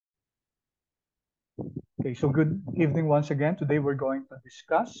Okay, so good evening once again. Today we're going to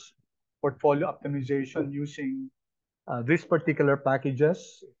discuss portfolio optimization using these particular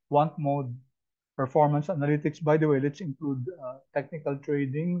packages, Quantmod, performance analytics. By the way, let's include technical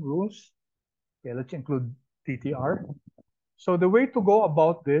trading rules. Okay, let's include TTR. So the way to go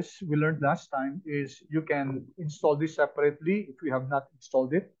about this, we learned last time, is you can install this separately if you have not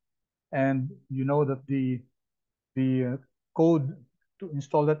installed it. And you know that the code to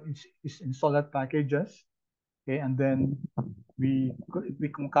install that is install that packages. Okay, and then we we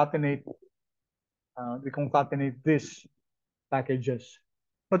concatenate these packages.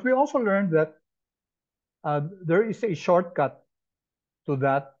 But we also learned that there is a shortcut to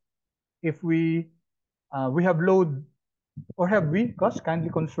that if we have load, or have we? Gus, kindly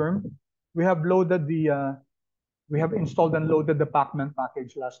confirm. We have loaded we have installed and loaded the Pacman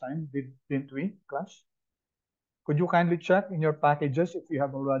package last time, didn't we, class? Could you kindly check in your packages if you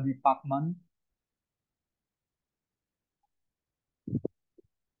have already Pacman?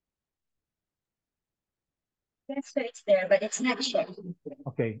 Yes, so it's there, but it's not checked.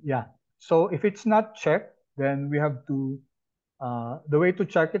 Okay, yeah. So if it's not checked, then we have to, the way to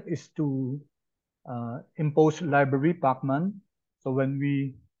check it is to impose library Pacman. So when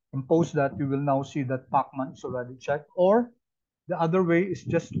we impose that, you will now see that Pacman is already checked. Or the other way is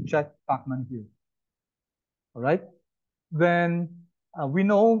just to check Pacman here. All right. Then we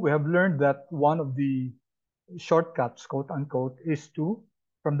have learned that one of the shortcuts, quote unquote, is to,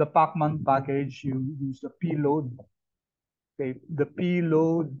 from the Pacman package, you use the pload. Okay, the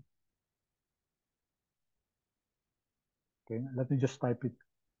pload. Okay, let me just type it.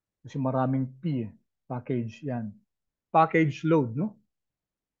 Kasi maraming P eh. Package, yan. Package load, no?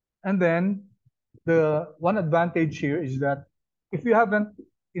 And then the one advantage here is that if you haven't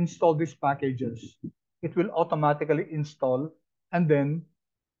installed these packages, it will automatically install and then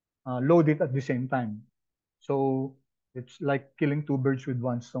load it at the same time. So it's like killing two birds with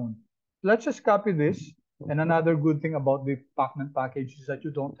one stone. Let's just copy this. And another good thing about the Pacman package is that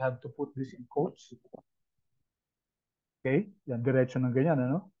you don't have to put this in quotes. Okay? Yan, diretso ng ganyan,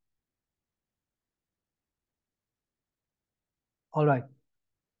 ano? All right.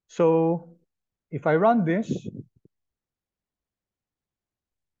 So if I run this,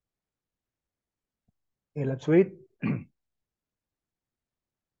 okay, let's wait.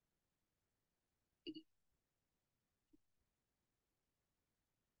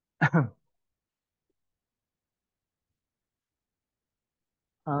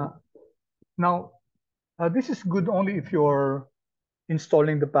 uh, now, this is good only if you're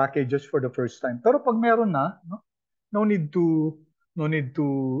installing the packages for the first time. Pero pag meron na, no, no need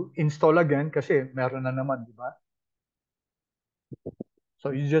to install again kasi meron na naman, di ba?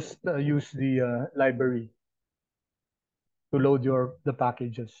 So you just use the library to load the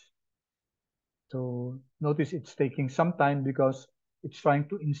packages. So notice it's taking some time because it's trying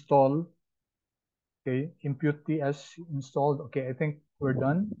to install. Okay, impute TS installed. Okay, I think we're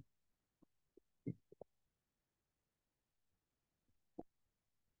done.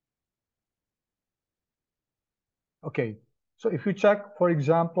 Okay, so if you check, for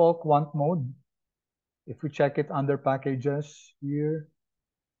example, Quantmod, if we check it under packages here,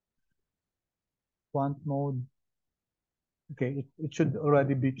 Quantmod, okay, it should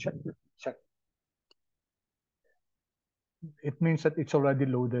already be checked. It means that it's already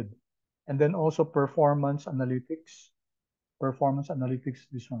loaded. And then also performance analytics,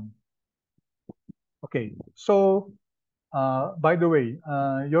 this one. Okay, so by the way,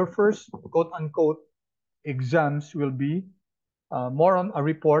 your first quote unquote exams will be more on a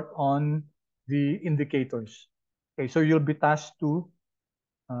report on the indicators. Okay, so you'll be tasked to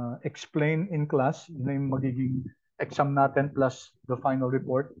explain in class, yun na yung magiging exam natin plus the final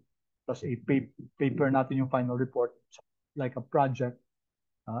report, plus a paper natin yung final report, like a project.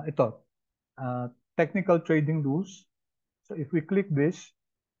 Ito, technical trading rules. So if we click this,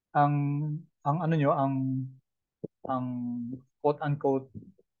 ang ano nyo, ang quote-unquote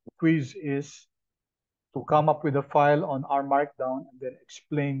quiz is to come up with a file on R Markdown and then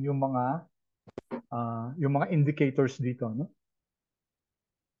explain yung mga indicators dito, no?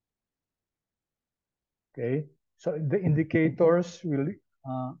 Okay, so the indicators will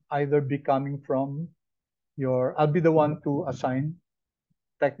either be coming from I'll be the one to assign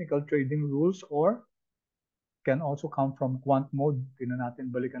technical trading rules, or can also come from Quantmod.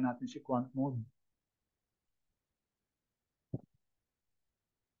 Balikan natin si Quantmod.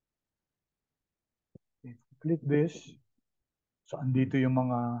 If you click this, so andito yung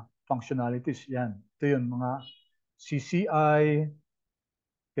mga functionalities. Yan, ito yun, mga CCI,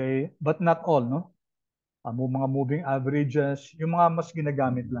 okay, but not all, no? Mga moving averages, yung mga mas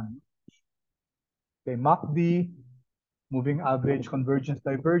ginagamit lang. Okay, MACD, moving average, convergence,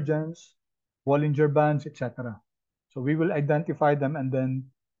 divergence, Bollinger Bands, etc. So we will identify them, and then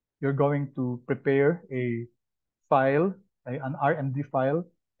you're going to prepare a file, an RMD file,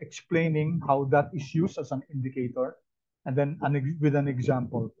 explaining how that is used as an indicator, and then with an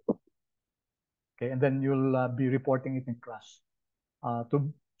example. Okay, and then you'll be reporting it in class,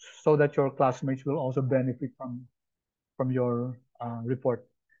 to so that your classmates will also benefit from your report.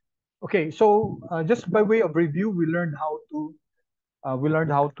 Okay, so just by way of review, we learned how to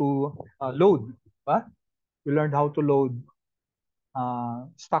load. Huh? We learned how to load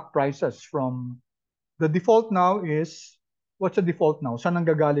stock prices from the default now is, what's the default now? Saan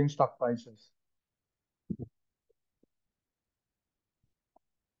nanggagaling stock prices?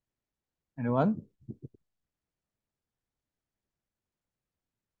 Anyone?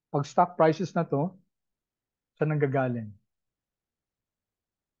 Pag stock prices na to, saan nanggagaling?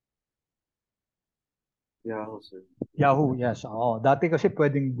 Yahoo, sir. Yahoo, yes. Oo. Dati kasi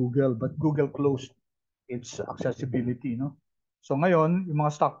pwedeng Google, but Google closed its accessibility, no? So ngayon, yung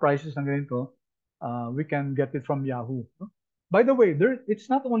mga stock prices ng ganito, we can get it from Yahoo. No? By the way, it's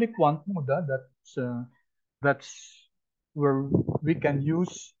not only Quantmod that's where we can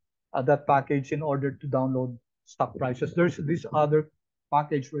use that package in order to download stock prices. There's this other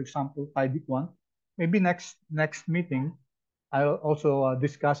package, for example, TidyQuant. Maybe next meeting, I'll also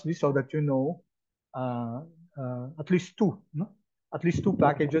discuss this so that you know uh, at least two, no? At least two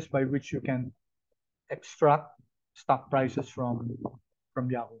packages by which you can extract stock prices from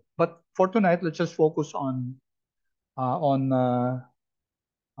Yahoo. But for tonight, let's just focus uh, on uh,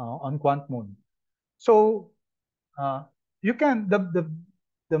 on Quantmod. So you can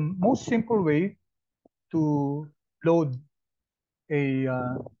the most simple way to load a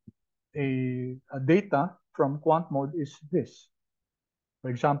uh, a data from Quantmod is this. For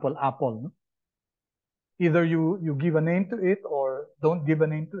example, Apple. No? Either you give a name to it or don't give a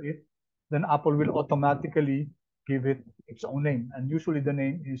name to it, then Apple will automatically give it its own name. And usually the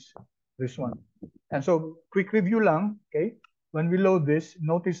name is this one. And so quick review lang, okay? When we load this,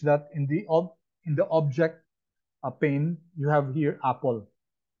 notice that in the object pane, you have here Apple.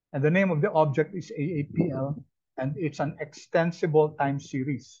 And the name of the object is AAPL, and it's an extensible time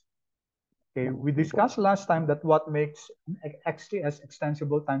series. Okay, we discussed last time that what makes an XTS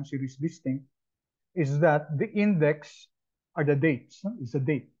extensible time series distinct is that the index are the dates, is the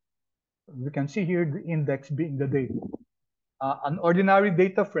date. We can see here the index being the date. An ordinary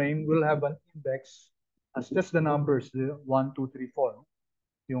data frame will have an index as just the numbers, the 1, 2, 3, 4.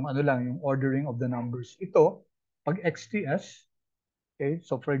 Yung ano lang, yung ordering of the numbers. Ito, pag XTS, okay,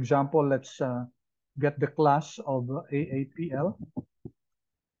 so for example, let's get the class of AAPL.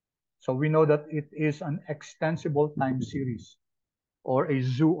 So we know that it is an extensible time series or a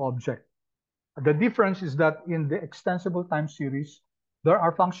zoo object. The difference is that in the extensible time series, there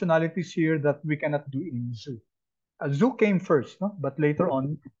are functionalities here that we cannot do in zoo. Zoo came first, no? But later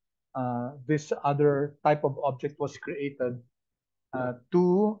on, this other type of object was created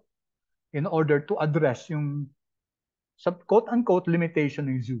in order to address yung quote-unquote limitation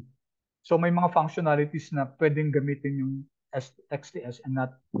ng zoo. So may mga functionalities na pwedeng gamitin yung XTS and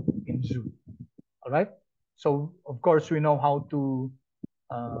not in zoo. All right? So of course we know how to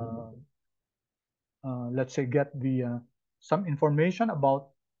let's say get the some information about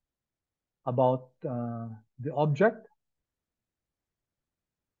the object.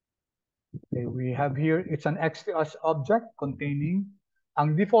 Okay, we have here, it's an XTS object containing,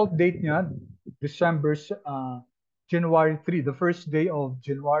 ang default date niya, January 3, the first day of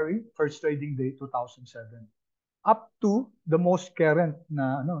January, first trading day 2007, up to the most current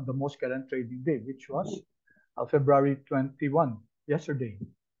trading day, which was February 21, yesterday.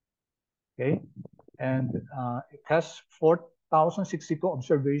 Okay, and it has 4,062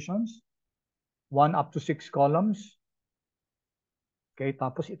 observations, 1 up to 6 columns. Okay,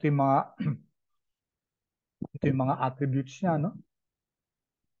 tapos ito yung mga ito yung mga attributes niya, no?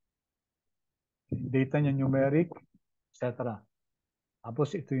 Data niya numeric, etc.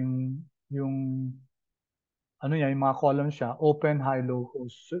 Tapos ito yung ano niya, yung mga columns siya, open, high, low,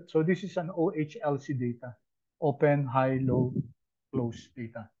 close. So this is an OHLC data, open, high, low, close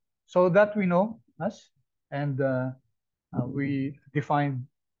data. So that we know, and we defined,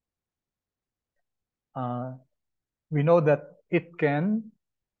 we know that it can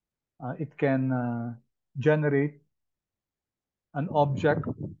generate an object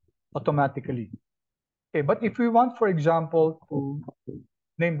automatically. Okay, but if we want, for example, to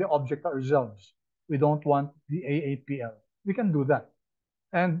name the object ourselves, we don't want the AAPL, we can do that.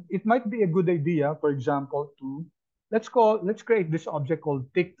 And it might be a good idea, for example, to let's create this object called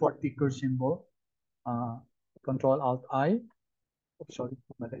tick for ticker symbol. Control Alt I. Oops, sorry,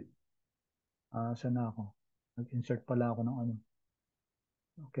 mali. Saan na ako? Nag-insert pala ako ng ano.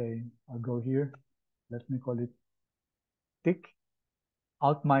 Okay, I'll go here. Let me call it tick.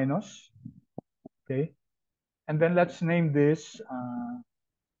 Alt minus. Okay. And then let's name this,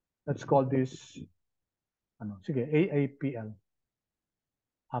 let's call this, ano, sige, AAPL.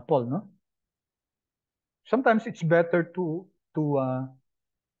 Apple, no? Sometimes it's better to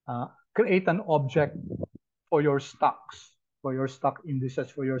create an object for your stocks, for your stock indices,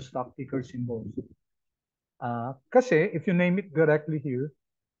 for your stock ticker symbols. Kasi if you name it directly here,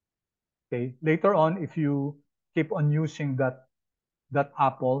 okay, later on, if you keep on using that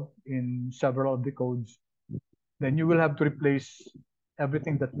apple in several of the codes, then you will have to replace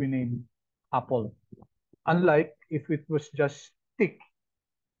everything that we name apple. Unlike if it was just tick,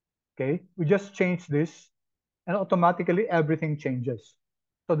 okay, we just change this and automatically everything changes.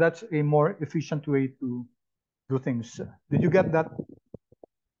 So that's a more efficient way to do things. Did you get that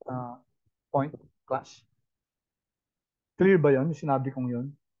point, class? Clear ba yun, yung sinabi kong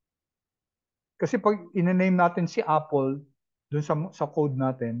yun? Kasi pag in-name natin si Apple dun sa code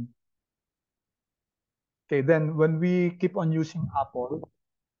natin, okay, then when we keep on using Apple,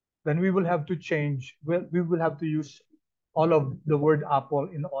 then we will have to change, we will have to use all of the word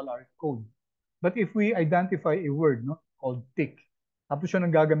Apple in all our code. But if we identify a word, no, called tick, tapos yun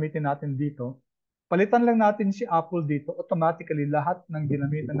ang gagamitin natin dito, palitan lang natin si Apple dito, automatically lahat ng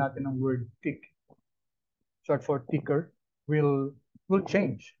ginamitan natin ng word tick, short for ticker, will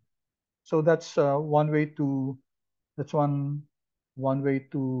change. So that's one way to, that's one way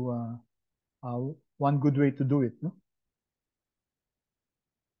to, one good way to do it, no?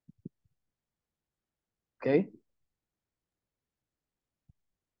 Okay.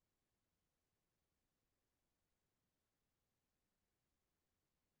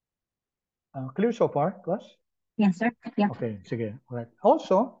 Clear so far, class? Yes, sir. Yeah. Okay, sige. Alright.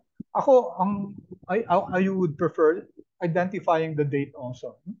 Also, ako, I would prefer identifying the date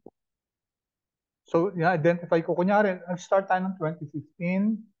also. So, yeah, identify ko. Kunyari, nag-start tayo ng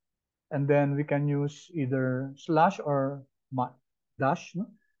 2015, and then we can use either slash or dash, no?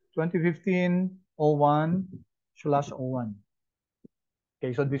 2015-01 slash 01.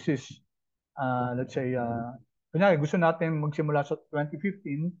 Okay, so this is, let's say, kunyari, gusto natin magsimula sa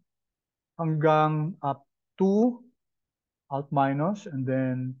 2015 hanggang up to alt minus, and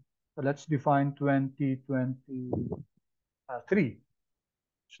then let's define 2023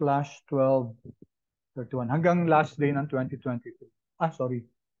 slash 12/31 hanggang last day ng 2022. Sorry,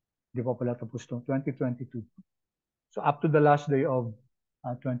 di pa pala tapos to, 2022. So up to the last day of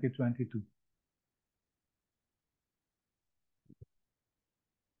 2022.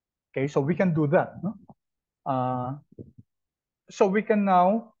 Okay, so we can do that. No? So we can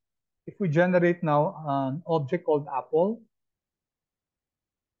now, if we generate now an object called Apple,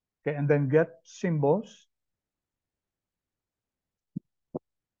 okay, and then get symbols.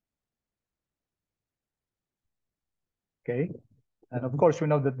 Okay, and of course we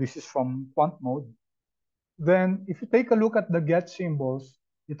know that this is from Quantmod. Then if you take a look at the get symbols,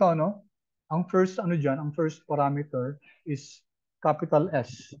 ito no, ang first ano diyan, ang first parameter is capital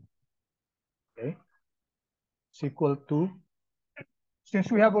S. Okay? Is equal to,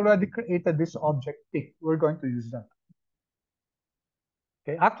 since we have already created this object tick, we're going to use that.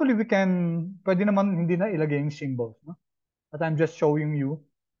 Okay, actually we can, pwede naman hindi na ilagay yung symbols, no? But I'm just showing you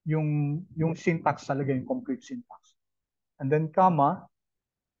yung syntax talaga, yung complete syntax. And then comma.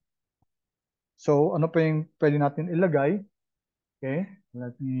 So ano pa yung pwede natin ilagay? Okay,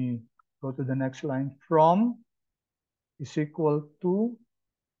 let me go to the next line. From is equal to,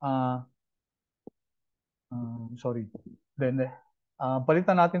 sorry. Then,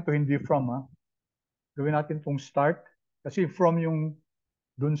 palitan natin to hindi from, gawin natin tong start. Kasi from yung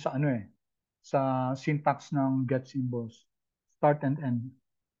dun sa ano sa syntax ng get symbols. Start and end.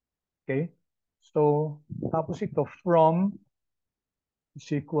 Okay? So, tapos ito, from is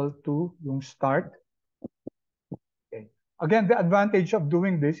equal to yung start. Okay. Again, the advantage of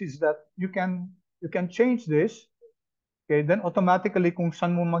doing this is that you can change this. Okay, then automatically kung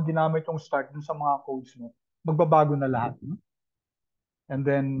saan mo ginamit yung start dun sa mga codes mo, magbabago na lahat. No? And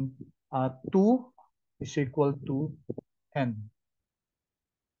then 2 is equal to end.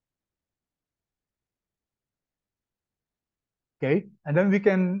 Okay? And then we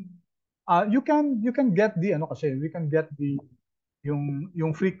can you can get the ano kasi, we can get the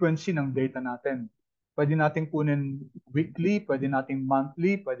yung frequency ng data natin. Pwede nating kunin weekly, pwede nating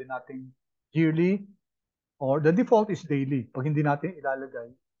monthly, pwede nating yearly, or the default is daily. Pag hindi natin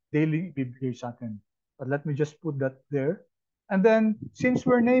ilalagay, daily ibibigay sa atin. But let me just put that there. And then, since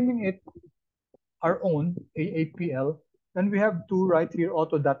we're naming it our own AAPL, then we have to write here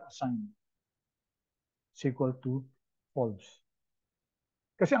auto.assign is equal to false.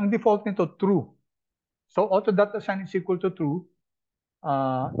 Kasi ang default nito true. So auto.assign is equal to true.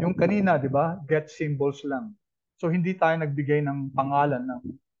 Yung kanina, di ba? Get symbols lang. So hindi tayo nagbigay ng pangalan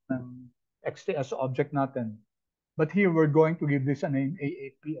ng XTS object natin. But here we're going to give this a name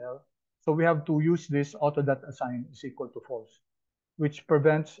AAPL. So we have to use this auto.assign is equal to false, which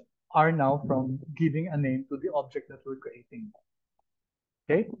prevents R now from giving a name to the object that we're creating.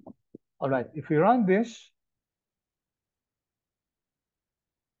 Okay? All right. If we run this,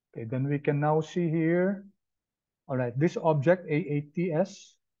 okay, then we can now see here, all right, this object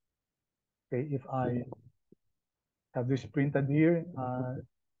AATS, okay, if I have this printed here,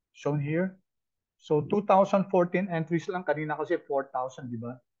 shown here. So 2014 entries lang, kanina kasi 4,000, di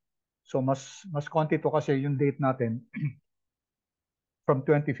ba? So mas konti to kasi yung date natin from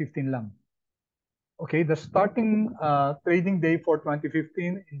 2015 lang. Okay, the starting trading day for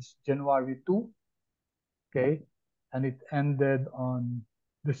 2015 is January 2. Okay, and it ended on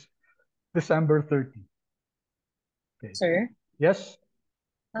this December 30. Okay. Sir, Yes?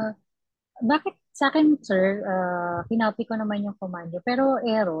 bakit sa akin, sir, kinapi ko naman yung command niyo, pero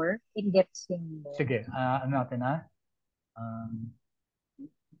error, it gets symbol. Sige, ano natin ha?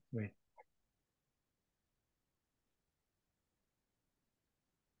 Wait.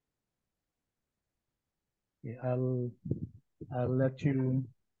 Okay, I'll let you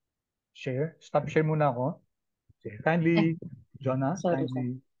share. Stop share muna ako. Okay, kindly, Jonah, Sorry,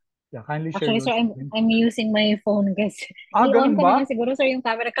 kindly, yeah, kindly share Actually, your sir, screen. I'm using my phone kasi. Ganun I-on ko ba? na lang siguro, sir, yung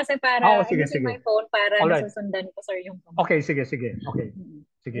camera kasi Oo, para I'm sige, using sige. my phone para Alright. nasusundan ko, sir, yung Okay, sige, sige. Okay.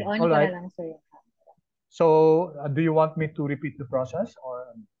 Sige. I-on ko Alright. na lang, sir, yung camera. So, do you want me to repeat the process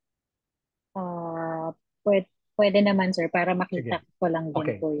or? Pwede naman, sir, para makita Sige. ko lang din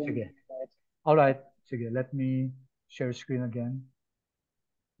Okay, po yung sige. Alright. Sige, let me share screen again.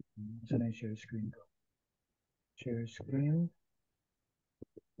 Saan na yung share screen ko? Share screen.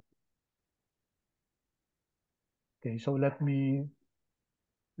 Okay, so let me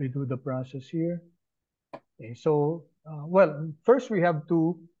redo the process here. Okay, so, well, first we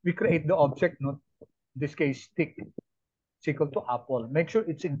create the object, no? In this case, tick is equal to Apple. Make sure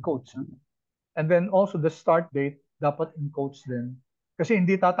it's in quotes. Huh? And then also the start date, dapat in quotes din. Kasi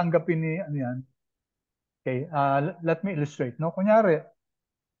hindi tatanggapin ni, ano yan. Okay, let me illustrate. No? Kunyari,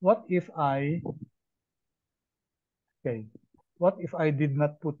 what if I did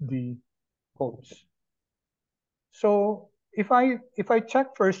not put the quotes? So, if I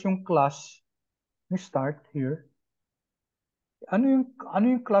check first yung class ni start here, ano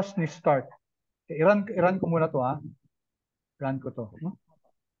yung class ni start? I-run ko muna to ha. Run ko to. No?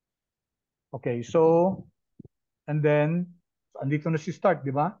 Okay, so, and then, andito na si start, di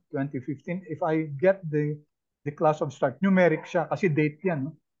ba? 2015. If I get the class of start, numeric siya kasi date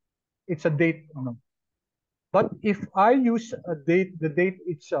yan. No? It's a date. Ano? But if I use the date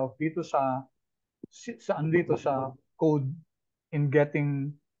itself dito andito sa code in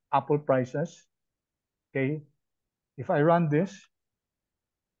getting Apple prices, okay? If I run this,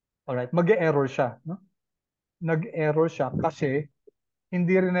 all right, mag-error siya, no? Nag-error siya kasi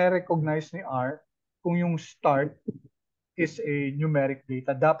hindi rin recognize ni R kung yung start is a numeric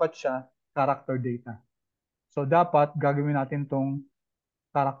data. Dapat siya character data. So dapat gagawin natin tong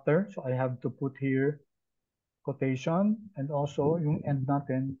character. So I have to put here quotation and also yung end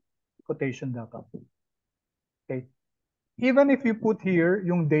natin quotation dapat. Okay. Even if you put here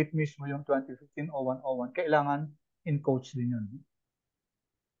yung date mismo, yung 2015-01-01, kailangan in quotes din yun.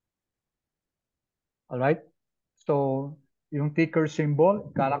 Alright? So, yung ticker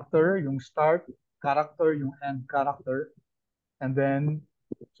symbol, character, yung start, character, yung end character. And then,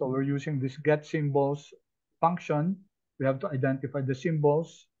 so we're using this get symbols function. We have to identify the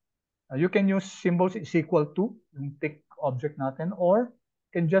symbols. You can use symbols is equal to, yung tick object natin, or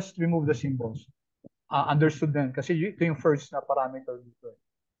can just remove the symbols. Understood din, kasi ito yung first na parameter dito.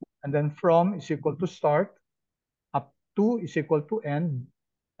 And then from is equal to start, up to is equal to end,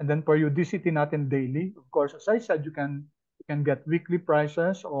 and then periodicity natin daily. Of course, as I said, you can get weekly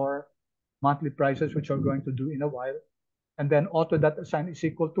prices or monthly prices, which we're going to do in a while. And then auto.assign is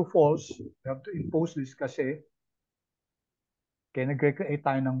equal to false. We have to impose this kasi nag-create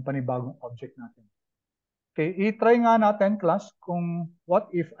tayo ng panibagong object natin. Okay, i-try nga natin, class, kung what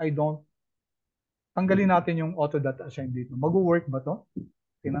if I don't tanggalin natin yung auto.assign dito. Mag-work ba to?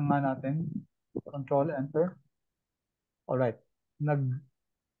 Tingnan nga natin. Control, enter. Alright.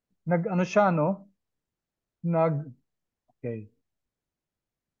 Ano siya, no? Okay.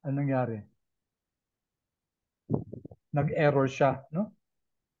 Anong nangyari? Nag-error siya, no?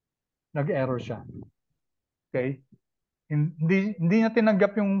 nag-error siya. Okay? Hindi niya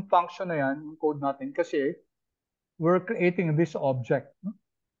tinanggap yung function na yan, yung code natin, kasi we're creating this object.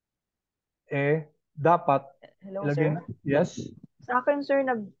 Dapat Hello, ilagay sir. na, yes, Sa akin, sir,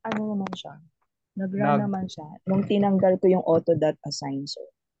 ano naman siya. Nag-run nag, naman siya. Nung tinanggal ko yung auto.assign, sir.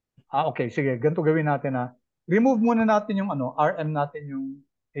 okay, sige, ganito gawin natin ha. Remove muna natin yung RM natin yung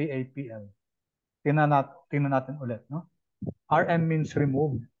AAPL. Tingnan natin ulit, no? RM means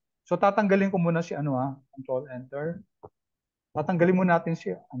remove. So tatanggalin ko muna si Control Enter. Tatanggalin muna natin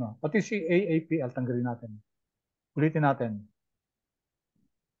si pati si AAPL tanggalin natin. Ulitin natin.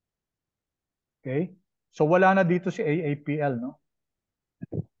 Okay? So wala na dito si AAPL, no?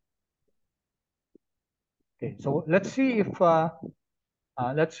 Okay. So let's see if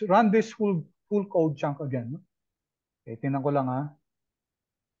let's run this full code chunk again. No? Okay, tingnan ko lang ha.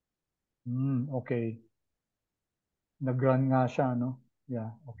 Okay. Nag-run nga siya, no? Yeah,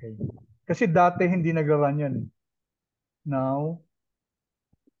 okay. Kasi dati hindi nag-run yan. Now,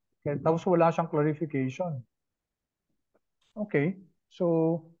 okay, tapos wala siyang clarification. Okay.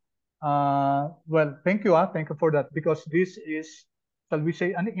 So, well, thank you. Thank you for that because this is, shall we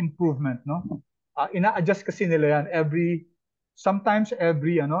say, an improvement, no? Ina-adjust kasi nila yan sometimes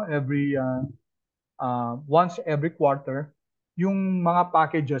once every quarter, yung mga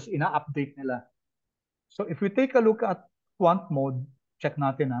packages, ina-update nila. So if we take a look at Quantmod, check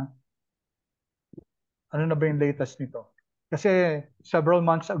natin ano na ba yung latest nito? Kasi several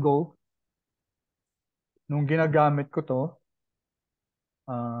months ago, nung ginagamit ko to,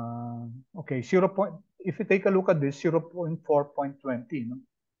 okay, if you take a look at this, 0.4.20, no?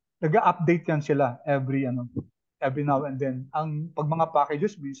 Nag-update yan sila every now and then. Pag mga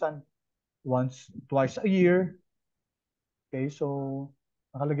packages, minsan twice a year. Okay, so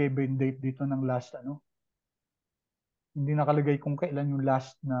nakalagay ba yung date dito ng last Hindi nakalagay kung kailan yung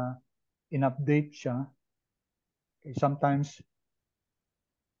last na in-update siya. Okay, sometimes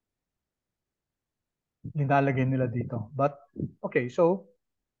nilalagay nila dito. But okay, so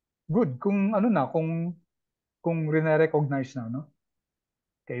good kung kung rene-recognize na, no?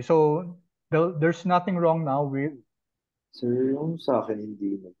 Okay, so there's nothing wrong now with Sir, yung sa akin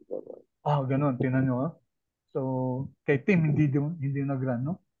hindi nagbabago. ganun, tinan nyo. So kay Tim hindi nag-run,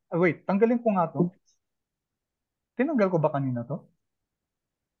 no? Wait, tanggalin ko nga to. Tinanggal ko ba kanina to?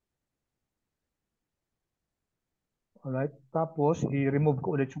 Alright, tapos i-remove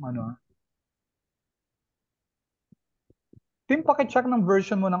ko ulit yung Tim, pakicheck ng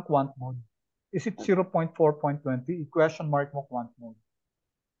version mo ng Quantmod. Is it 0.4.20? I-question mark mo Quantmod.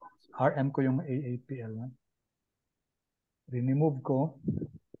 RM ko yung AAPL. Remove ko.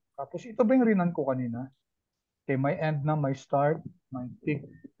 Tapos ito ba yung rinan ko kanina? Okay, my end na, my start, my tick.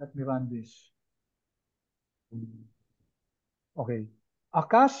 Let me run this. Okay.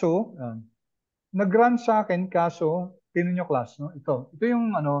 Kaso, nag-run sa akin kaso, tinan nyo class, no? Ito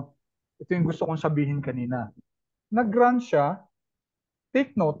yung gusto kong sabihin kanina. Nag-run siya,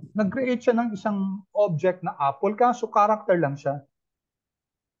 take note, nag-create siya ng isang object na apple, kaso character lang siya.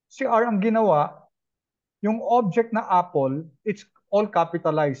 Si R ang ginawa, yung object na apple, it's all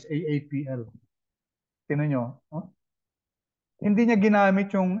capitalized, AAPL. Tinan nyo, no? Hindi niya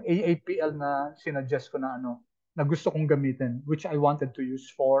ginamit yung AAPL na sinuggest ko na gusto kong gamitin, which I wanted to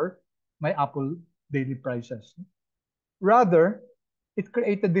use for my Apple daily prices. Rather, it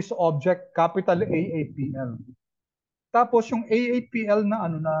created this object, capital AAPL. Tapos yung AAPL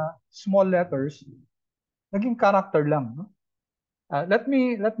na small letters, naging character lang. No? Let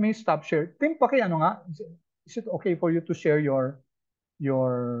me stop share. Tim, nga? Is it okay for you to share your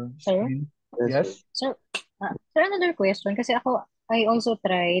screen? Yes? Sir, sir, another question. Kasi I also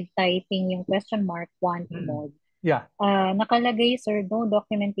tried typing yung question mark Quantmod. Yeah. Nakalagay, sir, no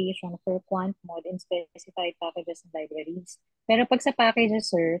documentation for Quantmod in specified packages and libraries. Pero pag sa packages,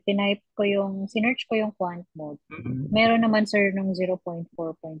 sir, sinearch ko yung Quantmod. Meron naman, sir, nung 0.4.20.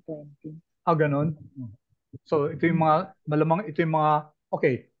 Ganun. So, ito yung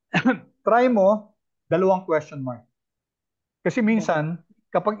okay. Try mo, dalawang question mark. Kasi minsan,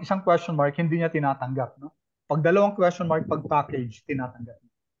 kapag isang question mark, hindi niya tinatanggap, no? Pag dalawang question mark, pag package, tinatanggap.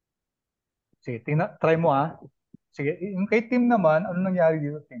 Sige, try mo Sige, yung kay Tim naman, ano nangyari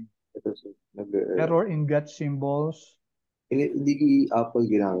dito, Tim? Ito, sir. Error in get symbols. Hindi Apple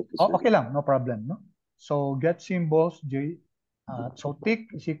ginamit ko, sir. Okay lang, no problem, no? So, get symbols, so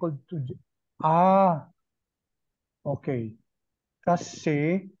tick is equal to okay.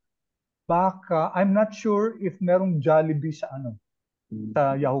 Kasi, baka, I'm not sure if merong Jollibee sa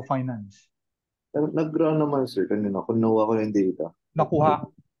sa Yahoo Finance. Nag-run naman, sir, kanina. Kunawa ko yung data. Nakuha.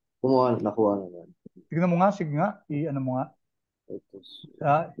 Nakuha naman. Tignan mo nga, sige nga, mo nga. Ito,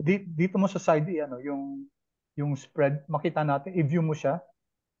 sir. Dito mo sa side, ano, yung spread, makita natin, i-view mo siya.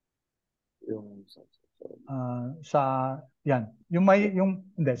 Yung Sa, yan.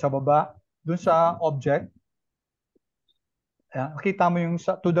 Hindi, sa baba, dun sa object, makita mo yung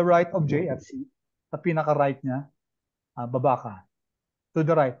to the right of JFC, sa pinaka-right niya, baba ka. To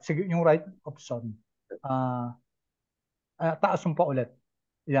the right. Sige, yung right, sorry. Taas mo pa ulit.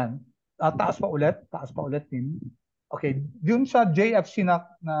 Yan. Taas pa ulit, Tim. Okay, dun sa JFC na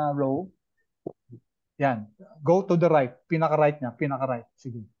row, yan. Go to the right. Pinaka-right niya, pinaka-right.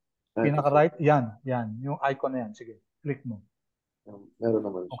 Sige. Pinaka-right, yan. Yung icon na yan. Sige, click mo. Meron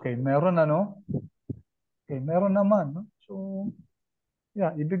naman siya. Okay, meron ano? Okay, meron naman. No? So,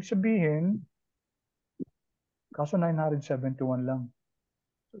 yeah, ibig sabihin, kaso 971 lang.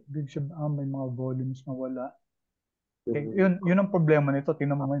 So, ibig sabihin, may mga volumes na wala. Okay, yun ang problema nito.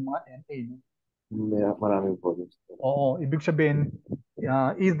 Tingnan mo may mga NA. No? Maraming volumes. Oo, ibig sabihin,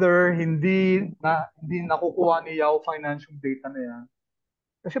 either hindi nakukuha ni Yahoo Finance yung data na yan.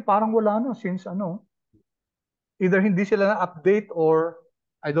 Kasi parang wala na since either hindi sila na-update or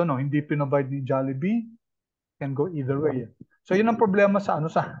I don't know, hindi pinobide ni Jollibee. Can go either way. So yun ang problema sa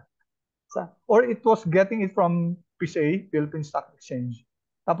or it was getting it from PSA, Philippine Stock Exchange.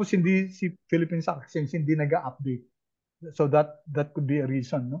 Tapos hindi si Philippine Stock Exchange hindi nag-update. So that could be a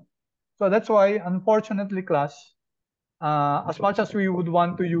reason, no? So that's why, unfortunately, class, as much as we would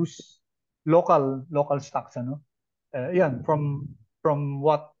want to use local stocks, yan, from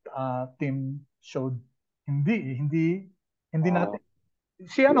what Tim showed, hindi natin.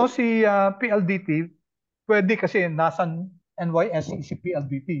 Si PLDT, pwede kasi nasa NYSE si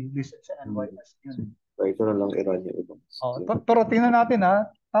PLDT, listed sa NYSE yun. Ito na lang i-run yung ibang. Pero tingnan natin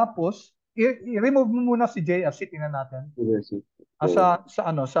tapos i-remove mo muna si JFC, tingnan natin.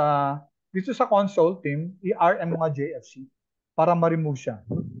 Dito sa console, Team, i-RM mga JFC para ma-remove siya.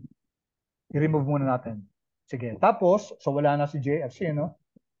 I-remove muna natin. Sige. Tapos, so wala na si JFC, no?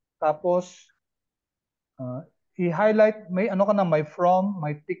 Tapos, i-highlight, may may from,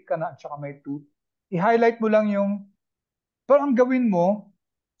 may tick ka na, at saka may to. I-highlight mo lang pero ang gawin mo,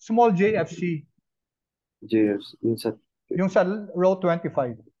 small JFC. JFC, yung sa row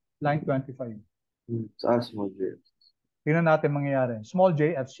 25, line 25. Small JFC. Tingnan natin mangyayari. Small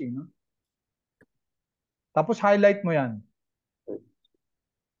JFC, no? Tapos highlight mo yan.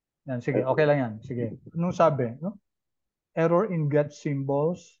 Yan, sige, okay lang yan. Sige. Anong sabi, no? Error in get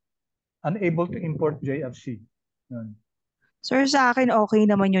symbols, unable to import JFC. Yan. Sir, sa akin okay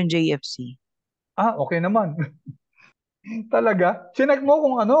naman yung JFC. Okay naman. Talaga? Chinek mo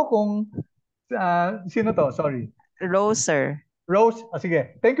kung sino to? Sorry. Rose, sir. Rose,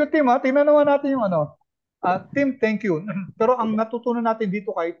 sige. Thank you, Tim. Tingnan naman natin yung Tim, thank you. Pero ang natutunan natin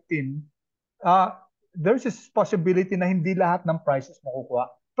dito kay Tim, there's a possibility na hindi lahat ng prices makukuha.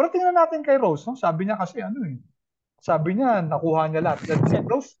 Pero tingnan natin kay Rose, no? Sabi niya kasi sabi niya nakuha niya lahat.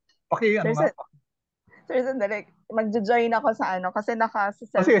 Rose, Sir, sandali. Magjo-join ako sa kasi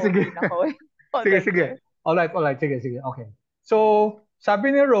naka-cellphone ako. Sige. Alright. Sige. Okay. So,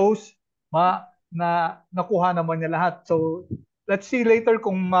 sabi ni Rose, nakuha naman niya lahat. So, let's see later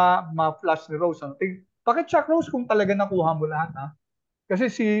kung ma-flash ni Rose. Paki-check, Rose, kung talaga nakuha mo lahat, ha?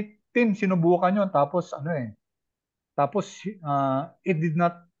 Kasi si Tim, sinubukan yun. Tapos, it did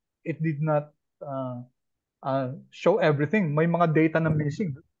not show everything. May mga data na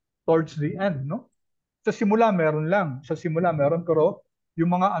missing towards the end, no? Sa simula, meron lang. Pero yung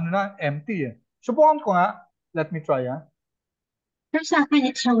mga empty, eh. Subukan ko nga. Let me try, ha? Sir, sa akin,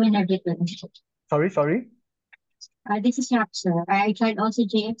 it's showing everything. Sorry? This is Rapsir. I tried also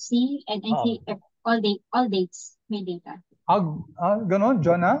JFC and I see all dates may data. Ganon,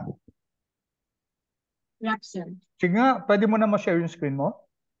 John, ha? Rapsir. Sige nga, pwede mo na ma-share yung screen mo?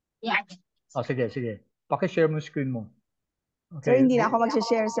 Yeah. Sige. Paki-share mo yung screen mo. Okay. Sir, hindi na ako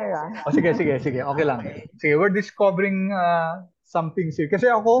mag-share, sir, Sige. Okay lang. Sige, we're discovering something here. Kasi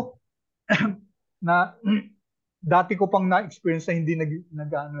ako, dati ko pang na-experience na hindi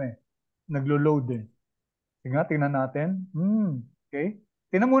naglo-load eh. Sige nga, tingnan natin. Okay.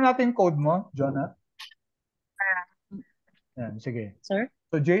 Tingnan muna natin yung code mo, Jonah. Yan, sige. Sir?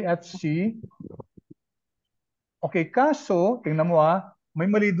 So, JFC. Okay, kaso, tingnan mo may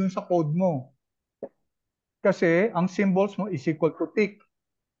mali dun sa code mo. Kasi, ang symbols mo is equal to tick.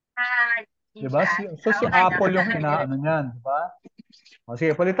 Diba? So, si Apple yung inaano niyan. Diba?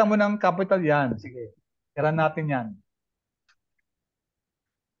 Sige, palitan mo ng capital yan. Sige. I-run natin yan.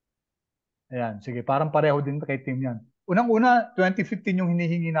 Ayan, sige. Parang pareho din kay Tim yan. Unang-una, 2015 yung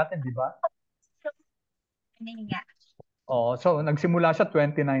hinihingi natin, di ba? Hinihinga. So nagsimula siya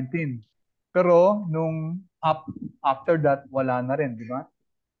 2019. Pero after that, wala na rin, di ba?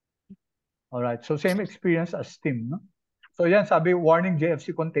 Alright, so same experience as Steam, no? So yan, sabi, warning,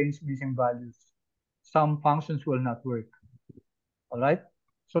 JFC contains missing values. Some functions will not work. Alright?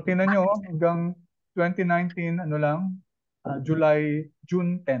 So tingnan nyo, hanggang 2019, ano lang,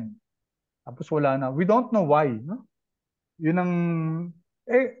 June 10. Tapos wala na. We don't know why, no? Yun ang,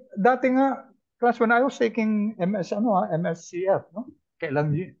 dati nga, class, when I was taking MSCF, no?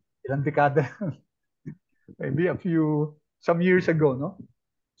 Ilang dekada, maybe some years ago, no?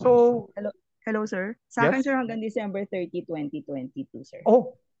 So, Hello, sir. Sa akin, yes? sir, hanggang December 30, 2022, sir.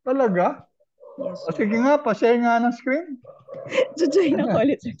 Oh, talaga? Yes, O, sir. sige nga, pa-share nga ng screen. Join ako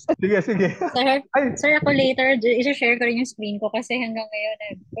ulit, sir. Sige. Sir, Ay, sir, ako later, i-share ko rin yung screen ko kasi hanggang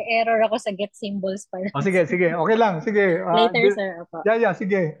ngayon, error ako sa get symbols pa lang. sige. Okay lang. Sige. Later, sir. Opo. Yeah,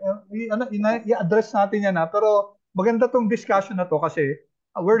 sige. I-address natin yan, ha? Pero maganda tong discussion na to kasi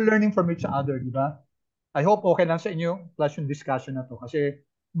we're learning from each other, di ba? I hope okay lang sa inyo plus yung discussion na to kasi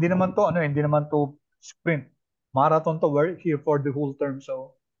hindi naman to sprint. Marathon to, we're here for the whole term.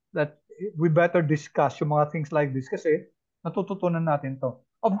 So that we better discuss yung mga things like this kasi natututunan natin to.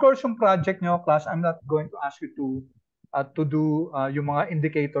 Of course, yung project nyo, class, I'm not going to ask you to do yung mga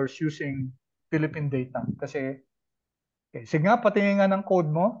indicators using Philippine data. Kasi, okay, sige nga, patingin nga ng code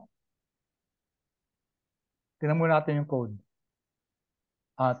mo. Tingnan muna natin yung code.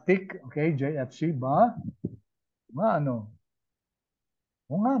 Tick, okay, JFC ba? Ano?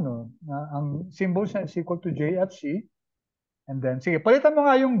 O nga, no? Ang symbol niya is equal to JFC. And then, sige, palitan mo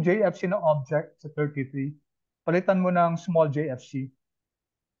nga yung JFC na object sa 33. Palitan mo ng small JFC.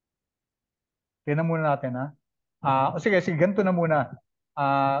 Tingnan muna natin, ha? Sige, ganito na muna.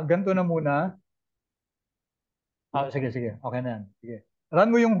 Sige. Okay na yan. Sige.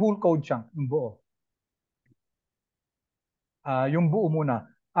 Run mo yung whole code chunk, yung buo. Yung buo muna.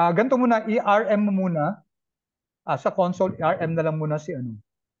 Ganito muna, i-RM mo muna. Sa console, RM na lang muna si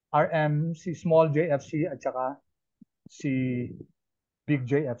RM, si small JFC at saka si big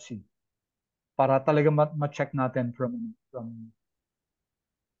JFC. Para talaga ma-check natin from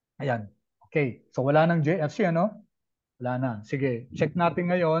ayan. Okay. So wala nang JFC, ano? Wala na. Sige. Check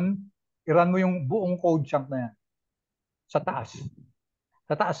natin ngayon. I-run mo yung buong code chunk na yan. Sa taas.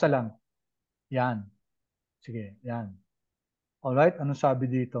 Sa taas na lang. Yan. Sige. Yan. Alright. Anong sabi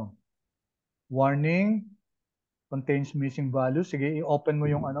dito? Warning. Contains missing values. Sige. I-open mo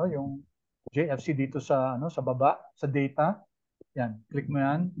yung yung JFC dito sa sa baba, sa data. Yan. Click mo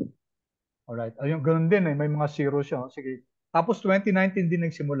yan. Alright. Ayun, ganun din eh. May mga zero siya. Sige. Tapos 2019 din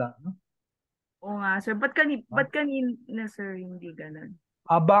nagsimula, no? Oo nga, sir. Ba't kanina, sir, hindi ganun?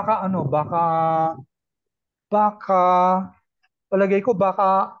 Baka palagay ko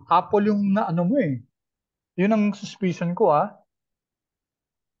baka Apple yung mo eh. Yun ang suspicion ko,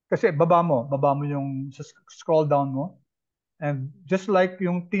 Kasi baba mo yung scroll down mo. And just like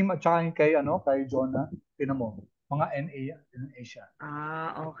yung team at saka yung kay Jonah, tinan mo, mga NA siya.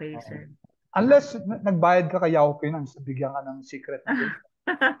 Okay, sir. Unless nagbayad ka kay Yahoo Finance, bigyan ka ng secret na data.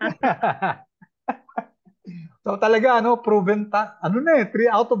 So talaga proven 3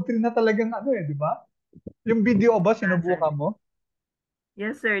 out of 3 na talagang di ba? Yung video ba sinubukan mo?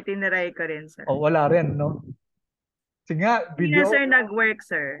 Yes, sir. Tinaray ko rin, sir. Wala rin, no? Sige nga, Hindi video. na, sir, nag-work,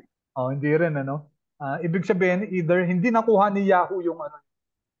 sir. Hindi rin, ibig sabihin, either hindi nakuha ni Yahoo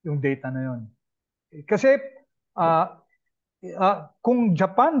yung data na yun. Kasi, kung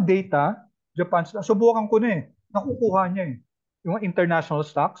Japan data, subukan ko na nakukuha niya Yung international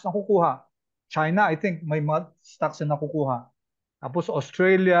stocks, nakukuha. China, I think, may mga stocks na nakukuha. Tapos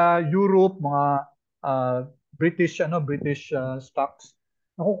Australia, Europe, mga British stocks,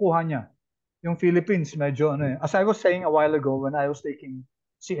 nakukuha niya. Yung Philippines, medyo As I was saying a while ago, when I was taking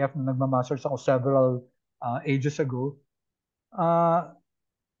CF na nagmamasters ako several ages ago,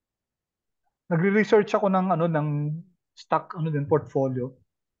 nagre-research ako ng stock din portfolio.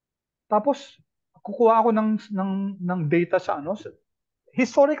 Tapos kukuha ako ng data sa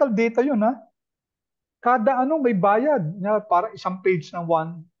historical data 'yun Kada may bayad na para isang page ng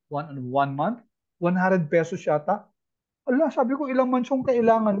one month, 100 pesos yata. Sabi ko ilang months yung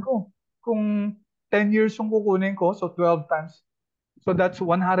kailangan ko. Kung 10 years yung kukunin ko, so 12 times. So that's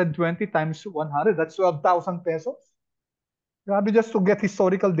 120 times 100. That's 12,000 pesos. Grabe, just to get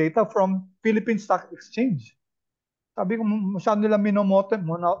historical data from Philippine Stock Exchange. Sabi ko, masyado nila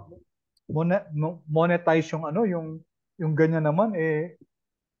monetize yung ganyan naman.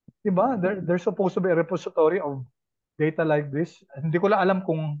 Diba? There's supposed to be a repository of data like this. Hindi ko lang alam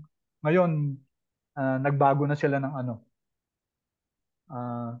kung ngayon nagbago na sila ng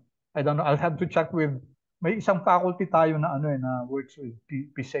I don't know. I'll have to check with may isang faculty tayo na na works with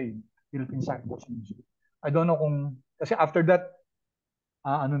PSAID. Philippine Signboard Museum. I don't know kung, kasi after that,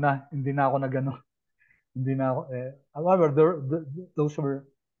 ano na, hindi na ako nagano, hindi na ako, however,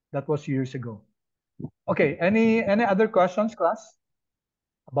 that was years ago. Okay, any other questions, class,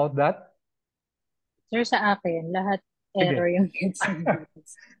 about that? Sir, sa akin, lahat Sige. error yung gets and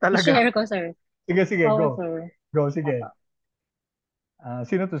details. Talaga? I-share ko, sir. Sige, Oo, go. sir. Go, sige. Opo.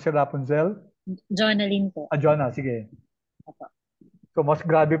 Sino to, si Rapunzel? Jonalyn po. Jonah, sige. Opo. So, mas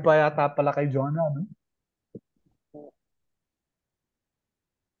grabe pa yata pala kay Jonah, no?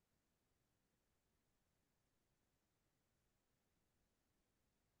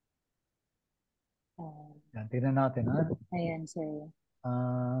 Yan, tingnan natin, ha? Ayan, sir.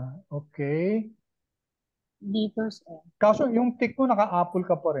 Okay. Dito, sir. Kaso yung tick mo, naka-apple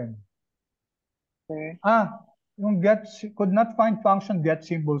ka pa rin. Sir. Yung could not find function get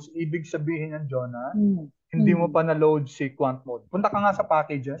symbols, ibig sabihin yan, Jonah, hindi mo pa na-load si Quantmod. Punta ka nga sa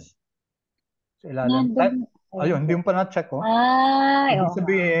packages. Sa ilalim. Ayun, hindi mo pa na-check, oh. Ibig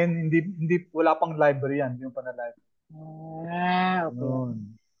sabihin, wala pang library yan. Hindi mo pa na-library.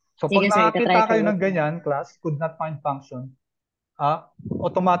 Okay. So, sige, pag sir, nakakita kayo ng ganyan, class, could not find function,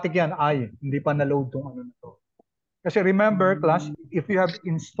 automatic yan, hindi pa na-load tong ano na to. Kasi remember, class, if you have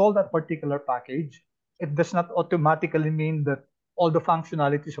installed that particular package, it does not automatically mean that all the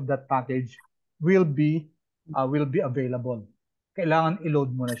functionalities of that package will be available. Kailangan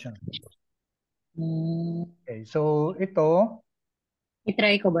i-load mo na siya. Okay, so ito.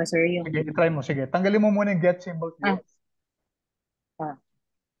 I-try ko ba, sir? Sige, i-try mo. Sige, tanggalin mo muna yung get symbols.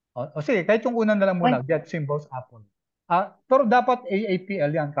 Sige, kahit yung una na lang muna, get symbols Apple. Pero dapat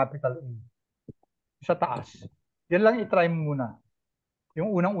AAPL yan, capital A. Sa taas. Yan lang i-try mo muna.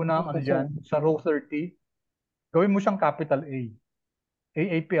 Yung unang-unang ano dyan, sa row 30, gawin mo siyang capital A.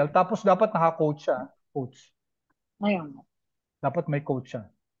 AAPL. Tapos dapat naka-quote siya. Quotes. Ayun. Dapat may quote siya.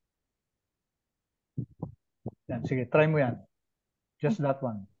 Yan, sige, try mo yan. Just that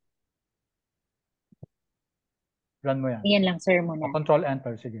one. Run mo yan. Yan lang, sir, muna. Control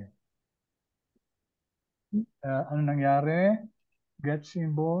Enter, sige. Ano nangyari? Get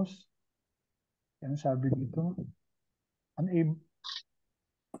symbols. Yan sabi dito.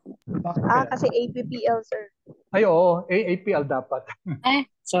 Kasi APPL, sir. Ay, oo. AAPL dapat.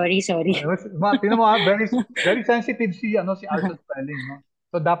 Sorry. Tingnan mo, very sensitive si Alsa spelling, no?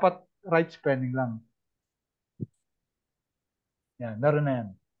 So, dapat right spelling lang. Yan, meron na yan.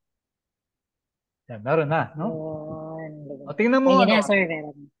 Yan, meron na, no? Tingnan mo, na, sir,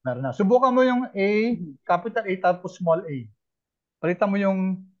 meron na. Subukan mo yung A, capital A, tapos small a. Palitan mo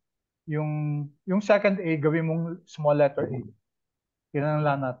yung second A, gawin mong small letter A. Tingnan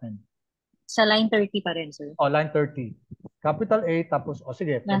lang natin. Sa line 30 pa rin, sir. Line 30. Capital A, tapos,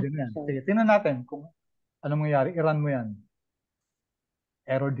 sige, pwede na yan. Sige, tingnan natin kung ano mangyari. I-run mo yan.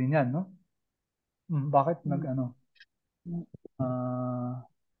 Error din yan, no? Bakit nag-ano?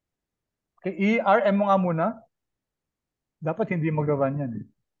 Okay, i-RM mo nga muna. Dapat hindi mag-run yan.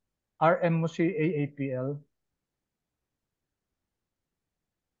 RM mo si AAPL.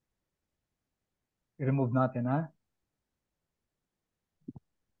 I-remove natin, ha?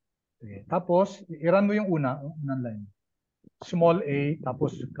 Okay. Tapos, i-run mo yung unang line. Small a,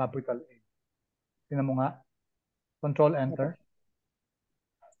 tapos capital A. Tingnan mo nga. Control Enter.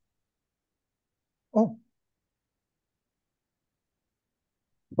 Oh.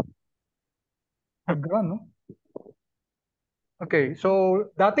 Nag-run, no? Okay, so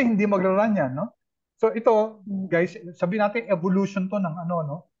dati hindi magra-run yan, no? So ito, guys, sabi natin evolution to ng ano,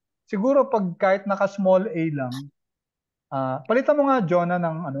 no? Siguro pag kahit naka-small a lang, palitan mo nga, Jonah,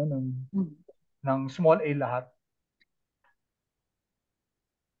 ng small a lahat.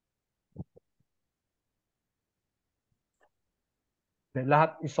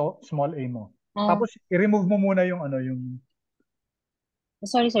 Lahat iso small a mo. Tapos i-remove mo muna yung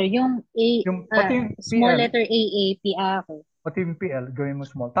sorry, sir, yung A, small letter A, P, ako. Pati yung PL, gawin mo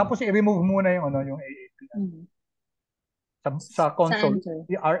small. Tapos i-remove muna yung yung AAPL. Sa console,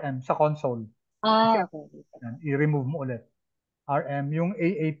 i-RM sa console. Okay. I-remove mo ulit. RM, yung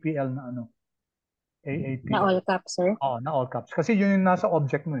AAPL na AAPL. Na all caps, sir? Oo, na all caps. Kasi yun yung nasa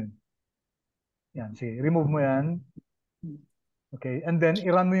object mo yun. Yan, sige. Remove mo yan. Okay, and then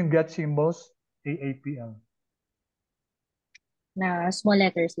i-run mo yung get symbols, AAPL. Na small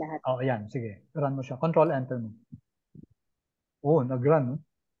letters lahat. Yan, sige. I-run mo siya. Control Enter mo. Nag-run. No?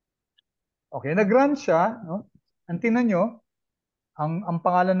 Okay, nag-run siya. No? Ang tingnan nyo, ang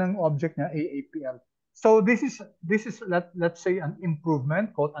pangalan ng object niya, AAPL. So this is let's say an improvement,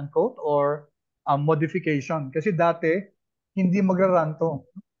 quote unquote, or a modification. Kasi dati, hindi magra-run to.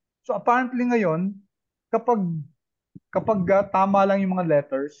 So apparently ngayon, kapag tama lang yung mga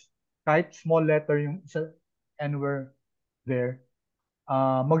letters, kahit small letter yung isa anywhere there,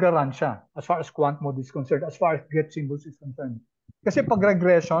 magra-run siya as far as quant mode is concerned, as far as get symbols is concerned. Kasi pag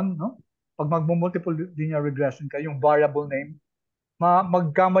regression, no? Pag magmo-multiple linear regression ka, yung variable name,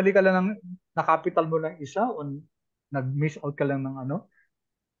 magkamali ka lang ng na-capital mo lang isa o nag-miss out ka lang ng ano,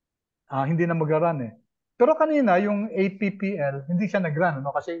 hindi na magra-run eh. Pero kanina, yung APPL, hindi siya nag-run,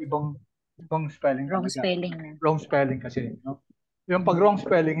 no? Kasi ibang spelling Wrong talaga. spelling na. Wrong spelling kasi, no? Yung pag wrong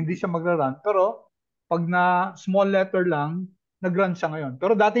spelling, hindi siya magra-run. Pero, pag na small letter lang, nag-run siya ngayon.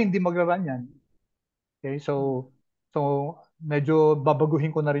 Pero dati hindi magra-run yan. Okay, so medyo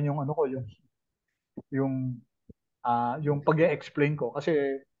babaguhin ko na rin yung ano ko, yung yung pag-explain ko. Kasi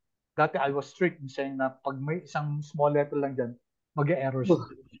dati I was strict in saying na pag may isang small letter lang dyan, mag-error siya.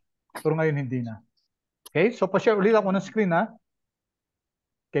 Pero ngayon hindi na. Okay, so pa-share ulit ako ng screen ha.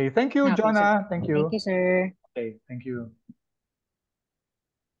 Okay, thank you, Okay, sir. Jonah. Thank you. Thank you, sir. Okay, thank you.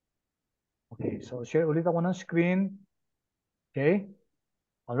 Okay, so share ulit ako ng screen. Okay.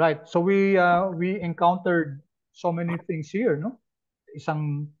 All right. So we encountered so many things here, no?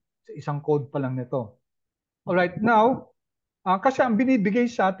 Isang code pa lang nito. All right. Now, kasi ang binibigay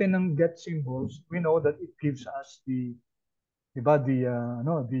sa atin ng get symbols, we know that it gives us the, diba,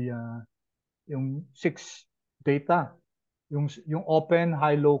 yung 6 data, yung open,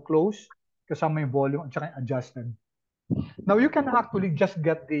 high, low, close, kasama yung volume at saka yung adjusted. Now, you can actually just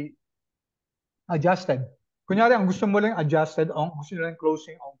get the adjusted. Kunyari, ang gusto mo lang adjusted, ang gusto nyo lang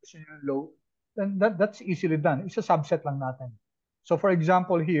closing, ang gusto nyo lang low, then that's easily done. It's a subset lang natin. So for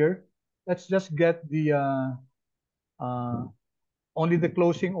example here, let's just get the only the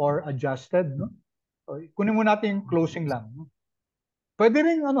closing or adjusted. No? So, kunin mo natin yung closing lang. No? Pwede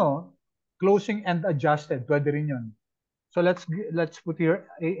rin closing and adjusted. Pwede rin yun. So let's put here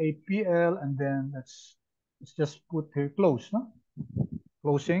AAPL and then let's just put here close. No?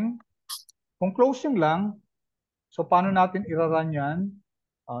 Closing. Kung closing lang, so paano natin ira-run yan?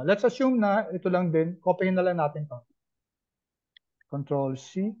 Let's assume na ito lang din. Copyhin na lang natin to. Control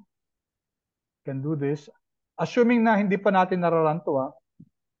C. Can do this. Assuming na hindi pa natin nara-run to.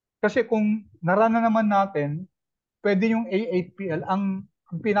 Kasi kung na-run na naman natin, pwede yung AAPL. Ang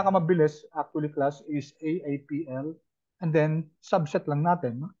pinakamabilis actually class is AAPL. And then subset lang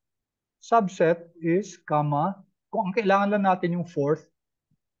natin. No? Subset is comma. Kung ang kailangan lang natin yung fourth.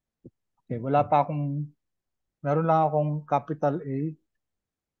 Okay, wala pa akong, meron lang akong capital A.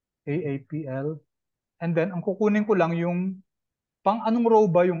 AAPL. And then, ang kukunin ko lang yung pang anong row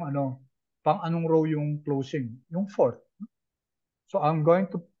ba yung pang anong row yung closing, yung fourth. So, I'm going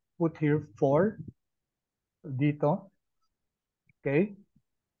to put here 4 dito. Okay?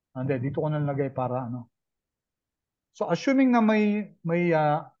 And then, dito ko na nalagay para So, assuming na mayroon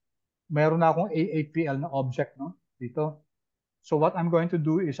na akong AAPL na object, no? Dito. So, what I'm going to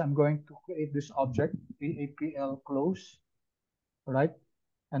do is I'm going to create this object, AAPL close. Right?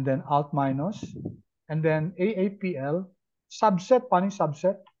 And then alt minus. And then AAPL, subset, paano yung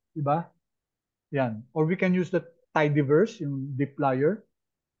subset? Diba? Yan. Or we can use the tidyverse, yung dplyr.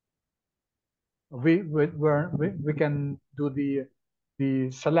 We can do the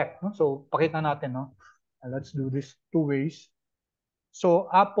select. No? So, pakita natin. No? And let's do this 2 ways. So,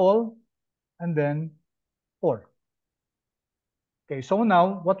 Apple, and then 4. Okay, so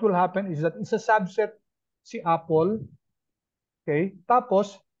now, what will happen is that it's a subset si Apple. Okay,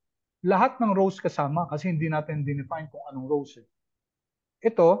 tapos, lahat ng rows kasama kasi hindi natin define kung anong rows eh.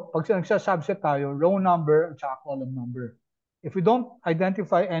 Ito, pag nagsasubset tayo, row number at saka column number. If we don't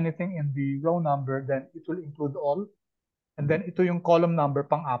identify anything in the row number, then it will include all. And then ito yung column number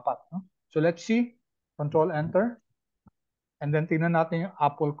pang-4. No? So let's see. Control Enter. And then tingnan natin yung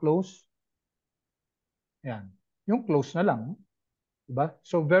Apple close. Yan. Yung close na lang. Diba?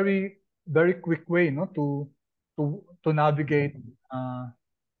 So very, very quick way no, to navigate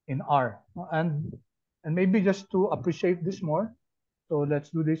in R. And maybe just to appreciate this more, so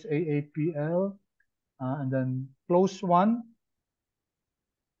let's do this AAPL and then close 1,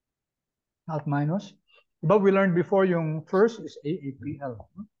 alt minus. Diba we learned before yung first is AAPL.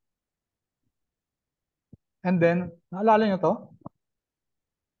 And then, naalala nyo to?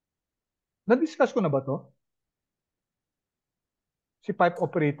 Na-discuss ko na ba to? Si pipe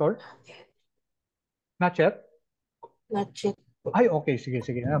operator? Not yet? Not yet. Ay, okay. Sige.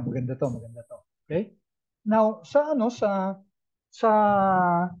 Maganda to. Okay? Now,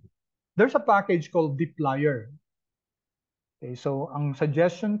 there's a package called dplyr. Okay, so ang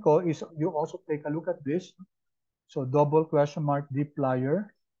suggestion ko is you also take a look at this. So double question mark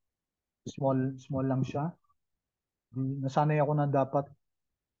dplyr. Small lang siya. Nasanay ako na dapat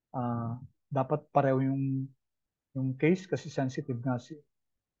pareho yung case kasi sensitive nga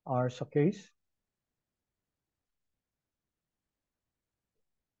R sa case.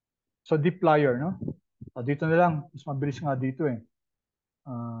 So deployer, no? Dito na lang, mas mabilis nga dito eh.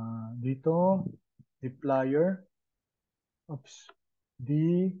 Dito, deployer. Oops.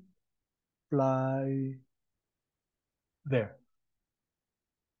 Deploy there.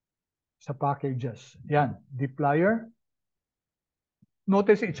 Sa packages. Yan, deployer.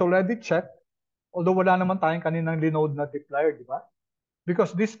 Notice it's already checked. Although wala naman tayong kaninang linode na deployer, di ba?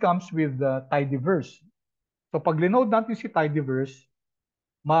 Because this comes with the tidyverse. So pag linode natin si tidyverse,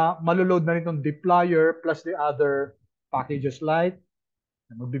 maloload na rin itong deployer plus the other packages like,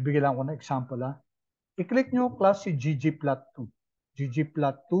 magbibigay lang ako ng example I-click nyo class si ggplot2.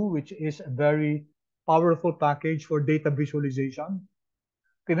 ggplot2, which is a very powerful package for data visualization.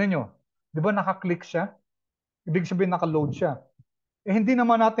 Tingnan nyo, di ba naka-click siya? Ibig sabihin naka-load siya. Hindi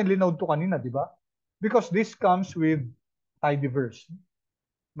naman natin linode to kanina, di ba? Because this comes with tidyverse.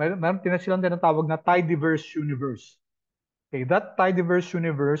 Meron silang tinatawag na tidyverse universe. Okay, that tidyverse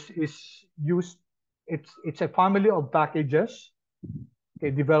universe is used, it's a family of packages,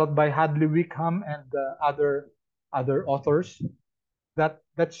 okay, developed by Hadley Wickham and other authors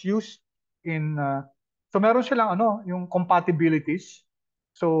that's used in so meron silang yung compatibilities.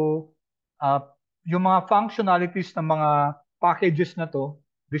 So yung mga functionalities ng mga packages na to,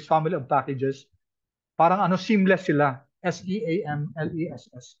 this family of packages, parang seamless sila.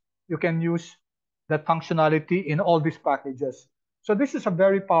 SEAMLESS. You can use that functionality in all these packages. So this is a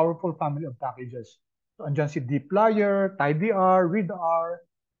very powerful family of packages. So andyan si dplyr, tidyr, readr,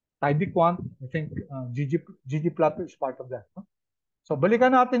 tidyquant. I think ggplot2 is part of that. No? So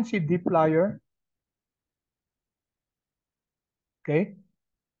balikan natin si dplyr. Okay.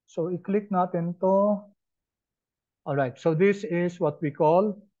 So i-click natin to. All right. So this is what we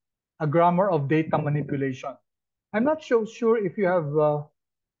call a grammar of data manipulation. I'm not so sure if you have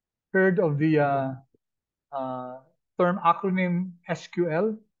heard of the term acronym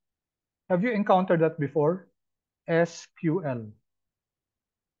SQL. Have you encountered that before? SQL.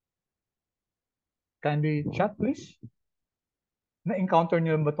 Kindly chat, please. Na-encounter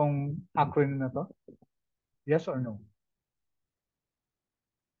niyo ba tong acronym na to? Yes or no?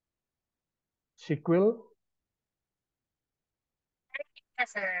 SQL?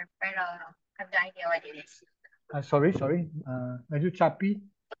 Yes, sir. Pero I have no idea what it is. Sorry. Medyo choppy.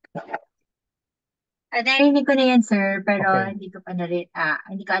 Narinig ko na yan, sir, pero Okay. hindi ko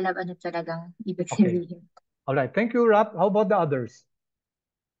alam ano talagang ibig Okay. sabihin. All right. Thank you, Rap. How about the others?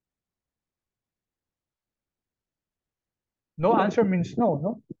 No answer means no,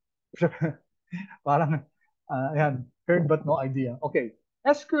 no? Parang, ayan, heard but no idea. Okay.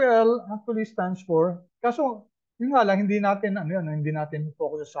 SQL actually stands for, kaso, yun nga lang, hindi natin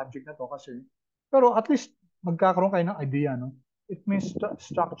focus sa subject na to kasi, pero at least magkakaroon kayo ng idea, no? It means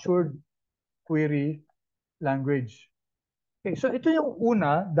structured query language. Okay, so ito yung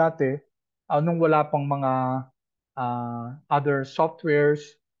una dati, nung wala pang mga other softwares.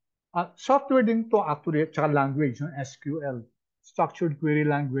 Software din to actually, at saka language, no? SQL, structured query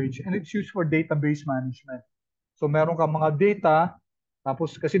language, and it's used for database management. So meron ka mga data,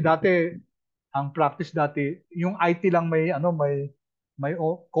 tapos kasi dati, ang practice dati, yung IT lang may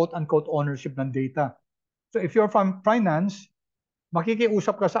quote unquote ownership ng data. So if you're from finance,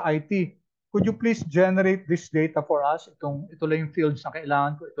 makikiusap ka sa IT. Could you please generate this data for us? Ito lang yung fields na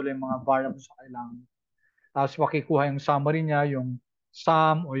kailangan ko, ito lang yung mga variables na kailangan. Tapos makikuha yung summary niya, yung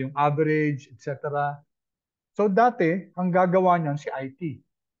sum o yung average, etc. So dati, ang gagawa niyan si IT.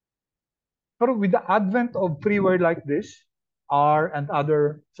 Pero with the advent of freeware like this, R and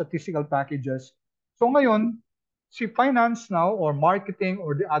other statistical packages, so ngayon, si finance now or marketing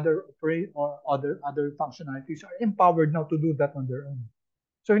or the other other functionalities are empowered now to do that on their own.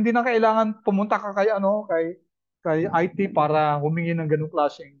 So hindi na kailangan pumunta ka kay IT para humingi ng ganung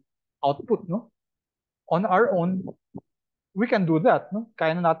klaseng output, no? On our own, we can do that, no?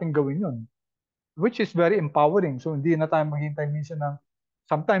 Kaya na natin gawin 'yon. Which is very empowering. So hindi na tayo maghintay minsan ng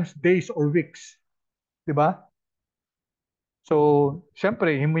sometimes days or weeks, 'di ba? So,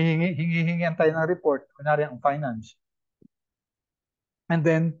 syempre, hingihingian tayo ng report, kunwari ang finance. And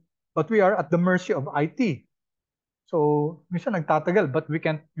then, but we are at the mercy of IT. So, minsan nagtatagal, but we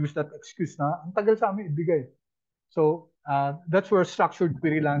can't use that excuse na ang tagal sa amin ibigay. So, that's where structured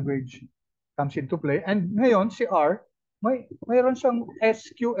query language comes into play. And ngayon, si R, mayroon siyang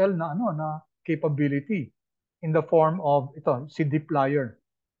SQL na capability in the form of si dplyr.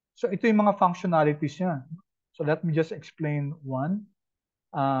 So, ito yung mga functionalities niya. So, let me just explain one.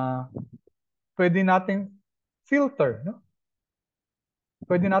 Pwede nating filter, no?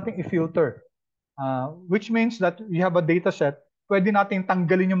 Pwede nating i-filter. Which means that we have a data set, pwede natin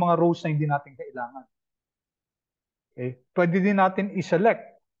tanggalin yung mga rows na hindi natin kailangan. Okay? Pwede din natin i-select.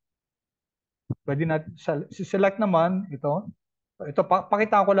 Pwede natin select naman ito. Ito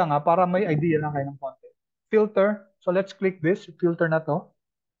pakita ko lang para may idea lang kayo ng konti. Filter. So let's click this filter na to.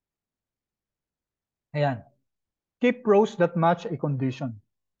 Ayan. Keep rows that match a condition.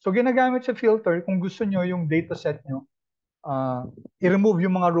 So ginagamit sa filter kung gusto nyo yung dataset nyo, i-remove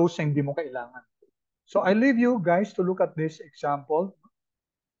yung mga rows na hindi mo kailangan. So I leave you guys to look at this example.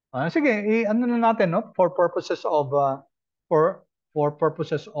 Sige, ano na natin, no? For purposes of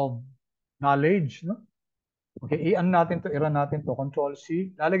knowledge, no? Okay, i-run natin to, Control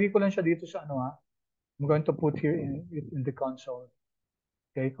C. Lalagay ko lang siya dito sa ano I'm going to put here in the console.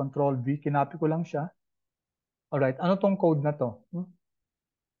 Okay, Control V, kinapi ko lang siya. Alright, ano tong code na to?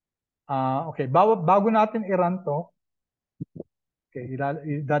 Okay, bago natin i-run to, okay,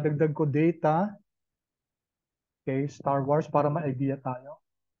 idadagdag ko data, okay, Star Wars para ma-idea tayo.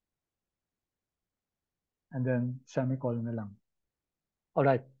 And then semicolon na lang.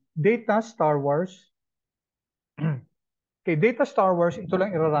 Alright, data Star Wars. Okay, data Star Wars, ito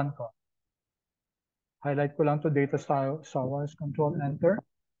lang i-run ko. Highlight ko lang to data Star Wars, Control Enter.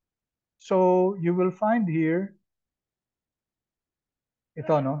 So you will find here,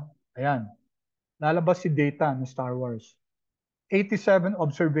 ito no, ayan, lalabas si data ng Star Wars. 87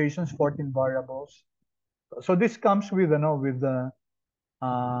 observations, 14 variables. So this comes with the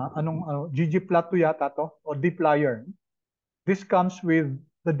ggplot2 yata to or dplyr. This comes with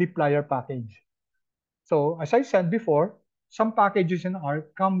the dplyr package. So as I said before, some packages in R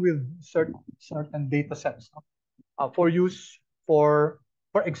come with certain data sets for use for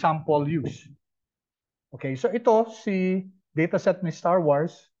example use. Okay, so ito si dataset ni Star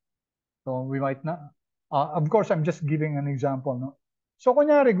Wars. So we might not. Of course, I'm just giving an example, no. So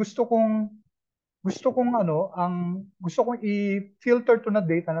kunyari gusto kong i-filter to na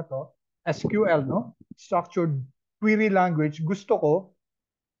data na to, SQL, no? Structured Query Language. Gusto ko,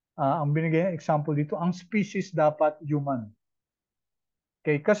 ang binigay ng example dito, ang species dapat human.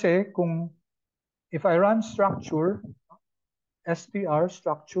 Okay, kasi if I run structure, str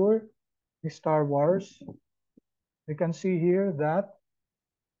structure, Star Wars, we can see here that,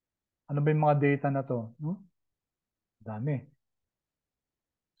 ano ba yung mga data na to? No? Dami.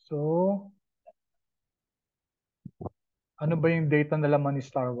 So, ano ba yung data na laman ni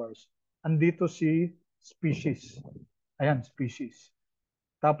Star Wars? Andito si species. Ayan, species.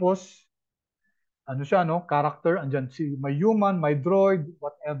 Tapos, ano siya, no? Character, andyan si may human, may droid,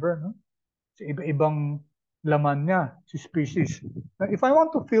 whatever, no? So, iba-ibang laman niya, si species. Now, if I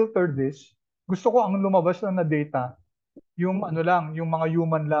want to filter this, gusto ko ang lumabas lang na data, yung yung mga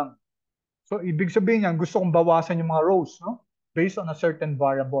human lang. So, ibig sabihin niyan, gusto kong bawasan yung mga rows, no? Based on a certain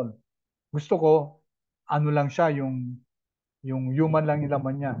variable. Gusto ko, ano lang siya, yung human lang yung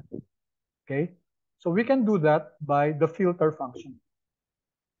laman niya. Okay? So, we can do that by the filter function.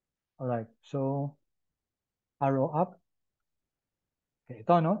 Alright, so, arrow up. Okay,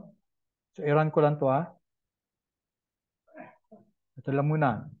 ito, no? So, i-run ko lang to, Ito lang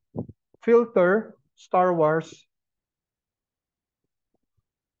muna. Filter, Star Wars.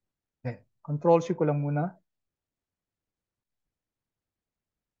 Okay, Control C ko lang muna.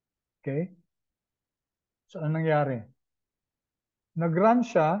 Okay? So, anong nangyari? Nag-run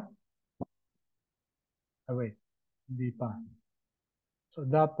siya. Wait. Hindi pa. So,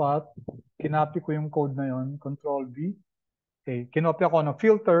 dapat, kinapi ko yung code na yon, Control V. Okay, kinopya ko na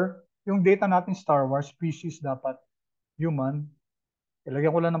filter. Yung data natin Star Wars, species dapat human.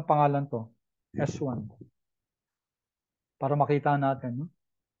 Ilagyan ko lang ng pangalan to, S1. Para makita natin. No?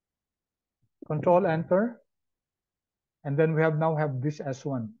 Control Enter. And then we now have this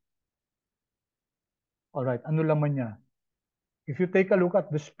S1. Alright, ano laman niya? If you take a look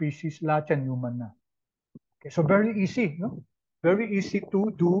at the species, lahat yan human na. Okay, so very easy, no? Very easy to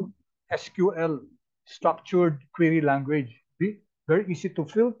do SQL, structured query language. Very easy to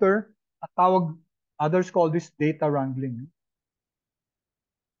filter. At tawag, others call this data wrangling.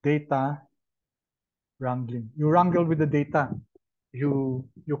 Data wrangling. You wrangle with the data. You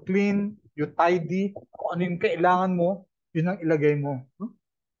clean, you tidy. Kung ano yung kailangan mo, yun ang ilagay mo.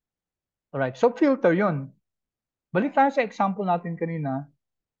 Alright, so filter yun. Balik tayo sa example natin kanina.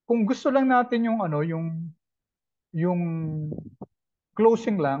 Kung gusto lang natin yung yung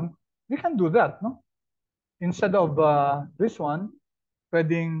closing lang, we can do that, no? Instead of this one,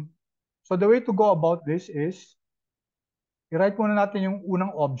 pwedeng, so the way to go about this is, i-write muna natin yung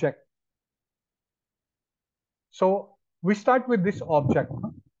unang object. So, we start with this object,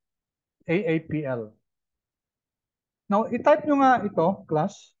 no? AAPL. Now, i-type nyo nga ito,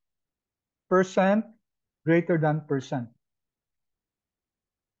 class, % greater than %.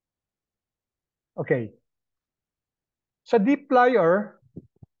 Okay. Sa dplyr,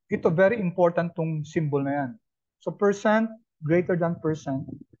 ito very important tong symbol na yan. So percent greater than percent,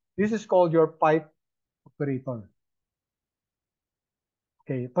 this is called your pipe operator.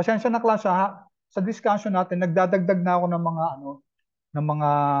 Okay, pasensya na klase ha. Sa discussion natin, nagdadagdag na ako ng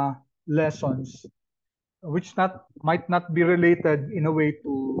mga lessons which might not be related in a way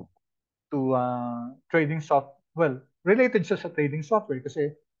to trading related siya sa trading software kasi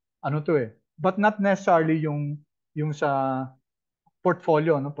ano to eh, but not necessarily yung sa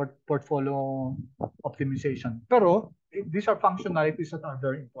portfolio, portfolio optimization. Pero these are functionalities that are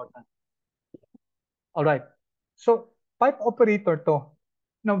very important. All right. So pipe operator to.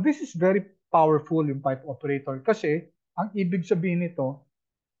 Now this is very powerful yung pipe operator kasi ang ibig sabihin nito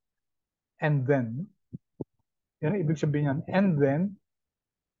and then yan ang ibig sabihin yan. And then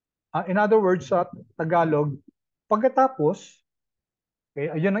in other words sa Tagalog, pagkatapos,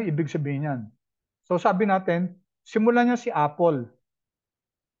 okay, ayun ang ibig sabihin yan. So sabi natin, simulan niya si Apple.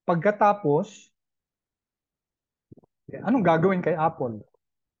 Pagkatapos, okay, anong gagawin kay Apple?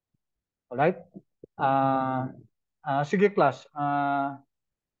 Alright? Sige class.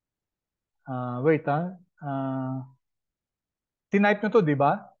 Wait ha. Tinype nyo to, di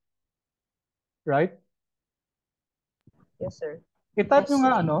ba? Right? Yes, sir. I-type Yes, nyo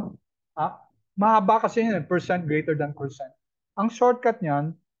nga sir. mahaba kasi yun, percent greater than percent. Ang shortcut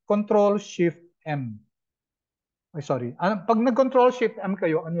niyan, Control-Shift-M. Ay, sorry. Pag nag-Control-Shift-M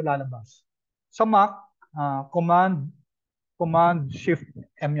kayo, ano lalabas? Sa Mac,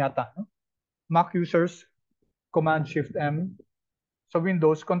 Command-Shift-M yata. No? Mac users, Command-Shift-M. Sa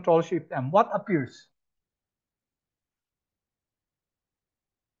Windows, Control-Shift-M. What appears?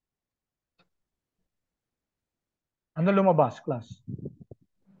 Ano lumabas, class?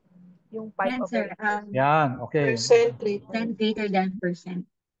 Yung pipe Yan, sir. operator. Yan, okay. Percent greater than percent.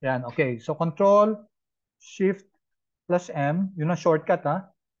 Yan, okay. So Control, Shift, plus M, yun ang shortcut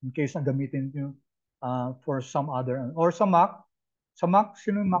ha, in case na gamitin nyo for some other, or sa Mac,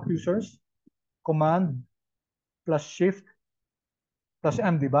 sino yung Mac users? Command, plus Shift, plus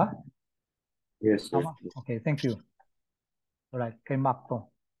M, di ba? Yes, sir. Okay, thank you. Alright, kay Mac to.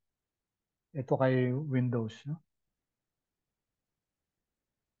 Ito kay Windows. No?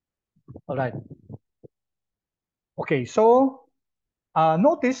 Alright. Okay, so,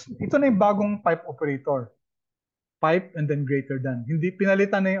 notice, ito na yung bagong pipe operator. Pipe and then greater than. Hindi,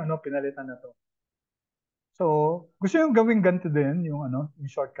 pinalitan na yung pinalitan na to. So, gusto nyo gawing ganito din, yung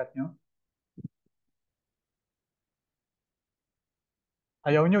shortcut nyo?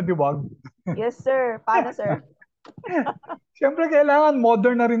 Ayaw nyo, di wag? Yes, sir. Paano, sir? Siyempre, kailangan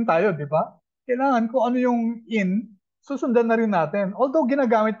modern na rin tayo, di ba? Kailangan kung ano yung in, susundan na rin natin. Although,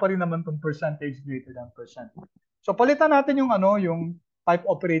 ginagamit pa rin naman itong percentage greater than percent. So, palitan natin yung type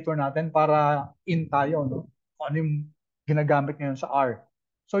operator natin para in tayo, no? Kung ano yung ginagamit ngayon sa R.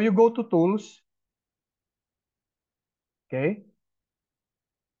 So, you go to Tools. Okay?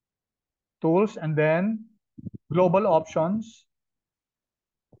 Tools, and then Global Options.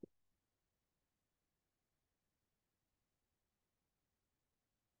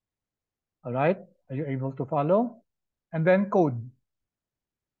 All right? Are you able to follow? And then Code.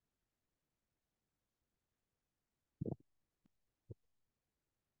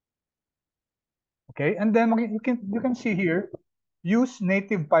 Okay, and then you can see here, use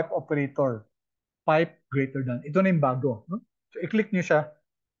native pipe operator, pipe greater than. Ito na yung bago. No? So i-click nyo siya.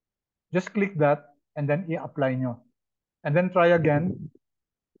 Just click that and then i-apply nyo. And then try again.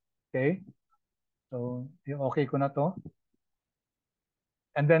 Okay. So okay ko na to.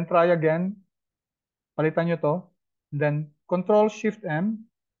 And then try again. Palitan nyo to. And then Control-Shift-M.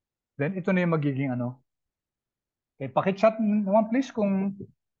 Then ito na yung magiging Okay, paki-chat naman please kung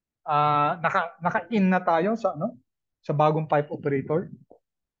naka-in na tayo sa bagong pipe operator.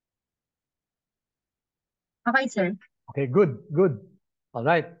 Okay, sir. Okay, good, good. All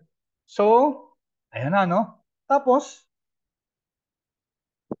right. So, ayan na, no? Tapos,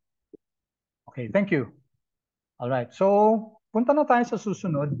 okay, thank you. All right. So, punta na tayo sa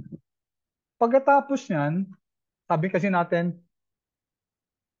susunod. Pagkatapos niyan, sabi kasi natin,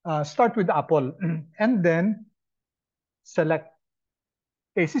 start with Apple. And then, select.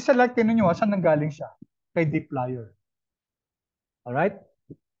 Okay, si-select nyo, saan nanggaling siya? Kay dplyr. All right?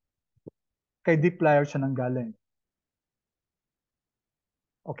 Kay dplyr siya nanggaling.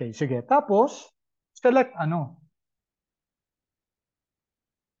 Okay, sige. Tapos, select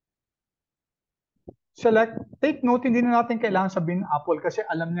Select, take note, hindi na natin kailangan sabihin Apple kasi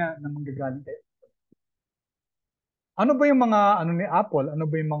alam niya na manggagaling kayo. Ano ba yung mga ni Apple? Ano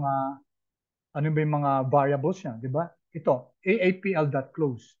ba yung mga variables niya, di ba? Ito,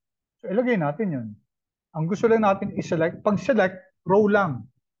 aapl.close. So, ilagay natin yun. Ang gusto lang natin i-select, pag-select, row lang.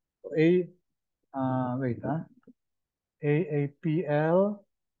 So, wait ha. AAPL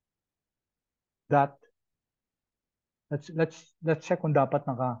dot, let's check kung dapat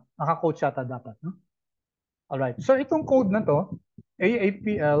naka-quote yata dapat, no? Alright, so itong code na to,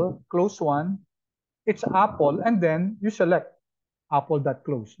 AAPL close one, it's Apple, and then you select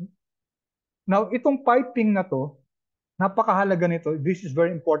Apple.close. Now, itong piping na to, napakahalaga nito. This is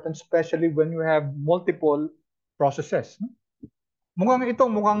very important, especially when you have multiple processes. Mukhang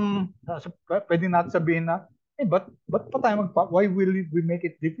pwede natin sabihin na, ba't pa tayo why will we make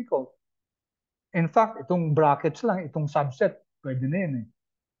it difficult? In fact, itong brackets lang, itong subset, pwede na yun eh.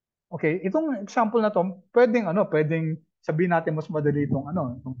 Okay, itong example na to, pwedeng sabihin natin mas madali itong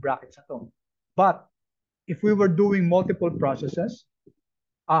brackets na to. But, if we were doing multiple processes,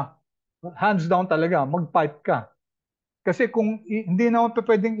 hands down talaga, mag-pipe ka. Kasi kung hindi naman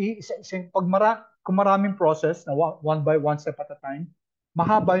pwedeng kung maraming process na one by one step at a time,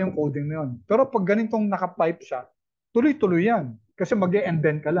 mahaba yung coding na yun. Pero pag ganitong naka-pipe siya, tuloy-tuloy yan. Kasi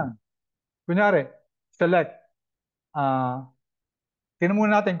mag-e-indent ka lang. Kunyari, select. Tingnan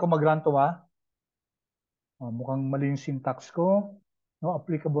muna natin kung mag-run to ha. Mukhang mali yung syntax ko. No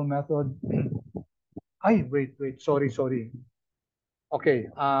applicable method. Ay, wait. Sorry. Okay,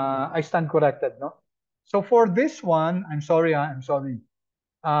 I stand corrected, no? So for this one, I'm sorry.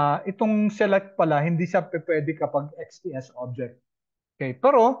 Itong select pala, hindi siya pwede kapag XTS object. Okay,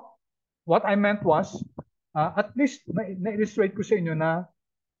 pero what I meant was, at least na-illustrate ko sa inyo na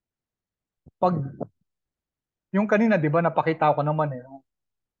pag yung kanina, di ba, napakita ko naman eh.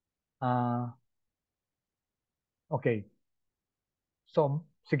 Okay. So,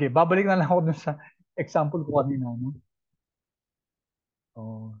 sige, babalik na lang ako dun sa example ko kanina. No?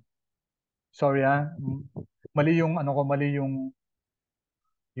 Oh, sorry mali yung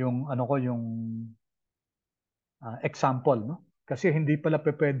example, no? Kasi hindi pala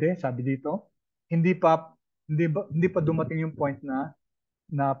pwede, sabi dito, hindi pa dumating yung point na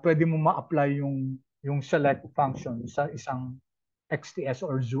pwede mo ma-apply yung select function sa isang XTS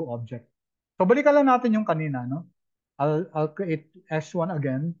or zoo object. So balikan lang natin yung kanina, no? I'll create S1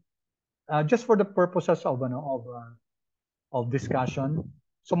 again, just for the purposes of discussion.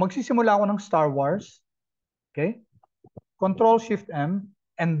 So magsisimula ako ng Star Wars, okay? Control Shift M,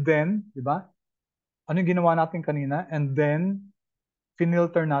 and then, di ba? Ano yung ginawa natin kanina? And then,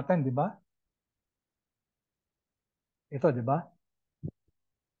 finilter natin, di ba? Ito, di ba?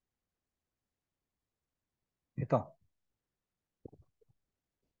 Ito.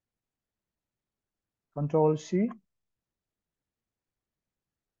 Control C.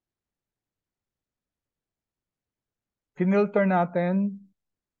 Finilter natin.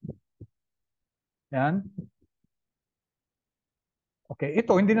 Yan. Okay,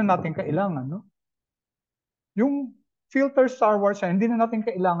 ito hindi na natin kailangan, no? Yung filter Star Wars, hindi na natin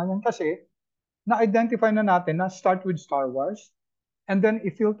kailangan yan kasi na-identify na natin na start with Star Wars, and then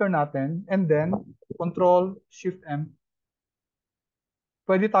i-filter natin, and then Control Shift M.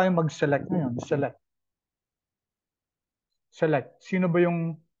 Pwede tayong mag-select ngayon. Select. Sino ba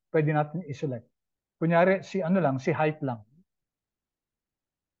yung pwede natin i-select? Kunyari, si height lang.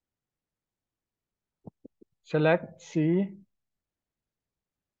 Select si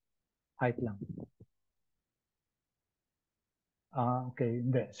height lang. Okay,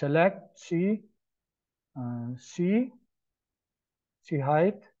 hindi. Select si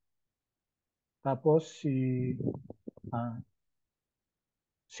height, tapos si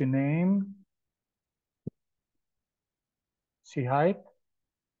name, si height,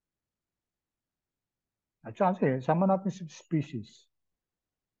 at saka sama natin si species.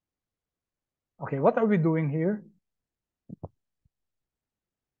 Okay, what are we doing here?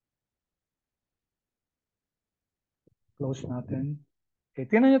 Close natin. Okay,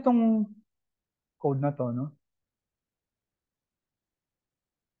 tingnan niyo itong code na to, no?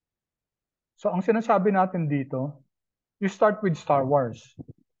 So, ang sinasabi natin dito, you start with Star Wars.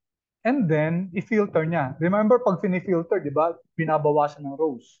 And then, i-filter niya. Remember, pag fini-filter, di ba, binabawasan ng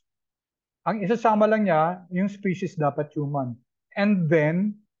rows. Ang isasama lang niya, yung species dapat human. And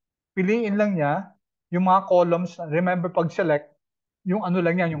then, piliin lang niya yung mga columns. Remember, pag select, yung ano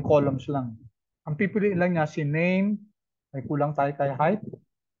lang niya, yung columns lang. Ang pipiliin lang niya, si name, may kulang tayo kay height.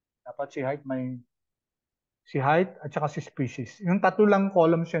 Dapat si height at saka si species. Yung tatlo lang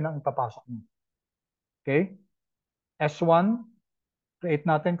columns yun ang ipapasok mo. Okay? S1, create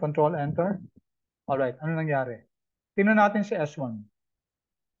natin, Control Enter. Alright, ano nangyari? Tingnan natin si S1.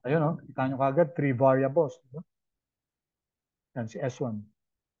 Ayun, oh, kita nyo kagad, 3 variables. Diba? Yan, si S1.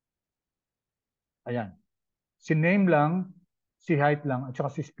 Ayan. Si name lang, si height lang at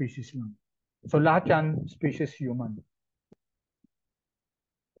saka si species lang. So lahat yan species human.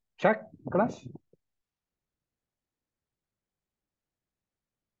 Check, class?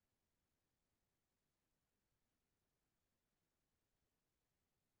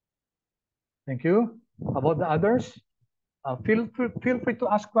 Thank you. About the others? Feel free to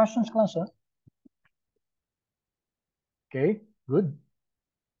ask questions, class. Huh? Okay, good.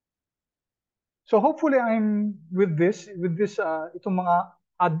 So hopefully I'm with this itong mga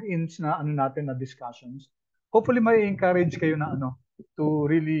add-ins na ano natin na discussions. Hopefully may encourage kayo na to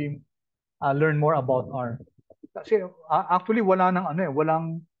really learn more about R. Kasi actually wala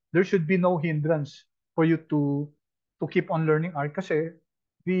nang there should be no hindrance for you to keep on learning R kasi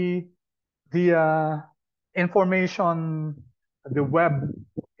the information, the web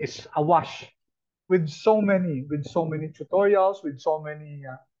is awash with so many tutorials, with so many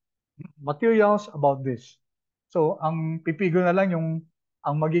materials about this. So ang pipigil na lang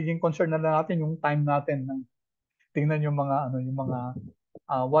ang magiging concern na lang natin yung time natin na tingnan yung mga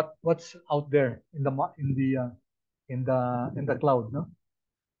what's out there in the cloud, no?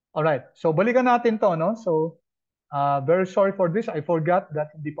 All right. So balikan natin 'to, no? So very sorry for this. I forgot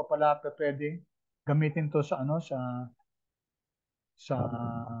that hindi pa pala pwedeng gamitin 'to sa sa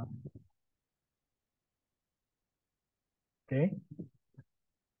okay.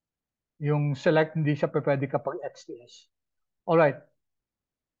 Yung select hindi siya pwede kapag XTS. All right.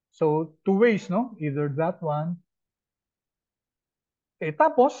 So two ways, no? Either that one.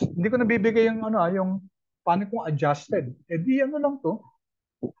 Tapos hindi ko nabibigay yung yung paano kung adjusted. Di lang to.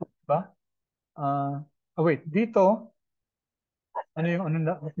 Diba? Wait, dito ano yung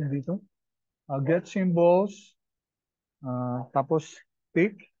dito? Get symbols. Tapos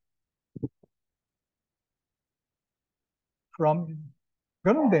pick from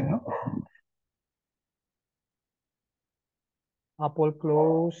ganun din, no? Apple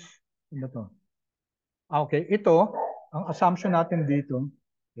close. Ano to? Okay, ito ang assumption natin dito.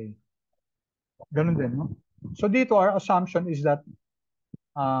 Okay. Ganun din, no? So dito our assumption is that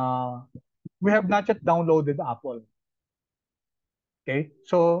we have not yet downloaded Apple. Okay?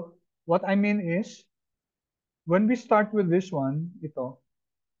 So what I mean is when we start with this one, ito,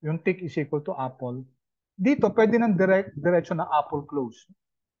 yung tick is equal to Apple. Dito pwede nang diretso na Apple close.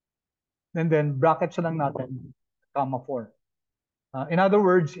 And then brackets lang natin, comma 4. In other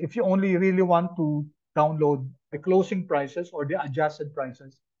words, if you only really want to download the closing prices or the adjusted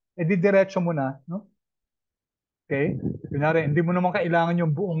prices, edi diretso mo na, no? Okay? Kunyari, hindi mo naman kailangan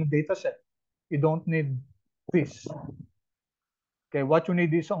yung buong dataset. You don't need this. Okay, what you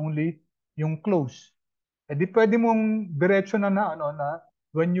need is only yung close. Edi pwede mong diretso na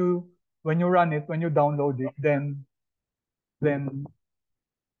when you run it, when you download it, then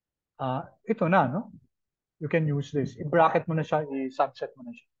ito na, no? You can use this. I-bracket mo na siya, i-subset mo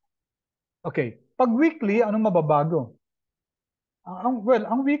na siya. Okay. Pag weekly, anong mababago?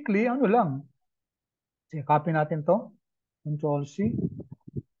 Ang weekly, lang. Sige, copy natin to. Control C,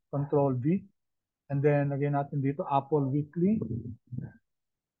 Control V. And then, lagyan natin dito, Apple Weekly.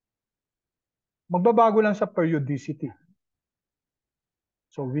 Magbabago lang sa periodicity.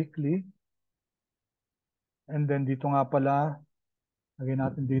 So, weekly. And then, dito nga pala, lagyan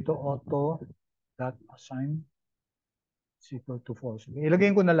natin dito, auto.assign is equal to false.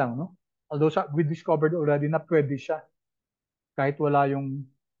 Ilagay ko na lang, no? Although we discovered already na pwede siya. Kahit wala yung,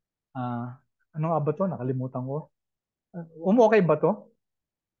 ano nga ba to? Nakalimutan ko. Okay ba to?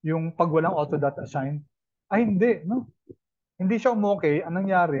 Yung pag walang auto.assign? Ay, hindi, no? Hindi siya okay. Anong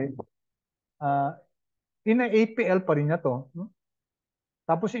nangyari? Ina-APL pa rin niya to, no?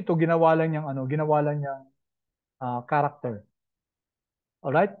 Tapos ito ginawa lang niyang character.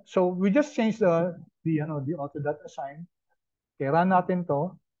 All right? So we just changed the auto.assign. Okay, run natin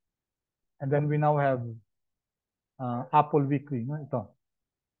to. And then we now have Apple Weekly, no? Ito.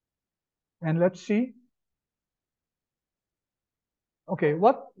 And let's see. Okay,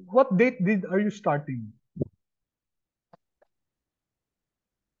 what date are you starting?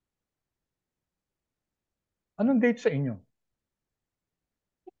 Anong date sa inyo?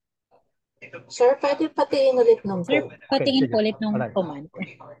 Sir, pwede patiin ulit ng Sir, code. patingin sige. po ulit ng Alright. command.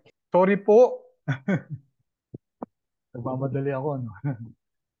 Sorry po. Nagmamadali ako, no?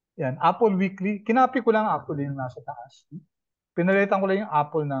 Yan, Apple Weekly. Kinapi ko lang actually yung nasa taas. Pinalitan ko lang yung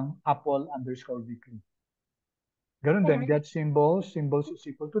Apple ng Apple_Weekly. Ganun din, get symbols is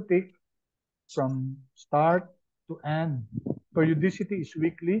equal to tick from start to end. Periodicity is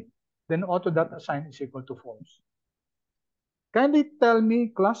weekly, then auto.assign is equal to false. Kindly tell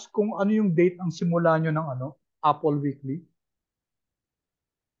me, class, kung ano yung date ang simula nyo ng Apple Weekly?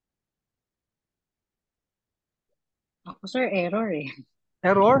 Ako, sir, error eh.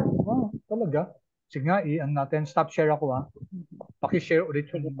 Error? Oh, talaga. Sige nga, i-ano natin. Stop share ako ha. Paki-share ulit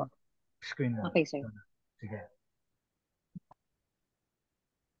Sige yung po. screen mo. Okay, sir. Sige.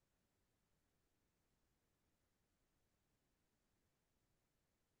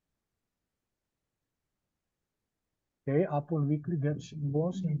 Okay, Apple Weekly gets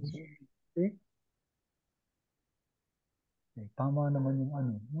involved in this. Okay. Okay, tama naman yung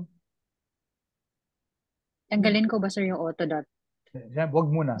ano. No? Tanggalin ko ba, sir, yung auto dot? Yan, wag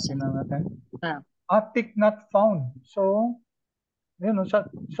muna. Tingnan natin. Ah, Tick not found. So, yun, no, sa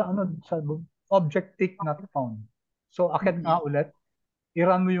object tick not found. So, akit nga ulit.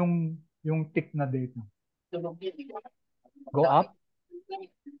 I-run mo yung tick na date mo. Go up.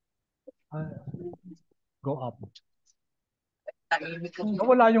 Go up.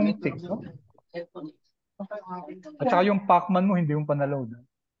 Nawala yung tick, no? At saka yung Pacman mo, hindi yung panaload.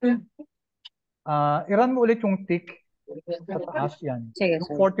 I-run mo ulit yung tick sa taas yan. sige,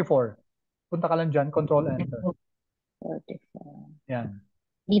 Yung sir. 44. Punta ka lang dyan, control enter. 44. Yan.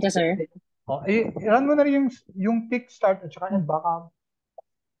 Dito, sir. I-run mo na rin yung tick start at saka end baka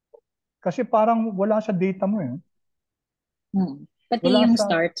kasi parang wala sa data mo eh. Pati Wala yung sa,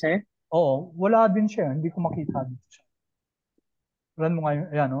 start, sir. Oo, wala din siya. Hindi ko makita dito siya. Run mo nga yung,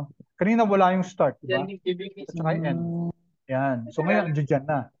 ayan, no? Kanina wala yung start, di ba? At saka yung end. Yan. So ngayon, andyan dyan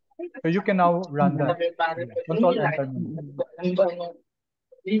na. So you can now run that. Control enter mo.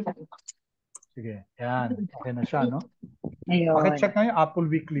 Sige. Yan. Okay na siya, no? Ayun. Pakicheck nga yung Apple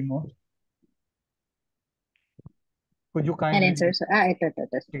Weekly mo. Could you And then, kindly... sir, ito.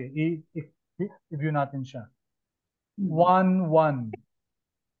 Sige, i-view natin siya. 1-1.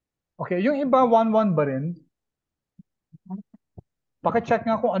 Okay, yung iba 1-1 ba rin? Pakicheck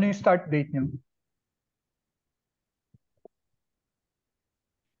nga kung ano yung start date niyo.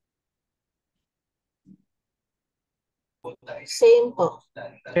 Same po.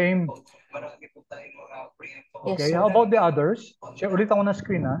 Same. Yes, Okay, sir. how about the others? Share ulit ako na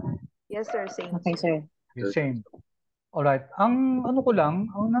screen ha. Yes, sir. Same. Okay, sir. Okay, same. Alright. Ang ano ko lang,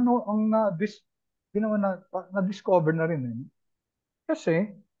 na-discover na rin eh. Kasi,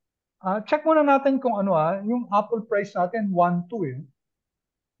 check muna natin kung ano yung Apple price natin 1.2 eh.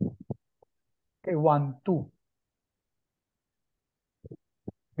 Okay, 1.2.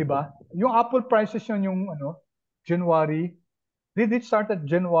 Diba? Yung Apple prices yun yung ano, January. Did it start at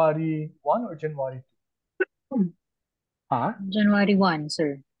January 1 or January 2? Ha? January 1,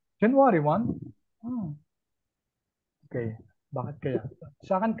 sir. January 1? Oh. Okay. Bakit kaya?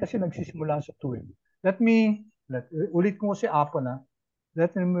 Sa akin kasi nagsisimula sa 2 eh. Ulit ko si Apple na.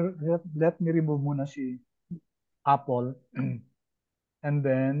 Let me remove muna si Apple. And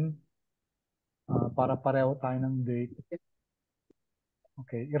then, para pareho tayo ng date.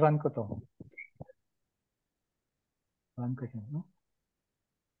 Okay, i-run ko to. Run ko siya. No?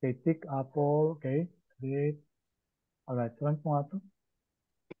 Okay, tick Apple. Okay, date. Alright, run ko nga to.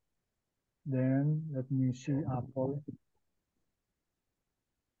 Then, let me see Apple.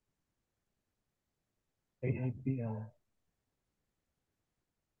 AAPL.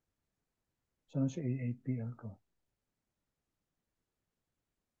 Saan si AAPL ko?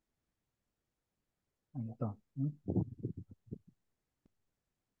 Ano ito?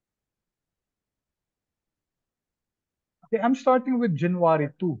 Okay, I'm starting with January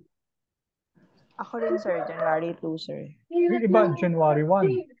 2. Ako rin, sir. January 2, sir. Yung iba, January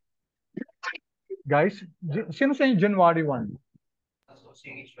 1. Guys, sino sa inyo January 1?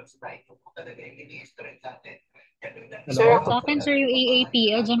 Sir, Hello? ako Sa akin, sir, yung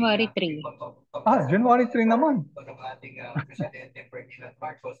AAPL, January 3. January 3 naman.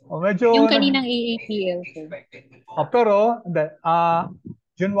 Medyo Yung kaninang AAPL, sir. pero, hindi.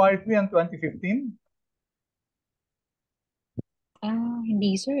 January 3 ang 2015.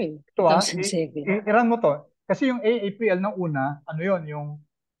 Hindi, sir. Ito 2007. i-run mo to. Kasi yung AAPL ng una, ano yon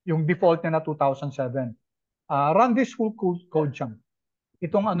yung default niya na 2007. Run this full code chunk.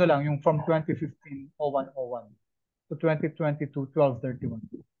 Itong ano lang, yung from 2015 0101 to 2022 1231.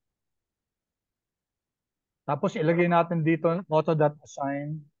 Tapos ilagay natin dito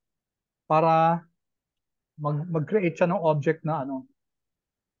auto.assign para mag-create siya ng object na ano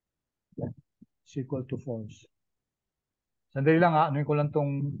is equal to false. Sandali lang ano ko lang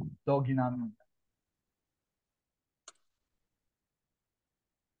tong logi namin.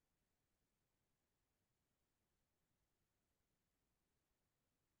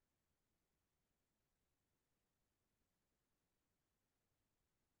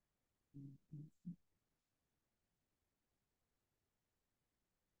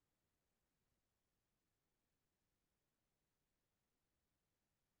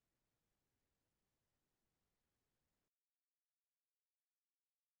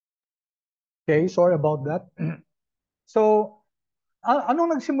 Okay, sorry about that. So,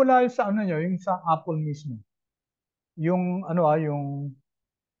 anong nagsimula yung sa ano nyo, yung sa Apple mismo? Yung ano yung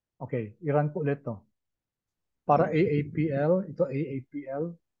okay, i-run ko ulit to. Para AAPL, ito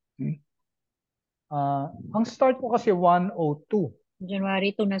AAPL. Ang start ko kasi 102.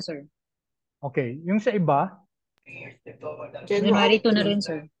 January 2 na, sir. Okay, yung sa iba, January 2 na rin,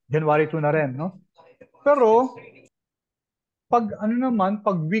 sir. January 2 na rin, no? Pero, pag ano naman,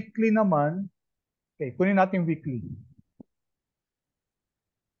 pag weekly naman, okay, kunin natin weekly.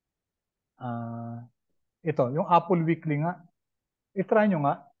 Ito, yung Apple Weekly nga. I-try nyo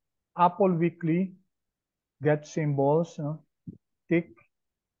nga. Apple Weekly, get symbols, no? Tick.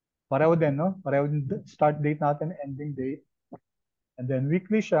 Pareho din, no? Pareho din start date natin, ending date. And then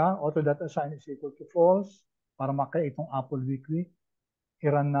weekly siya, auto.assign is equal to false para maka itong Apple Weekly.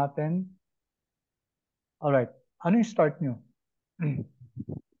 I-run natin. Alright. Ano yung start nyo?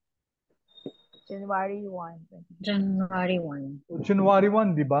 January 1. January 1. January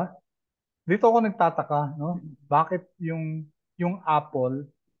 1, di ba? Dito ako nagtataka, no? Bakit yung Apple,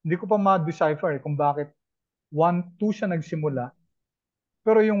 hindi ko pa ma-decipher kung bakit 1, 2 siya nagsimula.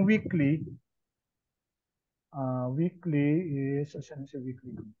 Pero yung weekly is, saan si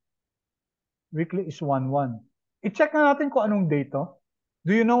weekly? Weekly is 1-1. I-check na natin kung anong date to.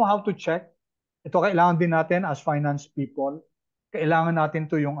 Do you know how to check? Ito kailangan din natin as finance people. Kailangan natin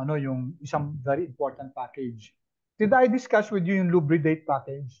to yung yung isang very important package. Did I discuss with you yung Lubridate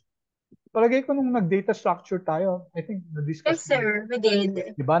package? Palagay ko nung nag-data structure tayo, I think na-discuss. Yes, sir. We did.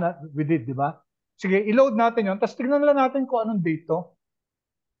 Diba? We did, diba? Sige, i-load natin yon. Tapos tignan lang natin kung anong date to.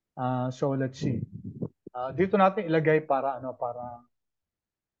 So let's see. Dito natin ilagay para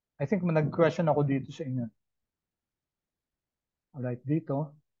I think nag-question ako dito sa inyo. Alright,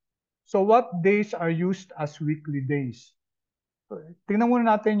 dito. So what days are used as weekly days? So, tingnan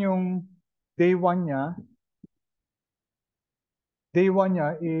muna natin yung day 1 niya. Day 1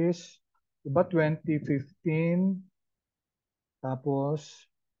 niya is, diba, 2015,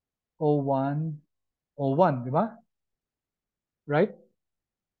 tapos 01, 01, diba? Right?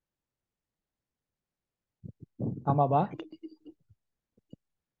 Tama ba?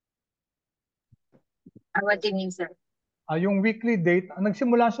 What do you mean, sir? Yung weekly date,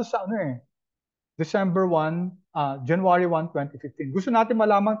 nagsimula siya sa December 1, January 1, 2015. Gusto natin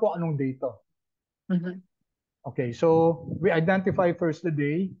malaman kung anong date to. Okay, so we identify first the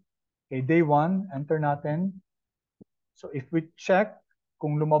day. Okay, day 1, enter natin. So if we check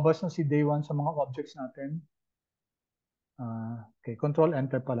kung lumabas na si day 1 sa mga objects natin. Okay, control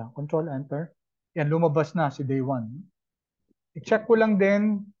enter pala. Control enter. Yan, lumabas na si day 1. I-check ko lang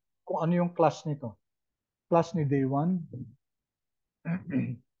din kung ano yung class nito. Class ni day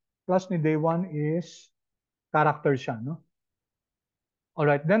 1. Class ni day 1 is character siya, no? All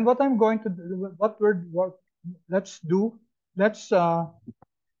right, then what I'm going to do, let's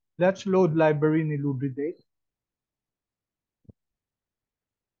load library ni Lubridate.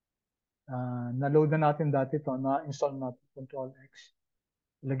 Na-load na natin dati to, na-install natin Control X.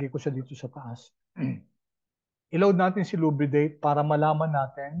 Ilagay ko siya dito sa taas. I-load natin si Lubridate para malaman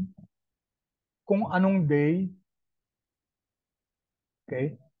natin kung anong day.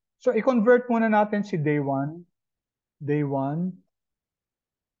 Okay? So, i-convert muna natin si day 1. Day 1.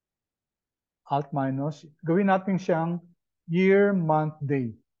 Alt minus. Gawin natin siyang year, month,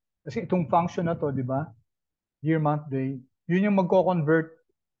 day. Kasi itong function na to, di ba? Year, month, day. Yun yung magko-convert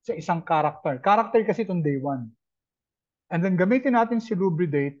sa isang character. Character kasi itong day 1. And then gamitin natin si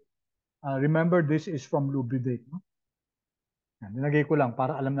Lubridate. Remember, this is from Lubridate. No? Nilagay ko lang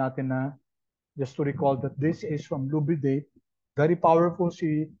para alam natin na just to recall that this is from Lubridate. Very powerful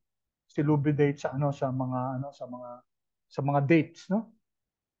si Lubridate sa mga dates, no?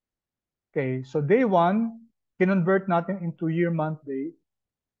 Okay, so day 1, kinonvert natin into year, month, day.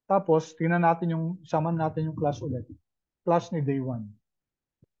 Tapos tingnan natin sama natin yung class ulit. Class ni day 1.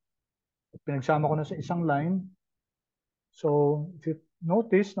 Pinagsama ko na sa isang line. So, if you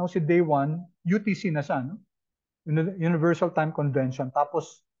notice, now si day 1, UTC na siya, no? Universal Time Convention.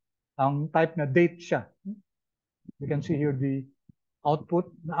 Tapos, ang type na date siya. You can see here the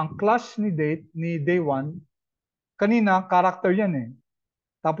output. Ang class ni day 1, kanina, character yan eh.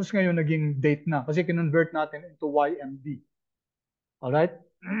 Tapos ngayon, naging date na. Kasi kinonvert natin into YMD. Alright?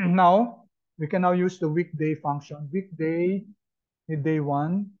 Now, we can now use the weekday function. Weekday ni day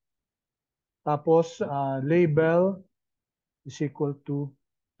 1. Tapos, label is equal to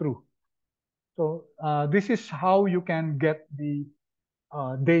true. So, this is how you can get the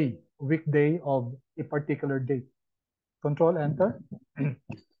weekday of a particular date. Control enter.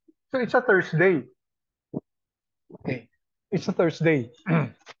 So, it's a Thursday. Okay. It's a Thursday.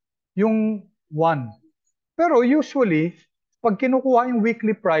 yung 1. Pero usually, pag kinukuha yung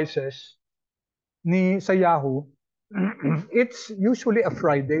weekly prices sa Yahoo, it's usually a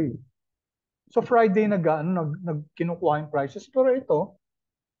Friday. So Friday kinukuha yung prices. Pero ito,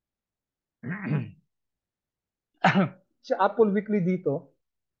 si Apple Weekly dito,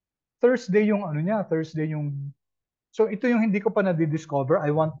 Thursday yung so ito yung hindi ko pa na-discover.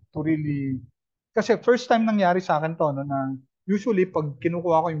 I want to really, kasi first time nangyari sa akin to, no, na usually pag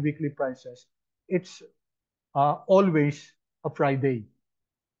kinukuha ko yung weekly prices, it's always a Friday.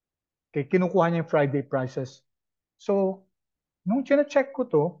 Okay, kinukuha niya yung Friday prices. So, nung check ko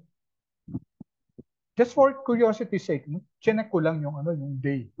to, just for curiosity's sake, check ko lang yung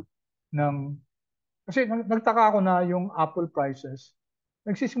day ng, kasi nagtaka ako na yung Apple prices,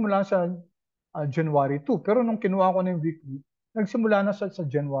 nagsisimula sa January 2. Pero nung kinuha ko na yung weekly, nagsimula na sa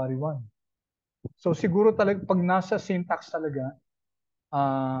January 1. So siguro talaga pag nasa syntax talaga,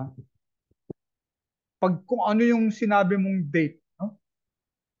 pag kung ano yung sinabi mong date, no?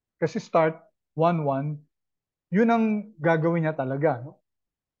 Kasi start 1-1, yun ang gagawin niya talaga. No?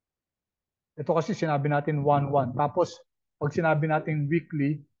 Ito kasi sinabi natin 1-1. Tapos pag sinabi natin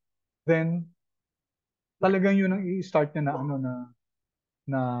weekly, then talagang yun ang i-start niya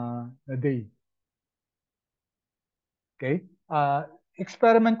na day. Okay?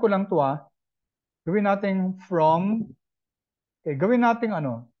 Experiment ko lang to Gawin natin gawin natin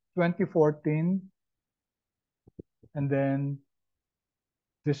 2014 and then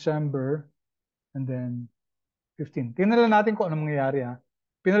December and then 15. Tingnan lang natin kung ano mangyayari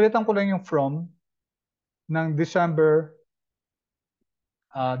Pinalitan ko lang yung from ng December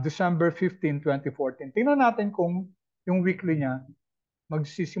 15, 2014. Tingnan natin kung yung weekly niya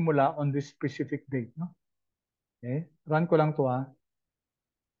magsisimula on this specific date, no? Okay? Run ko lang to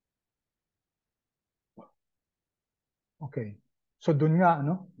Okay. So dun nga,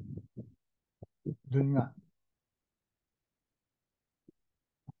 Dun nga.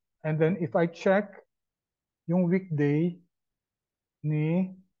 And then if I check yung weekday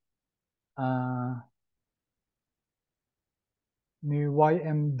ni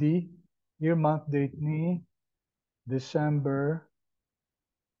YMD, year month date ni December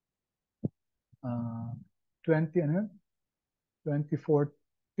 2014,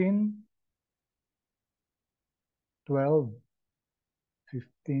 12,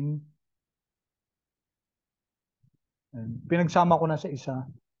 15. And pinagsama ko na sa isa.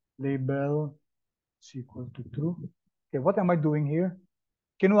 Label is equal to true. Okay, what am I doing here?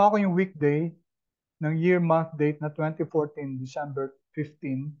 Kinuha ko yung weekday ng year month date na 2014, December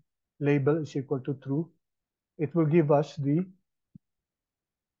 15. Label is equal to true. It will give us the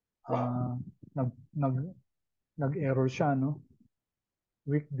nag-error siya, no?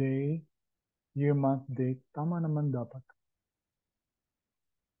 Weekday, year, month, date. Tama naman dapat.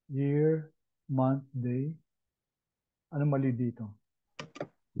 Year, month, day. Ano mali dito?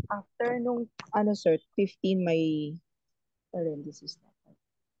 After nung, sir, 15 may parenthesis na.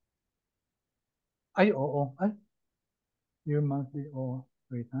 Ay, oo. Ay. Year, month, day. Oo.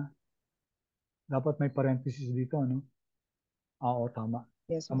 Wait, Dapat may parenthesis dito, no? Oo, tama.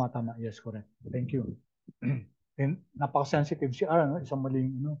 Yes, Tama. Yes, correct. Thank you. And napaka-sensitive si R, no? Isang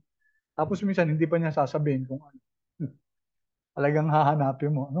maling, Tapos minsan, hindi pa niya sasabihin kung ano. Talagang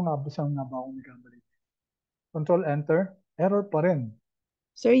hahanapin mo. Ano nga ba saan nga ba akong nagkamali? Control Enter, error pa rin.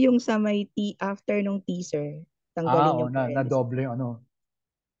 Sir, yung sa may T after nung T, sir, tanggalin yung Na parenthesis. doble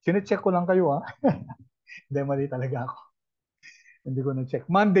Sine-check ko lang kayo Hindi, mali talaga ako. Hindi ko na-check.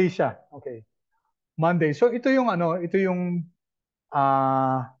 Monday siya. Okay. Monday. So ito yung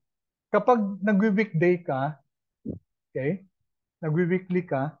kapag nagwi-weekday ka, okay? Nagwi-weekly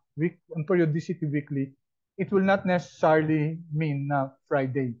ka, ang periodicity weekly, it will not necessarily mean na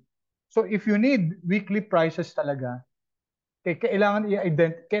Friday. So if you need weekly prices talaga, kailangan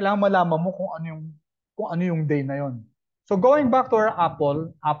malaman mo kung ano yung day na yon. So going back to our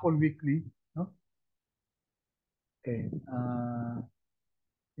Apple Weekly, no? Okay.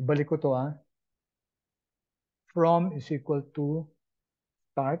 Ibalik ko to From is equal to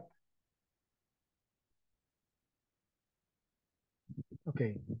start.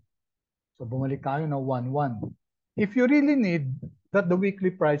 Okay. So bumalik tayo na 1-1. If you really need that the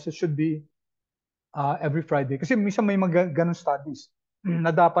weekly prices should be every Friday, kasi minsan may mga ganun studies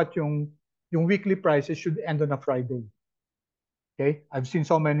na dapat yung weekly prices should end on a Friday. Okay? I've seen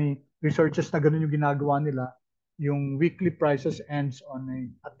so many researchers na ganun yung ginagawa nila. Yung weekly prices ends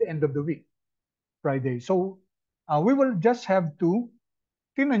at the end of the week, Friday. So, we will just have to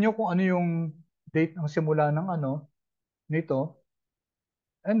tingnan nyo kung ano yung date ng simula ng nito.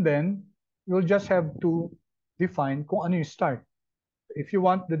 And then, you'll just have to define kung ano yung start. If you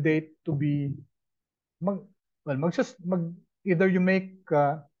want the date to be, either you make,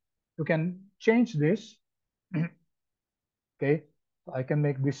 you can change this. Okay, so I can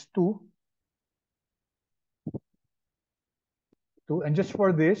make this 2, and just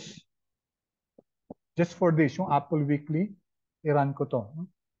for this, yung Apple Weekly, i-run ko to.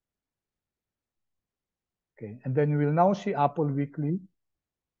 Okay, and then we'll now see Apple Weekly.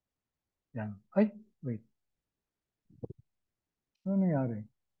 Yan. Ay, wait. Ano nangyari?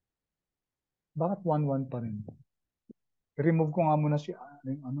 Bakit 1-1 pa rin? I-remove ko nga muna si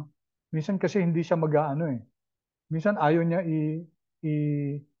ano. Minsan kasi hindi siya mag-aano eh. Minsan ayaw niya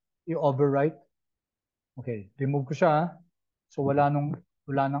i-overwrite. Okay, remove ko siya. So wala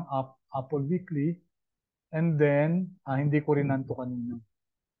nang Apple Weekly. And then, hindi ko rin nanto kanina.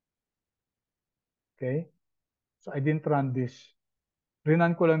 Okay? So I didn't run this.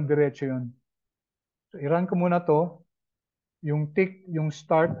 Rinan ko lang diretso yun. So i-run ko muna to. Yung tick, yung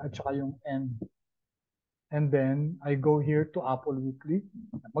start, at saka yung end. And then, I go here to Apple Weekly.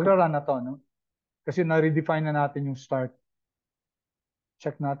 Magra-run na to, no? Kasi na-redefine na natin yung start.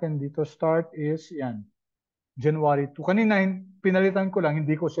 Check natin dito. Start is, yan. January 2. Kanina, pinalitan ko lang,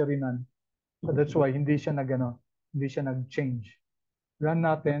 hindi ko siya rinan. So that's why, hindi siya nag-change. Run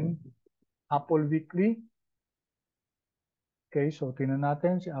natin, Apple Weekly. Okay, so tingnan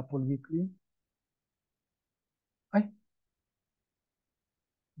natin si Apple Weekly. Ay,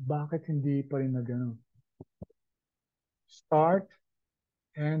 bakit hindi pa rin nag-ano? Start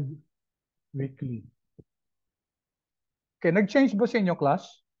and weekly. Okay, nag-change ba sa inyo,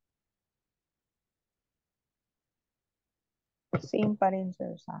 class? Same pa rin,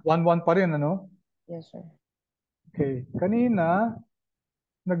 sir. 1-1 pa rin, ano? Yes, sir. Okay, kanina,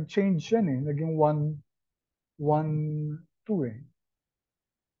 nag-change yan eh. Naging 1-2 eh.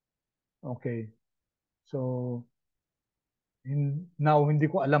 Okay. So, now hindi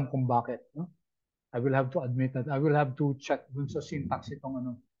ko alam kung bakit. No? I will have to admit that. I will have to check dun sa syntax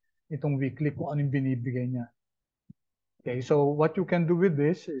itong weekly kung anong binibigay niya. Okay, so what you can do with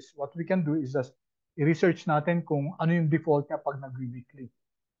this is, what we can do is just i-research natin kung ano yung default niya pag nag-weekly.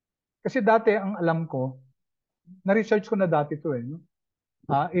 Kasi dati, ang alam ko, na-research ko na dati to eh. No?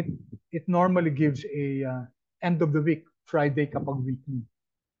 It normally gives a end of the week, Friday kapag weekly.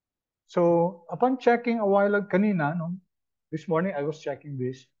 So, upon checking a while kanina, no, this morning I was checking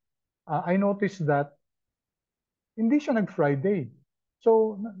this, I noticed that hindi siya nag-Friday.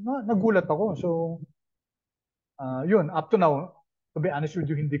 So, nagulat ako. So, yun, up to now, to be honest with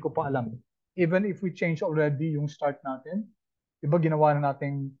you, hindi ko pa alam. Even if we change already yung start natin, iba ginawa na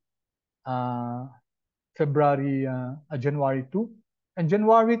nating January 2. And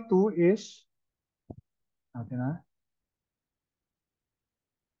January 2 is, natin na,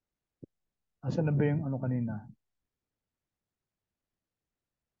 asan na ba yung ano kanina?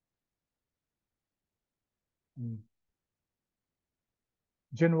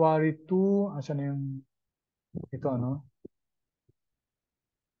 January 2, asan na yung, ito ano?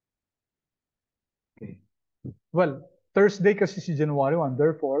 Okay. Well, Thursday kasi si January 1,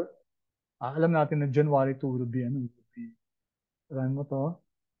 therefore, alam natin na January 2 will be, run mo to.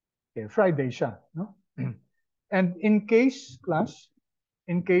 Okay, Friday siya, no? And in case, class,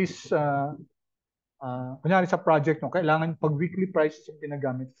 kunyari sa project, no, kailangan pag weekly prices yung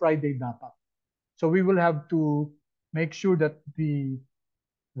pinagamit, Friday dapat. So we will have to make sure that the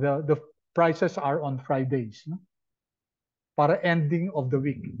prices are on Fridays, no? Para ending of the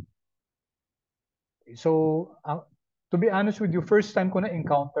week. So, to be honest with you, first time ko na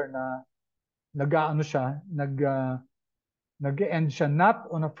encounter na nag-ano siya, nag-end siya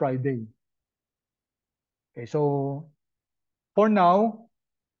not on a Friday. Okay, so for now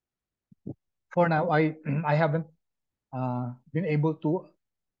I haven't been able to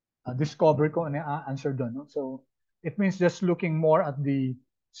discover ko ano yung answer doon. No? So it means just looking more at the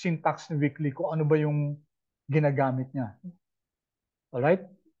syntax ng weekly ko, ano ba yung ginagamit niya. Alright?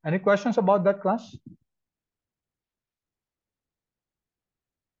 Any questions about that, class?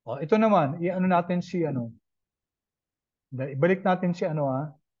 Oh, ito naman, i-ano natin si ibalik natin si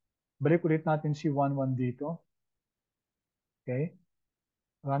balik ulit natin si 1-1 dito. Okay?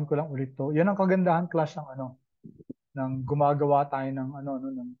 Run ko lang ulit to. Yan ang kagandahan, class, ng gumagawa tayo ng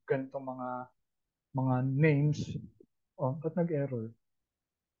ng ganitong mga names. Oh, ba't nag-error?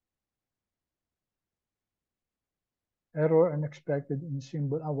 Error unexpected in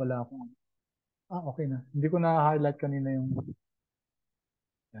symbol. Wala akong. Okay na. Hindi ko na-highlight kanina yung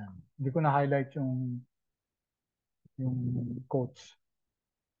yan. Hindi ko na-highlight yung quotes.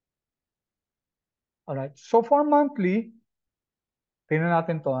 Alright. So for monthly, tingnan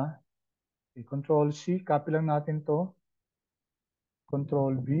natin to Okay, Control C, copy lang natin to.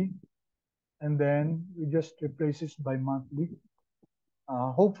 Control V, and then we just replace this by monthly.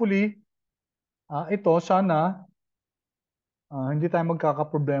 Hopefully, ito sana hindi tayo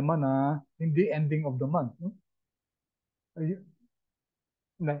magkakaproblema na hindi ending of the month. No?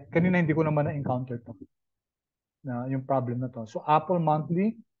 Kanina hindi ko naman na-encounter to. Na yung problem na to. So Apple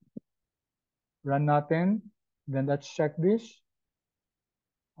monthly, run natin. Then let's check this.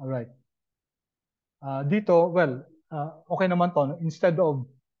 All right. Dito, well, okay naman to. Instead of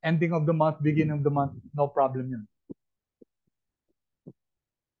ending of the month, beginning of the month, no problem yun.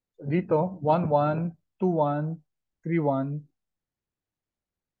 So dito, 1-1, 2-1, 3-1.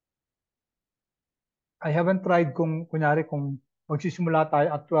 I haven't tried kung, kunyari, kung magsisimula tayo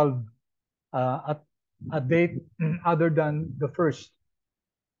at 12 at a date other than the first.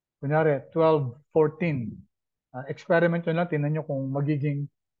 Kunyari, 12-14. Experiment nyo lang, tinan nyo kung magiging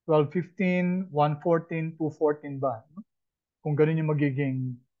 12-15, 1-14, 2-14 ba. Kung ganun yung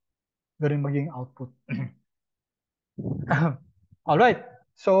magiging output. All right.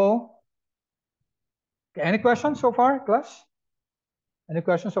 So, any questions so far, class? Any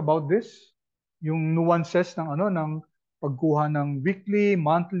questions about this? Yung nuances ng ng pagkuha ng weekly,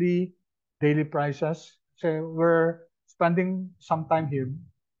 monthly, daily prices. So we're spending some time here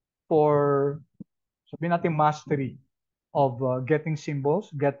for sabihin natin mastery of getting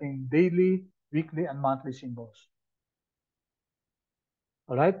symbols, getting daily, weekly, and monthly symbols.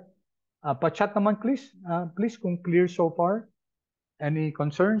 All right? Pa-chat naman please, please kung clear so far. Any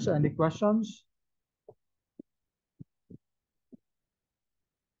concerns, any questions?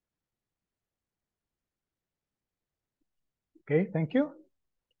 Okay, thank you.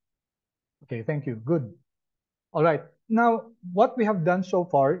 Okay, thank you. Good. All right. Now, what we have done so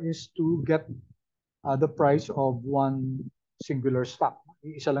far is to get the price of one singular stock.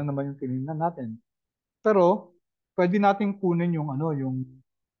 Isa lang naman yung tinignan natin. Pero, pwede nating kunin yung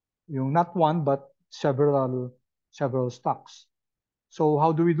yung not one but several stocks. So,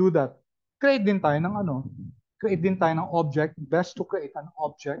 how do we do that? Create din tayo ng create din tayo ng object. Best to create an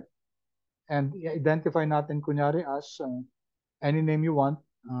object and identify natin kunyari as any name you want.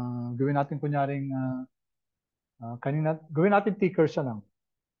 Gawin natin kunyaring gawin natin tickers na lang.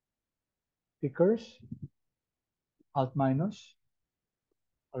 Tickers, alt minus.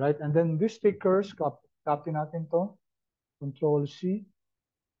 All right, and then this tickers, copy natin to. Control C,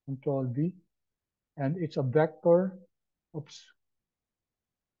 Control V, and it's a vector. Oops.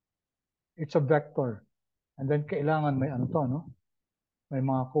 It's a vector. And then kailangan may no? May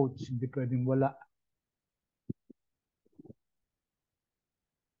mga quotes, hindi pwedeng wala.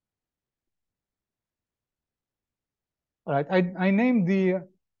 All right, I named the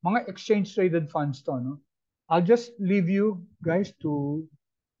mga exchange traded funds to, no? I'll just leave you guys to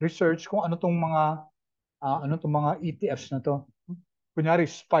research kung ano tong mga ETFs na to. Kunyari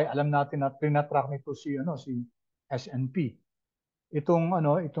SPY, alam natin na trinatrack nito si S&P. Itong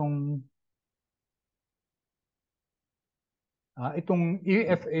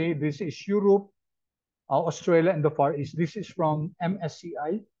EFA, this is Europe, Australia, and the Far East. This is from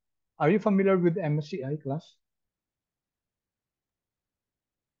MSCI. Are you familiar with MSCI, class?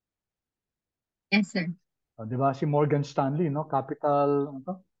 Yes, sir. Di ba si Morgan Stanley, no? Capital,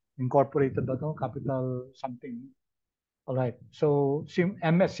 incorporated ba to? Capital something. Alright. So, si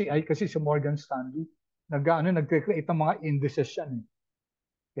MSCI kasi si Morgan Stanley, nag-create ng mga indices yan.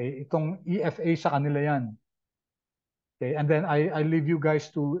 Okay, itong EFA sa kanila yan. Okay, and then I leave you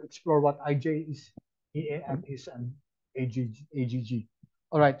guys to explore what IJ is, EAM is, and AGG.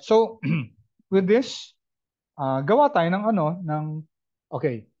 Alright, so with this, gawa tayo ng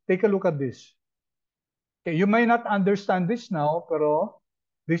okay, take a look at this. Okay, you may not understand this now, pero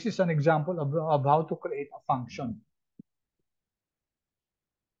this is an example of how to create a function.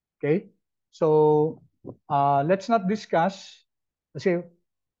 Okay? So, let's not discuss kasi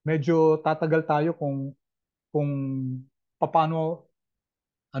medyo tatagal tayo kung paano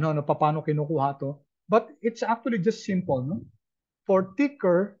kinukuha to. But it's actually just simple, no? For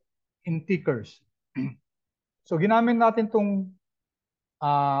ticker in tickers. So, ginamit natin tong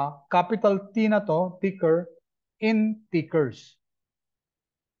capital T na to, ticker, in tickers.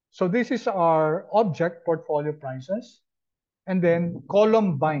 So, this is our object portfolio prices. And then,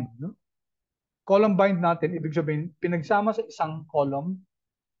 column bind. No? Column bind natin, ibig sabihin, pinagsama sa isang column.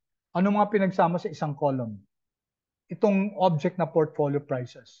 Ano mga pinagsama sa isang column? Itong object na portfolio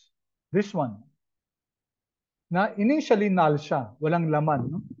prices. This one. Na initially null siya, walang laman.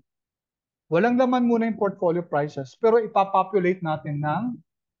 No? Walang laman muna yung portfolio prices, pero ipapopulate natin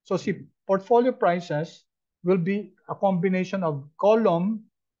so si portfolio prices will be a combination of column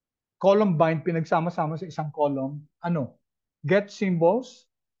bind, pinagsama-sama sa isang column, get symbols.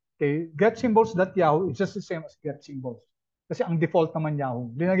 Okay, get symbols.yahoo is just the same as get symbols. Kasi ang default naman Yahoo.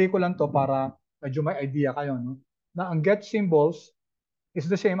 Linagay ko lang to para medyo may idea kayo, no? Na ang get symbols is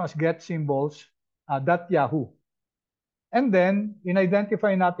the same as get symbols .yahoo. And then,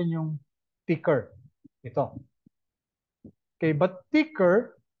 in-identify natin yung ticker. Ito. Okay, but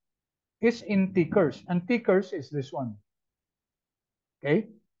ticker is in tickers. And tickers is this one.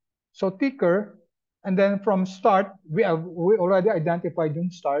 Okay? So ticker, and then from start, we already identified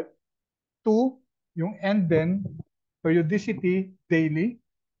yung start. To, yung end then, periodicity, daily.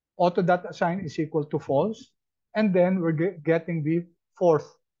 Auto dot assign is equal to false. And then we're getting the fourth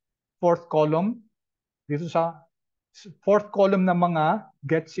column. Dito sa fourth column na mga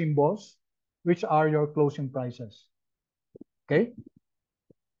get symbols, which are your closing prices. Okay?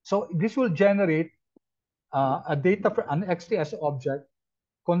 So this will generate a data for an XTS object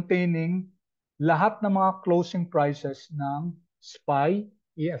containing lahat ng mga closing prices ng SPY,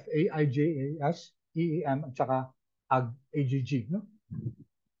 EFA, IJAS, EEM, at saka AGG. No?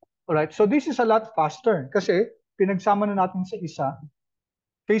 Alright, so this is a lot faster kasi pinagsama na natin sa isa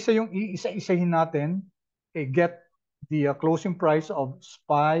kaysa yung iisa-isahin natin, okay, get the closing price of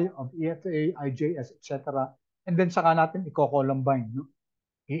SPY, of EFA, IJS, etc. And then saka natin i-combine. No?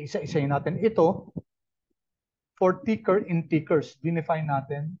 Iisa-isahin natin ito for ticker in tickers. Define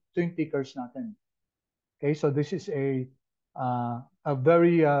natin ito yung tickers natin. Okay, so this is a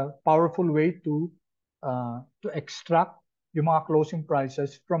very powerful way to extract yung mga closing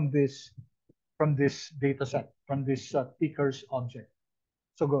prices from this data set, from this tickers object.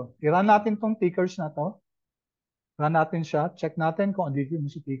 So go, i-run natin tong tickers na to. Run natin siya, check natin kung andito yung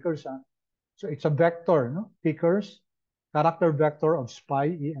si tickers. So it's a vector, no? Tickers, character vector of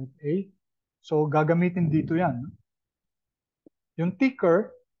SPY, EFA. So gagamitin dito yan. No? Yung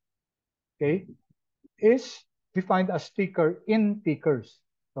ticker, okay, is defined as ticker in tickers.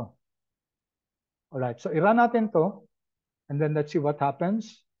 So, alright, so i-run natin to, and then let's see what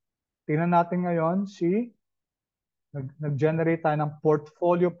happens. Tingnan natin ngayon si nag-generate tayo ng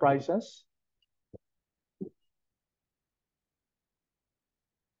portfolio prices.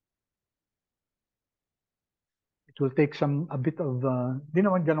 It will take a bit of, di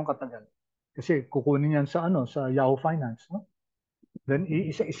naman ganun katagal. Kasi kukunin yan sa sa Yahoo Finance, no? Then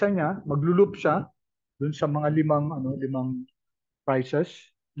iisa-isa niya, maglo-loop siya dun sa mga limang prices,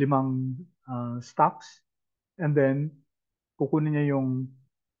 limang stocks, and then kukunin niya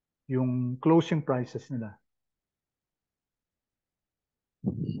yung closing prices nila.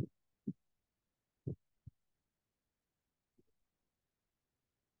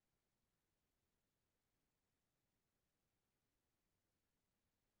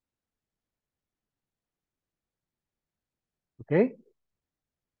 Okay?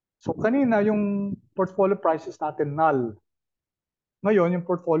 So kanina yung portfolio prices natin null. Ngayon yung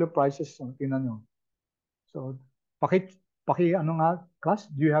portfolio prices, tingnan nyo. So paki ano nga, class,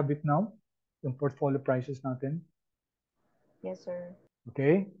 do you have it now? Yung portfolio prices natin. Yes, sir.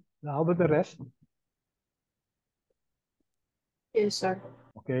 Okay? Now, how about the rest? Yes, sir.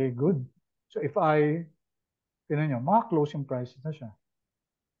 Okay, good. So if tingnan nyo, mga closing prices na siya.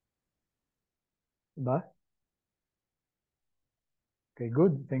 Diba? Okay,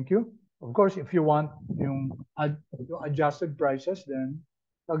 good. Thank you. Of course, if you want yung adjusted prices, then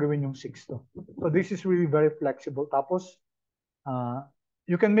gagawin yung 6 to. So this is really very flexible. Tapos,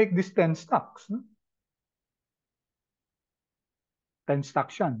 you can make this 10 stocks. No? 10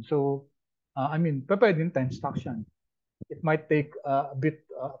 stocks yan. So, pwede 10 stocks yan. It might take a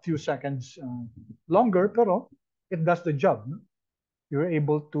few seconds longer, pero it does the job. No? You're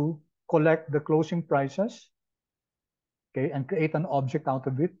able to collect the closing prices, okay, and create an object out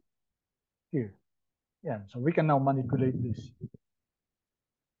of it here. Yeah, so we can now manipulate this.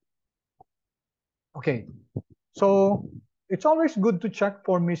 Okay, so it's always good to check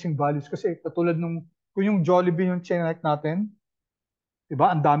for missing values kasi katulad kung yung Jollibee yung check natin,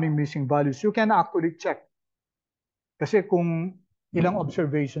 diba, ang daming missing values. You can actually check. Kasi kung ilang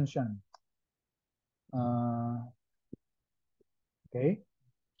observations yan. Okay,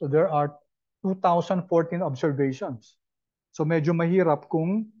 so there are 2014 observations. So medyo mahirap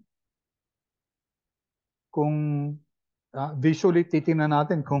kung visually titingnan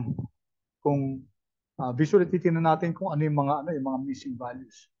natin kung visually titingnan natin kung ano yung mga missing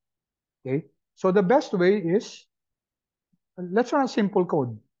values. Okay? So the best way is let's run a simple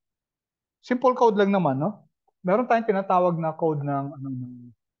code. Simple code lang naman, no? Meron tayong tinatawag na code ng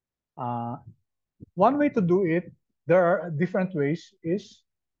one way to do it, there are different ways, is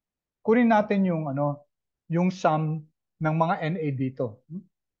kunin natin yung sum ng mga NA dito.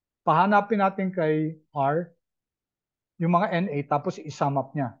 Pahanapin natin kay R yung mga NA tapos i-sum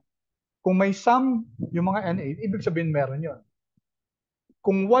up niya. Kung may sum yung mga NA, ibig sabihin meron yon.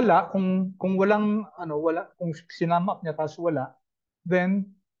 Kung wala, kung walang kung sinum up niya tapos wala,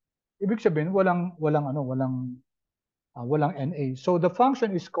 then ibig sabihin walang NA. So the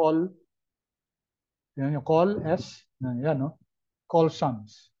function is called call S, call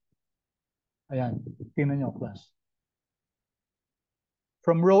sums. Ayan, tingnan niyo class.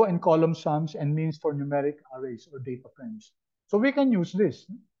 From row and column sums and means for numeric arrays or data frames. So we can use this.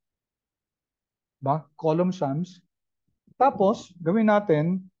 Column sums. Tapos, gawin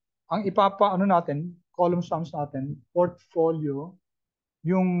natin, ang column sums natin, portfolio,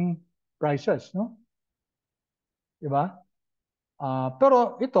 yung prices, no? Diba?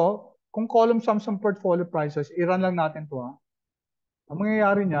 Pero ito, kung column sums ng portfolio prices, i-run lang natin to. Ang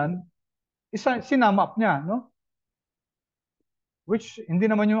mangyayari niyan, sinum up niya, no? Which hindi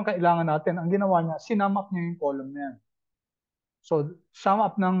naman yung kailangan natin. Ang ginawa niya, sinum up niya yung column niya. So, sum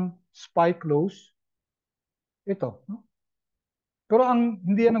up ng spy close, ito. No? Pero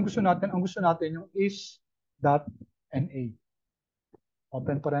hindi yan ang gusto natin. Ang gusto natin yung is.na.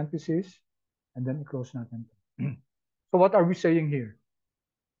 Open parenthesis, and then i-close natin. So what are we saying here?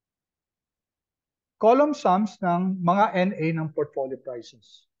 Column sums ng mga NA ng portfolio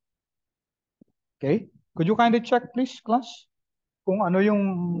prices. Okay? Could you kindly check, please, class? Kung ano yung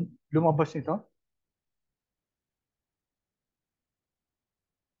lumabas nito?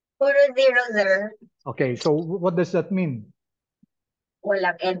 Puro zero, sir. Okay, so what does that mean?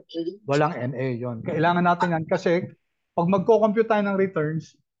 Walang NA. Walang NA, yon. Kailangan natin yan kasi pag magko-compute tayo ng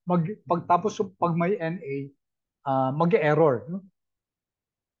returns, pag may NA, mag-error. No?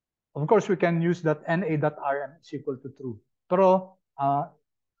 Of course, we can use that NA.rm is equal to true. Pero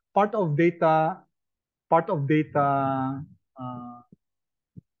part of data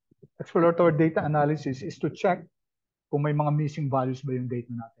exploratory data analysis is to check kung may mga missing values ba yung data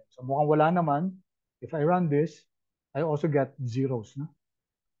natin. So mukhang wala naman. If I run this, I also get zeros. No?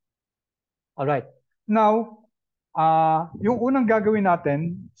 All right. Now, yung unang gagawin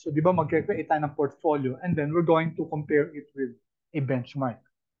natin, so di ba mag-create tayo ng portfolio and then we're going to compare it with a benchmark.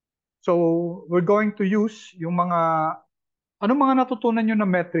 So we're going to use yung anong mga natutunan nyo na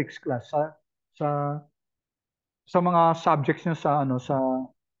metrics class sa mga subjects nyo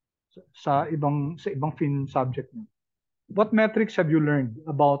sa ibang fin subject nyo. What metrics have you learned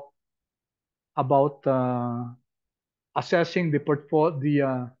about assessing the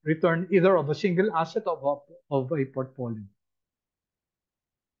return either of a single asset of a portfolio?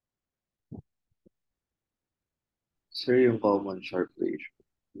 Sir, yung common sharp ratio.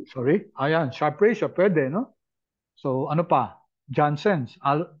 Sorry? Ayan, sharp ratio, pwede, no? So, ano pa? Johnson's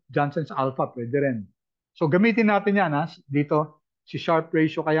alpha, pwede rin. So, gamitin natin yan, dito, si sharp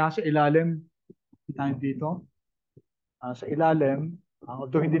ratio, kaya sa ilalim, tayo dito, sa ilalim,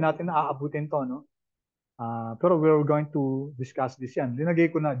 although hindi natin naaabutin to, no? Pero we're going to discuss this yan. Linagay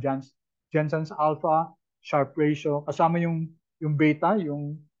ko na Johnson's alpha, sharp ratio, kasama yung beta,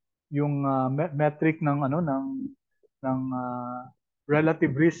 yung metric ng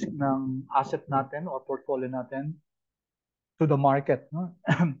relative risk ng asset natin or portfolio natin to the market. No?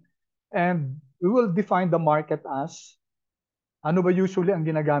 And we will define the market as, ano ba usually ang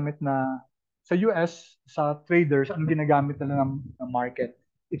ginagamit na, sa US, sa traders, ang ginagamit nila ng market?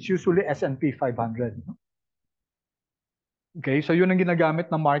 It's usually S&P 500. No? Okay, so yun ang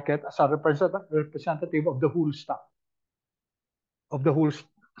ginagamit na market as a representative of the whole stock,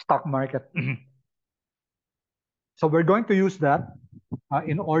 market. So we're going to use that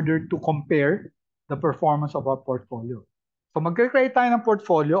in order to compare the performance of our portfolio. So mag-create tayo ng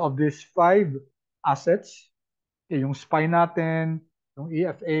portfolio of these 5 assets, yung SPY natin, yung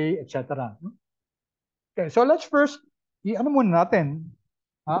EFA, etc. Okay, so let's first, ano muna natin?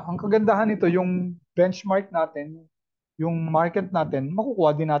 Ang kagandahan nito, yung benchmark natin, yung market natin,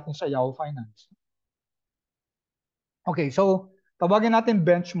 makukuha din natin sa Yahoo Finance. Okay, so tawagin natin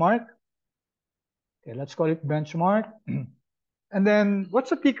benchmark. Okay, let's call it benchmark. And then,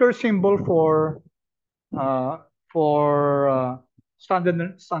 what's the ticker symbol for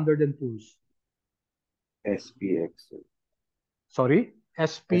Standard and Poor's? SPX. Sir. Sorry?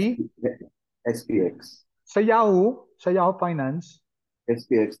 SPX. Sa Yahoo Finance?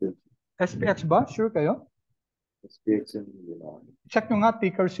 SPX din. SPX ba? Sure kayo? SPX din. Check nyo nga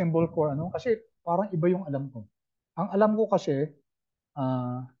ticker symbol for ano. Kasi parang iba yung alam ko. Ang alam ko kasi,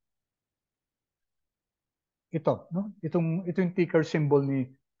 ito, no? Ito yung ticker symbol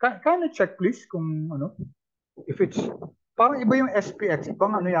ni... Can you check please kung ano? If it's... Parang iba yung SPX.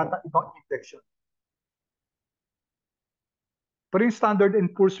 Ibang ano yata, ibang index yun. Pero yung Standard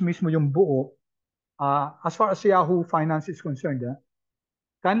and Poor's mismo yung buo, As far as Yahoo Finance is concerned,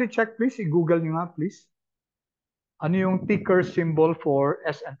 kindly check please, i-google nyo nga please. Ano yung ticker symbol for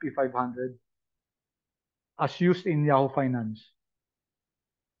S&P 500 as used in Yahoo Finance?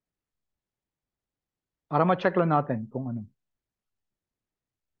 Para ma-check lang natin kung ano.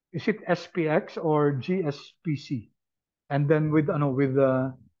 Is it SPX or GSPC? And then with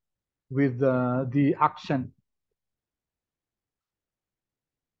the accent.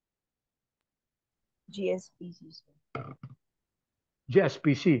 GSPC, sir.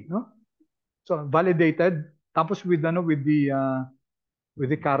 GSPC, no? So validated. Tapos with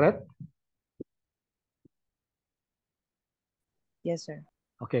the caret. Yes, sir.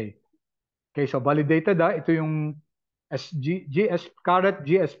 Okay. Okay, so validated ito yung caret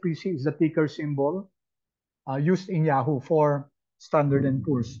GSPC is the ticker symbol used in Yahoo for Standard and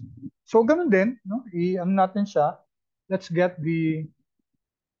Poor's. So ganun din, no? I-ano natin siya. Let's get the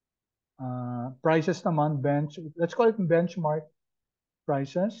prices naman, let's call it benchmark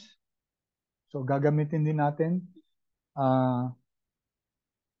prices. So gagamitin din natin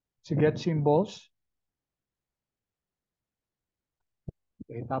to get symbols.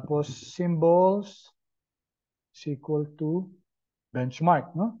 Okay, tapos symbols is equal to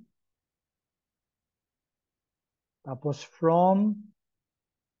benchmark, no? Tapos from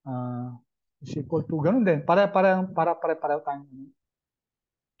is equal to ganun din. Para tayong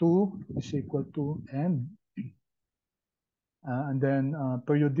 2 is equal to and then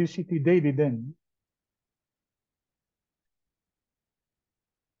periodicity daily din.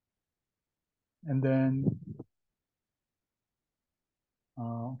 And then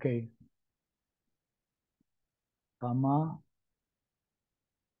okay. Tama.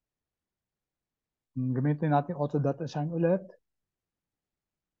 Gamitin natin auto.assign ulit.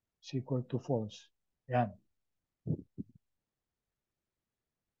 Is equal to false. Yan.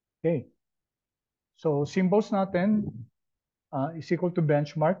 Okay. So symbols natin is equal to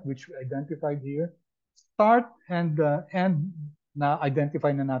benchmark, which we identified here. Start and end na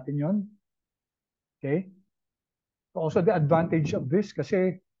identify na natin yon. Okay. So also the advantage of this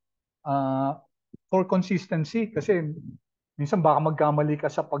kasi for consistency kasi minsan baka magkamali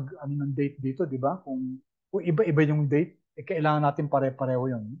ka sa pag ng date dito, di ba? Kung iba-iba yung date, kailangan natin pare-pareho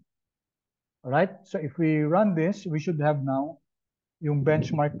yun. Alright? So if we run this, we should have now yung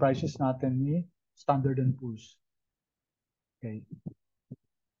benchmark prices natin ni Standard and Poor's. Okay.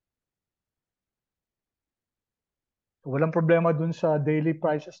 So, walang problema dun sa daily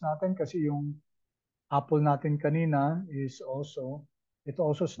prices natin kasi yung Apple natin kanina is also, it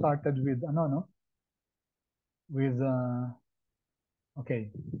also started with with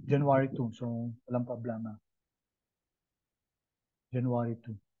okay, January 2. So walang problema. January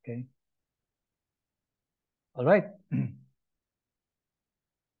 2. Okay. All right.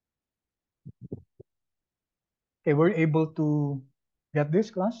 Okay, we're able to get this,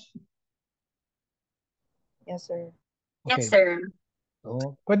 class? Yes, sir. Okay. Yes, sir.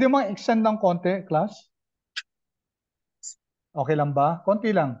 So, pwede mo extend ng konti, class? Okay lang ba? Konti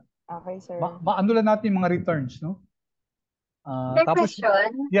lang. Okay, sir. Maano lang natin yung mga returns, no? May Tapos,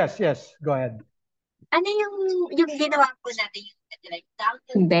 question. yes, go ahead. Ano yung ginawa po natin like down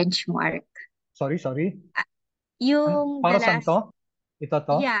to benchmark? Sorry. Yung Para the saan last, to? Ito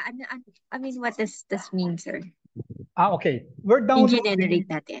to? yeah, I mean, what does this mean, sir? Okay. We're Yung downloading, generate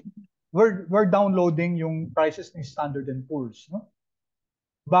natin. we're downloading yung prices ni Standard and Poor's, no?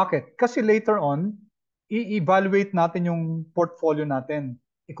 Bakit? Kasi later on, i-evaluate natin yung portfolio natin.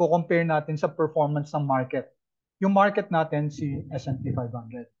 I-compare natin sa performance ng market. Yung market natin si S&P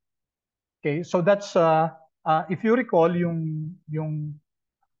 500. Okay, so that's if you recall yung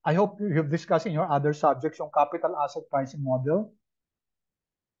I hope you've discussed in your other subjects yung capital asset pricing model.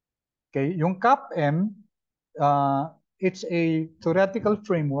 Okay, yung CAPM, it's a theoretical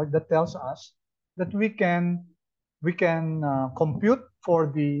framework that tells us that we can compute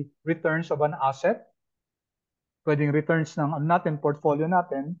for the returns of an asset, pwedeng returns ng natin, portfolio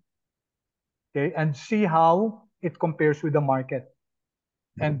natin, okay, and see how it compares with the market.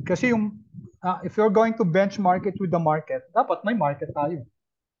 And kasi yung, if you're going to benchmark it with the market, dapat may market tayo.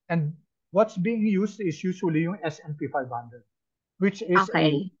 And what's being used is usually yung S&P 500, which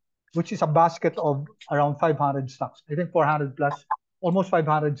is a basket of around 500 stocks. I think 400 plus, almost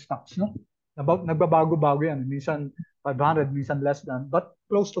 500 stocks, no? Nagbabago-bago yan. Minsan 500, minsan less than, but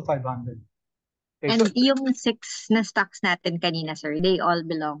close to 500. Okay, And so, yung 6 na stocks natin kanina, sir, they all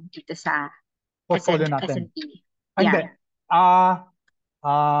belong dito sa portfolio natin. S&P. Hindi.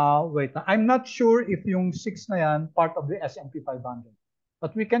 Wait. I'm not sure if yung 6 na yan part of the S&P 500.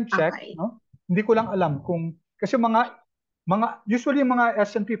 But we can check, no? Hindi ko lang alam kung kasi mga usually mga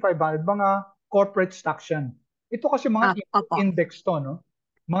S&P 500, mga corporate stocks yan. Ito kasi mga Opo. index to, no?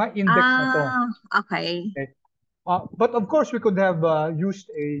 Mga index na to. Okay. Okay. But of course, we could have used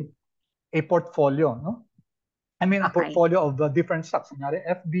a portfolio, no? I mean, a Okay. portfolio of different stocks. Kunyari,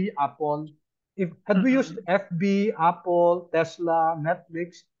 FB, Apple. Had we used FB, Apple, Tesla,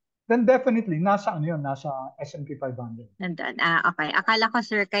 Netflix, then definitely nasa ano yun, nasa S&P 500. Nandun. Okay. Akala ko,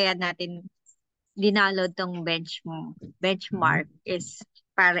 sir, kaya natin dinaload tong benchmark is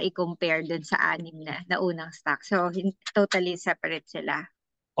para i-compare dun sa anim na unang stock. So, totally separate sila.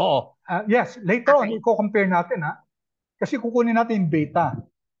 Oo. Yes, later on, Okay. i-compare natin, ha? Kasi kukunin natin yung beta.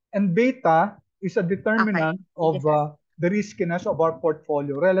 And beta is a determinant of the riskiness of our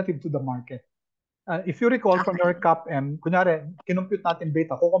portfolio relative to the market. If you recall from your CAPM, kunyari, kinumpute natin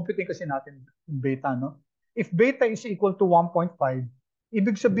beta, kukumputin kasi natin yung beta, no? If beta is equal to 1.5,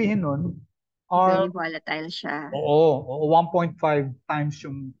 ibig sabihin nun, Very volatile siya. Oo, 1.5 times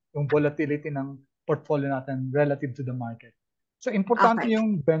yung volatility ng portfolio natin relative to the market. So, importante Okay.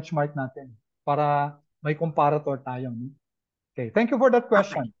 yung benchmark natin para may comparator tayo. No? Okay, thank you for that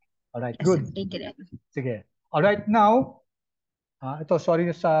question. All right, Yes, good. sir. Thank you rin. Sige. All right, now, ito, sorry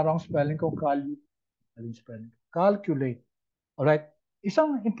sa wrong spelling ko, calculate. All right.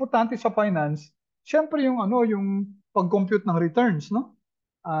 Isang importante sa finance, syempre yung yung pag-compute ng returns, no?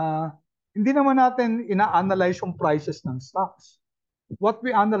 Hindi naman natin ina-analyze yung prices ng stocks. What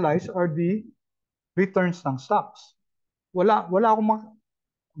we analyze are the returns ng stocks. Wala akong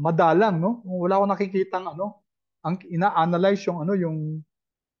madalang, no? Wala akong nakikitang ang ina-analyze yung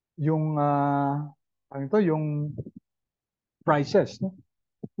prices, no?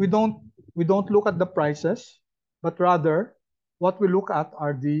 We don't look at the prices, but rather what we look at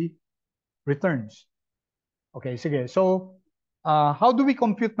are the returns. Okay, sige. So, how do we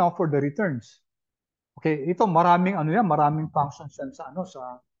compute now for the returns? Okay, ito maraming maraming functions yan sa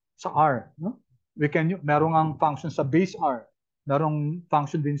R, no? Merong ang function sa base R, merong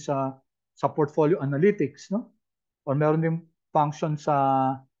function din sa portfolio analytics, no? Or meron din function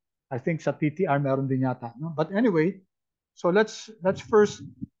sa I think sa TTR meron din yata, no? But anyway, so let's first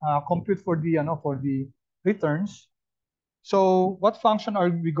compute for the returns. So, what function are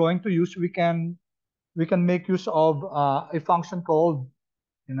we going to use? We can make use of a function called,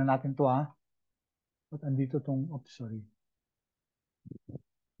 tingnan natin to But andito sorry.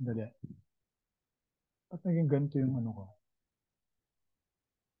 Dali. Ba't naging ganito yung ko?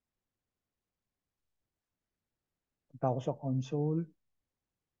 Punta ako sa console.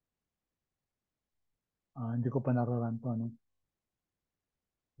 Hindi ko pa nararan to,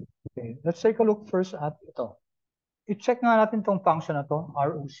 Okay, let's take a look first at ito. I-check nga natin tong function na to,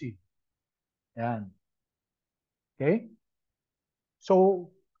 ROC. Yan. Okay?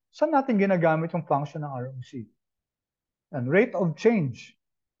 So, saan natin ginagamit yung function ng ROC? And rate of change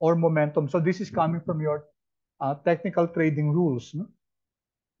or momentum. So this is coming from your technical trading rules. No?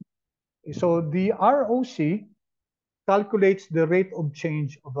 So the ROC calculates the rate of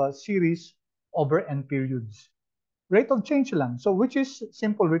change of a series over n periods. Rate of change lang. So which is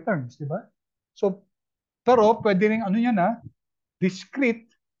simple returns, di ba? So, pero pwede rin discrete.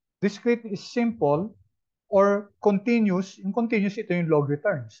 Discrete is simple or continuous. Yung continuous, ito yung log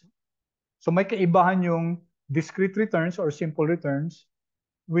returns. So may kaibahan yung discrete returns or simple returns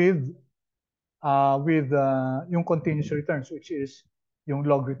with yung continuous returns, which is yung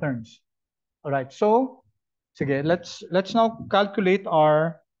log returns. All right. So, sige, let's now calculate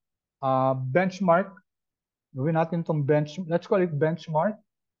our benchmark. Gawin natin tong let's call it benchmark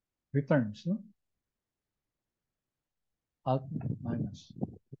returns. No? Alt minus.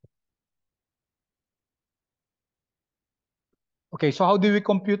 Okay, so how do we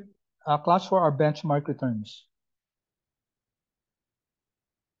compute class for our benchmark returns?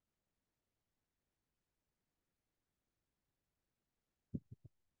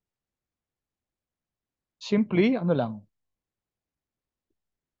 Simply,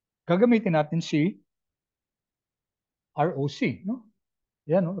 gagamitin natin si ROC, no?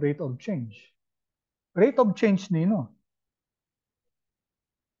 Yan, no? Rate of change. Rate of change nino.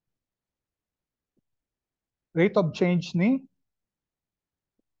 Rate of change ni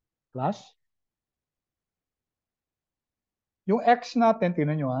plus yung X natin,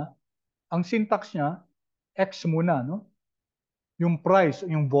 tingnan nyo ang syntax niya, X muna, no? Yung price,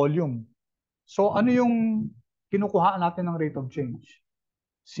 yung volume. So, ano yung kinukuhaan natin ng rate of change?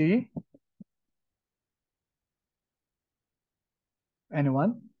 C?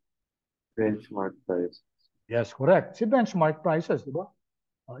 Anyone? Benchmark price. Yes, correct. Si benchmark prices, di ba?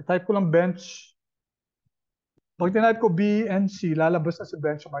 I-type ko lang Pag tinype ko B and C, lalabas na si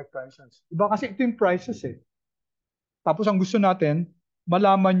benchmark prices. Diba kasi ito yung prices Tapos ang gusto natin,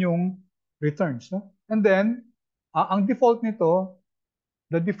 malaman yung returns. No? And then, ang default nito,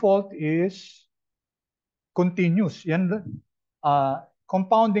 the default is continuous. Yan,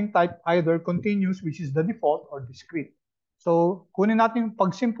 compounding type either continuous, which is the default, or discrete. So, kunin natin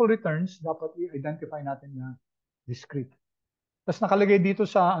pag simple returns, dapat i-identify natin na discrete. Tapos nakalagay dito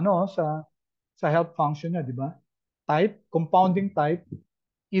sa sa help function niya, di ba? Type, compounding type,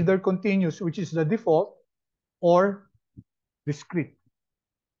 either continuous, which is the default, or discrete.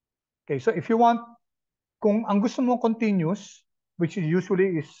 Okay, so if you want, kung ang gusto mo continuous, which is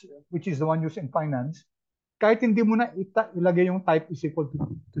the one used in finance, kahit hindi mo na ilagay yung type is equal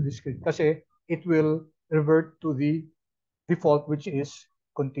to discrete kasi it will revert to the default, which is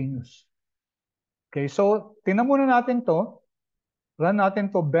continuous. Okay, so tingnan muna natin to. Run natin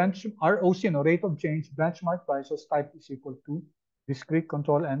to ROC, no, rate of change, benchmark prices, type is equal to discrete,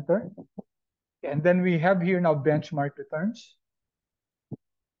 control enter. Okay, and then we have here now benchmark returns.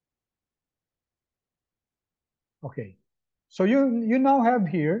 Okay, so you now have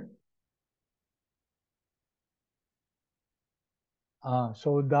here,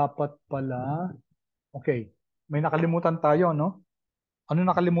 so dapat pala, okay, may nakalimutan tayo, no? Ano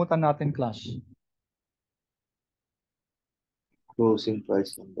nakalimutan natin, class? Closing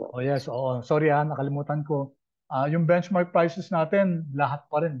price ng box. Oh yes, oo. Sorry nakalimutan ko. Yung benchmark prices natin, lahat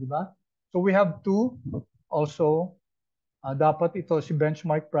pa rin, di ba? So we have two also. Dapat ito si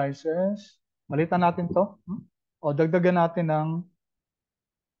benchmark prices. Malitan natin to. O dagdagan natin ng,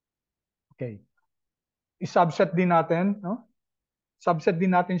 okay. I-subset din natin, no? Subset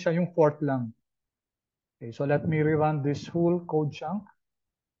din natin siya yung fourth lang. Okay, so let me rerun this whole code chunk.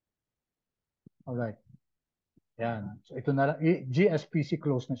 Alright. Yan. So ito na lang, GSPC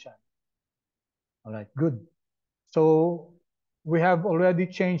close na siya. Alright, good. So we have already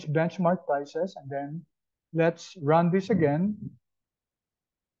changed benchmark prices, and then let's run this again.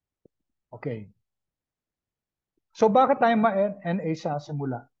 Okay. So bakit tayo ma-NA sa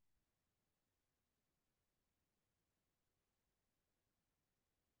simula?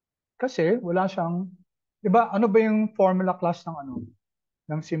 Kasi wala siyang, di ba, ano ba yung formula class ng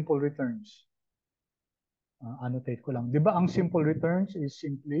ng simple returns? Annotate ko lang. Di ba ang simple returns is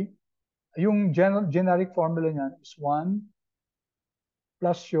simply, yung generic formula niyan is 1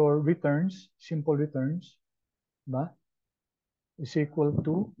 plus your returns, simple returns, diba? Is equal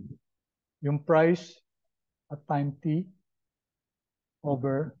to yung price at time t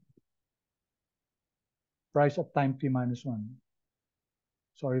over price at time t minus 1.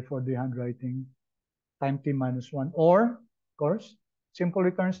 Sorry for the handwriting. Time t minus 1. Or, of course, simple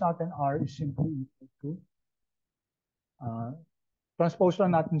returns natin R is simply equal to, transpose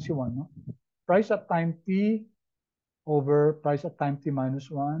lang natin si 1. No? Price at time t over price at time t minus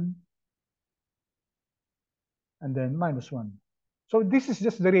 1. And then minus 1. So this is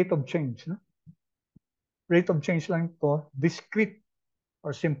just the rate of change. No? Rate of change lang ito, discrete or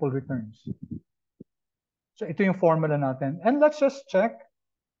simple returns. So ito yung formula natin. And let's just check.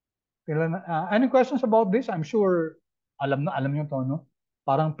 Any questions about this? I'm sure alam nyo to, no?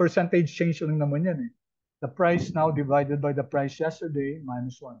 Parang percentage change lang naman yan eh. The price now divided by the price yesterday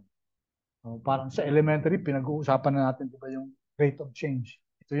minus 1. So, parang sa elementary, pinag-uusapan na natin, di ba, yung rate of change.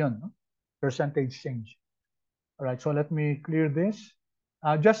 Ito yun, no? Percentage change. All right, so let me clear this.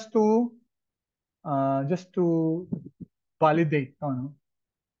 Just to validate, no?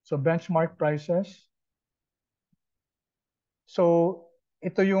 So benchmark prices. So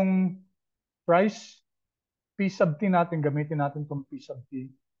ito yung price P sub T natin, gamitin natin itong P sub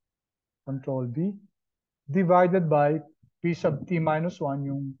T, control V, divided by P sub T minus 1,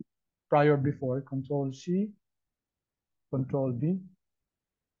 yung prior before, control C, control V.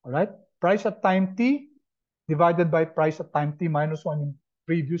 All right, price at time T divided by price at time T minus 1, yung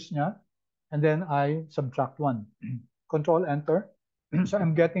previous niya, and then I subtract 1. Control enter. So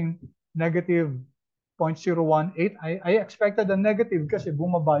I'm getting negative 0.018. I expected a negative kasi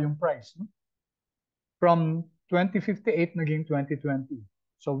bumaba yung price. No? From 2058 naging 2020.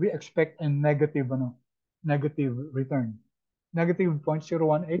 So we expect a negative return. Negative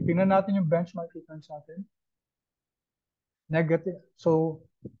 0.018. Tingnan natin yung benchmark returns natin. Negative. So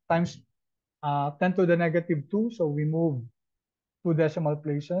times 10 to the negative 2. So we move 2 decimal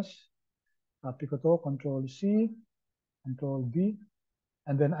places. Copy ko to, control C, control V.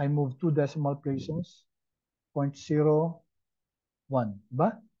 And then I move 2 decimal places, 0.01,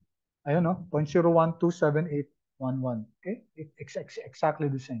 diba? Ayun, no? 0.01278111. Okay? It's exactly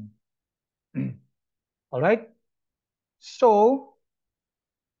the same. All right? So,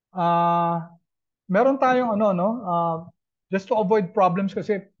 meron tayong just to avoid problems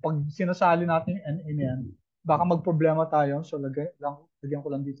kasi pag sinasali natin yung NA yan, baka magproblema tayo. So, lagyan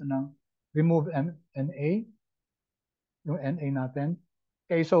ko lang dito ng remove NA, yung NA natin.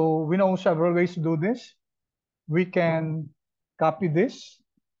 Okay, so we know several ways to do this. We can copy this.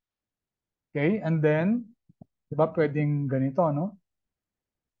 Okay, and then, di ba pwedeng ganito, no?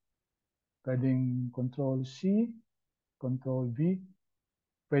 Pwedeng Control C, Control V.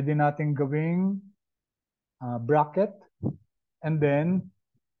 Pwede natin gawing bracket, and then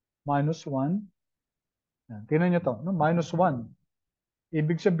 -1. Yan. Tingnan nyo to, no? -1.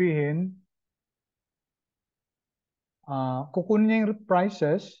 Ibig sabihin, kukunin niya yung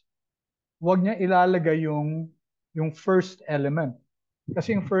prices, huwag niya ilalagay yung first element.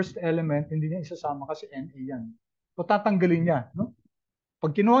 Kasi yung first element, hindi niya isasama kasi NA yan. So tatanggalin niya. No?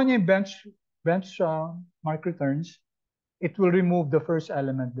 Pag kinuha niya yung benchmark returns, it will remove the first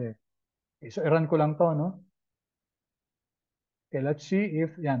element there. Okay, so i-run ko lang to. No? Okay, let's see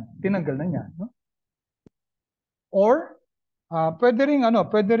if, yan, tinanggal na niya. No? Or, pwede ring,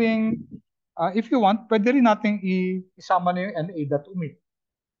 if you want, pwede rin natin isama na yung NA.umit.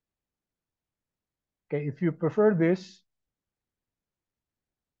 Okay, if you prefer this,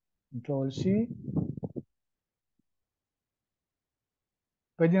 Control C,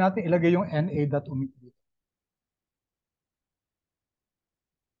 pwede natin ilagay yung NA.umit dito.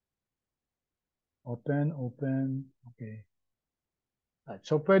 Open, okay. Right,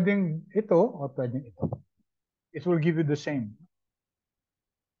 so pwedeng ito or pwedeng ito. It will give you the same.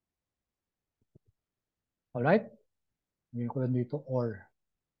 Alright? Ngayon ko lang dito or.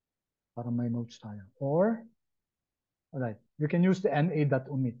 Para may notes tayo. Or, alright, you can use the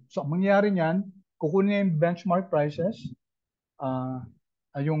NA.umit. So, ang mangyayari niyan, kukunin niya yung benchmark prices,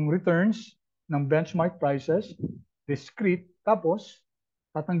 yung returns ng benchmark prices, discrete, tapos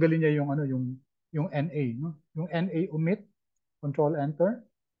tatanggalin niya yung NA, no? Yung NA omit, control enter,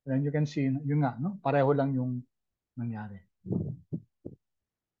 then you can see yung nga, no? Pareho lang yung nangyari.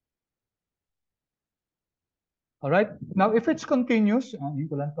 Alright, now if it's continuous,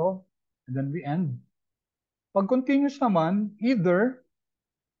 yun ko lang to, and then we end. Pag continuous naman, either,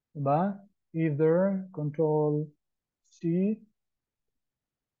 diba? Either control C,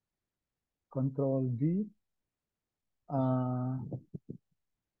 control V,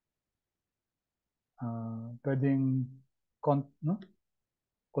 pwedeng no?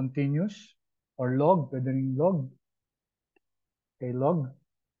 Continuous or log, pwedeng log. Okay, log.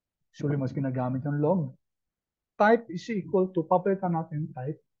 Usually mas ginagamit yung log. Type is equal to, papalitan natin yung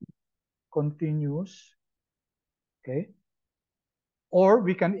type, continuous. Okay? Or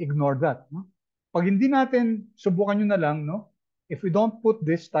we can ignore that. No? Pag hindi natin, subukan nyo na lang, no? If we don't put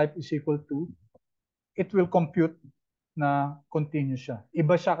this type is equal to, it will compute na continuous siya.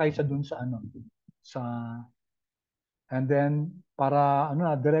 Iba siya kaysa dun sa sa, and then, para,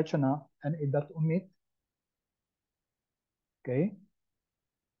 diretso na, and NA.umit. Okay?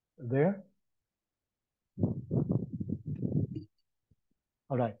 There.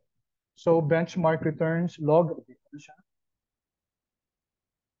 All right. So benchmark returns log.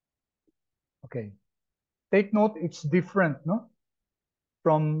 Okay. Take note, it's different, no?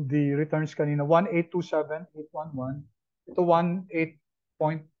 From the returns kanina, 1827811. Ito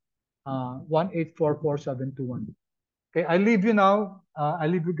 1844721. Okay, I leave you now.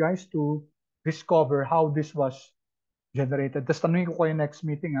 I leave you guys to discover how this was generated. Tapos tanungin ko kayo next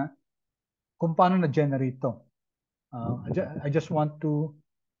meeting, kung paano na-generate to. I just want to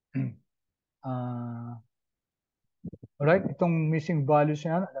alright, itong missing values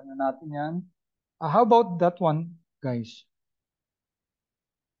yan, alam na natin yan. How about that one, guys?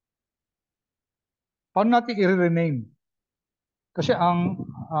 Paano natin i-rename? Kasi ang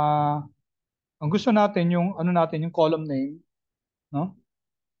gusto natin yung yung column name, no?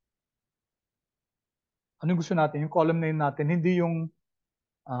 Ano gusto natin? Yung column name natin, hindi yung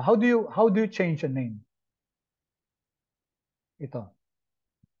how do you change a name? Ito.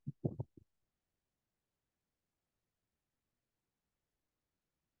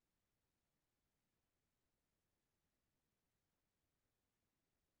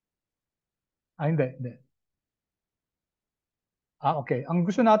 Hindi. Okay. Ang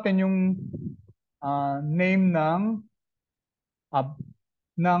gusto natin yung name ng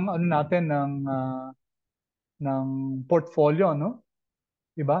natin ng portfolio, no?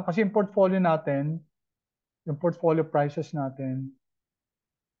 'Di ba? Kasi yung portfolio natin, yung portfolio prices natin,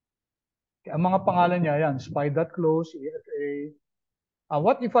 ang mga pangalan niya yan, spy.close, EFA.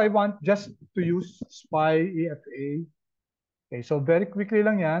 What if I want just to use spy EFA? Okay, so very quickly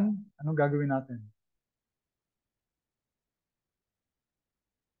lang yan. Anong gagawin natin?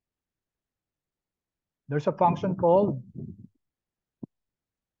 There's a function called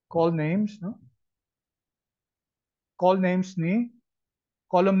call names, no? Call names ni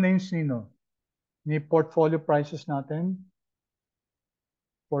column names nino. Ni portfolio prices natin.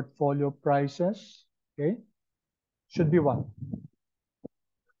 Portfolio prices. Okay? Should be what?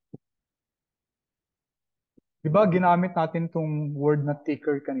 Diba ginamit natin tong word na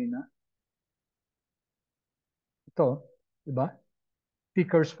ticker kanina? Ito, diba?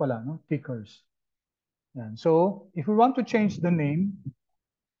 Tickers pala, no? Tickers. Yan. So, if we want to change the name,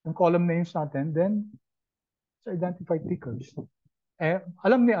 yung column names natin, then let's identify tickers. Eh,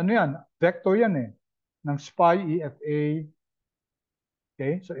 alam ni ano yan, vector yan eh, ng SPY, EFA.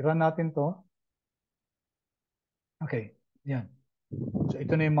 Okay, so i-run natin to. Okay, yan. So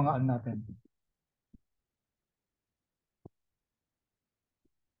ito na yung mga ano natin.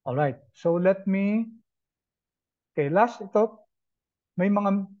 Alright, so let me, okay, last ito, may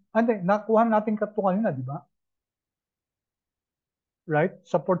mga, nakuha natin ito kanina, di ba? Right,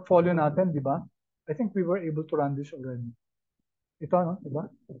 sa portfolio natin, di ba? I think we were able to run this already. Ito, no? Di ba?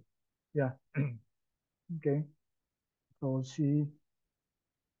 Yeah. Okay. So, see,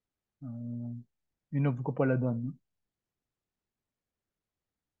 minove ko pala doon, no?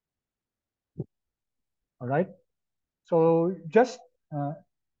 Alright? So, just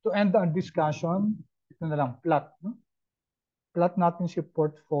to end our discussion, ito na lang, plot. No? Plot natin si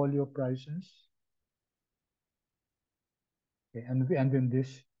portfolio prices. Okay, and we end in this.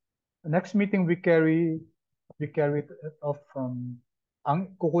 The next meeting, we carry it off from,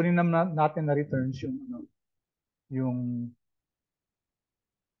 ang kukunin naman natin na returns yung, ano, yung,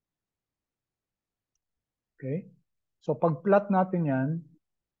 okay? So, pag plot natin yan,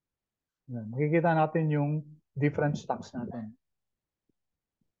 makikita natin yung different stocks natin.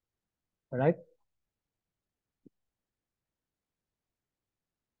 Alright?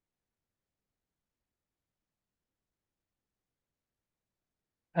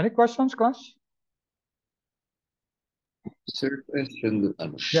 Any questions, class? Sir, question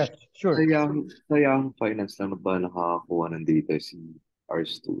ano? Yes, sure. Sayang finance lang na ba nakakakuha ng data si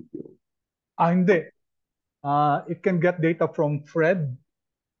RStudio? Hindi. It can get data from Fred,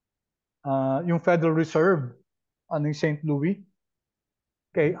 yung Federal Reserve, yung St. Louis.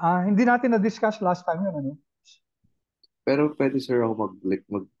 Okay, hindi natin na-discuss last time yun, ano? Pero pwede sir ako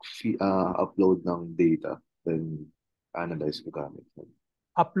upload ng data then analyze ko gamit.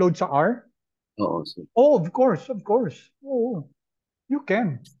 Upload sa R? Oo, sir. Oh, of course, of course. Oh, you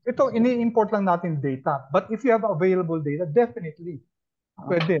can. Ito, ini-import lang natin data. But if you have available data, definitely.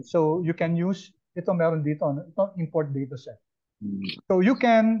 Pwede. So, you can use, ito meron dito, ano? Ito, import data set. So, you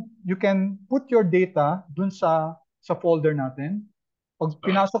can put your data dun sa folder natin. Pag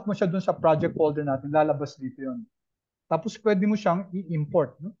pinasok mo siya dun sa project folder natin, lalabas dito yun. Tapos, pwede mo siyang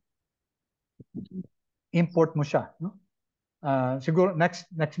i-import. No? Import mo siya. No? Siguro,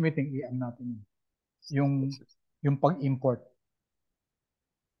 next meeting, i-ano natin yun. Yung pag-import.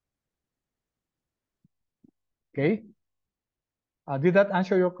 Okay? Did that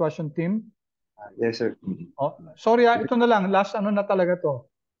answer your question, Tim? Yes, sir. Oh, sorry, ito na lang. Last ano na talaga to.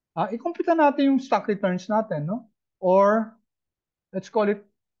 I-compute natin yung stock returns natin, no? Or, let's call it,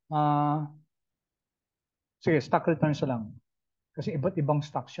 sige, stock returns na lang. Kasi iba't ibang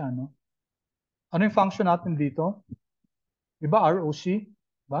stock siya, no? Ano yung function natin dito? Diba, ROC?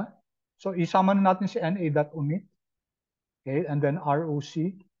 Diba? So, isama na natin si NA.omit. Okay, and then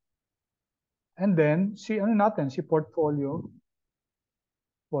ROC. And then, si ano natin, si portfolio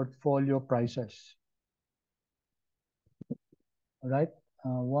prices. Alright?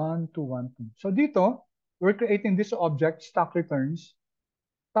 1, 2, 1, 2. So, dito, we're creating this object, stock returns.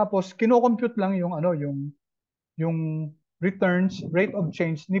 Tapos, kino-compute lang yung, ano, yung returns, rate of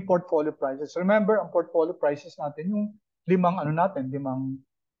change ni portfolio prices. Remember, ang portfolio prices natin, yung limang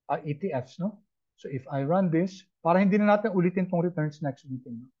ETFs, no? So, if I run this, para hindi na natin ulitin tong returns next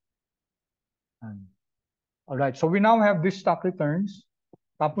meeting. Alright, so we now have this stock returns.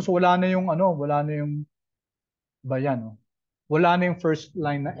 Tapos, wala na yung, bayan, no? Wala na yung first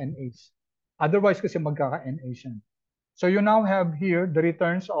line na NAs. Otherwise, kasi magkaka-NA siya. So, you now have here the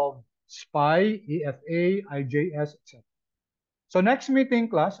returns of SPY, EFA, IJS, etc. So, next meeting,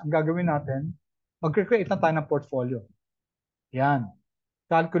 class, ang gagawin natin, mag-create na tayo ng portfolio. Yan.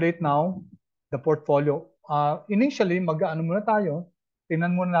 Calculate now the portfolio. Initially, mag-ano muna tayo,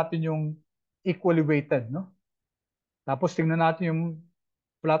 tingnan muna natin yung equally weighted, no? Tapos, tingnan natin yung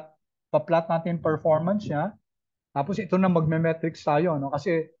pa-plot natin yung performance niya. Tapos, ito na magme-metrics tayo, no?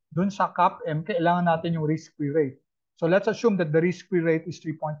 Kasi, dun sa CAPM, kailangan natin yung risk-free rate. So, let's assume that the risk-free rate is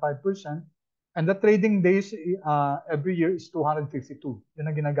 3.5%. And the trading days every year is 252. Yun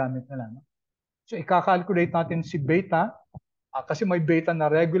ang ginagamit nila. No? So, ika-calculate natin si beta. Kasi may beta na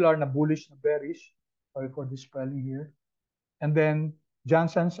regular, na bullish, na bearish. Sorry for this spelling here. And then,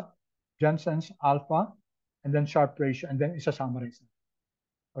 Jansen's alpha, and then Sharpe ratio, and then isa-summarize.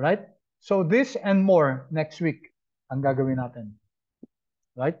 Alright? So this and more next week ang gagawin natin.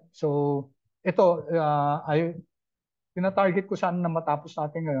 Right? So ito, tinatarget ko sana na matapos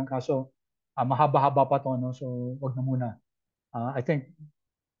natin ngayon kaso mahaba-haba pa to, no? So wag na muna. I think,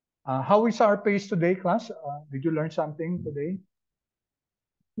 how is our pace today, class? Did you learn something today?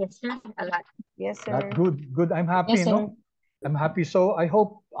 Yes, sir. A lot. Yes, That sir. good. I'm happy, Yes, sir. no? I'm happy. So I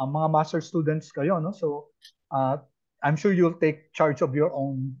hope mga master students kayo, no? So I'm sure you'll take charge of your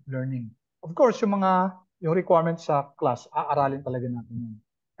own learning. Of course, yung requirements sa class, aaralin talaga natin yun.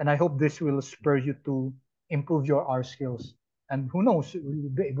 And I hope this will spur you to improve your R skills. And who knows, you'll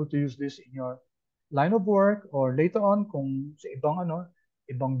be able to use this in your line of work or later on kung sa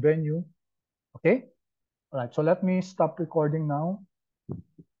ibang venue. Okay? All right, so let me stop recording now.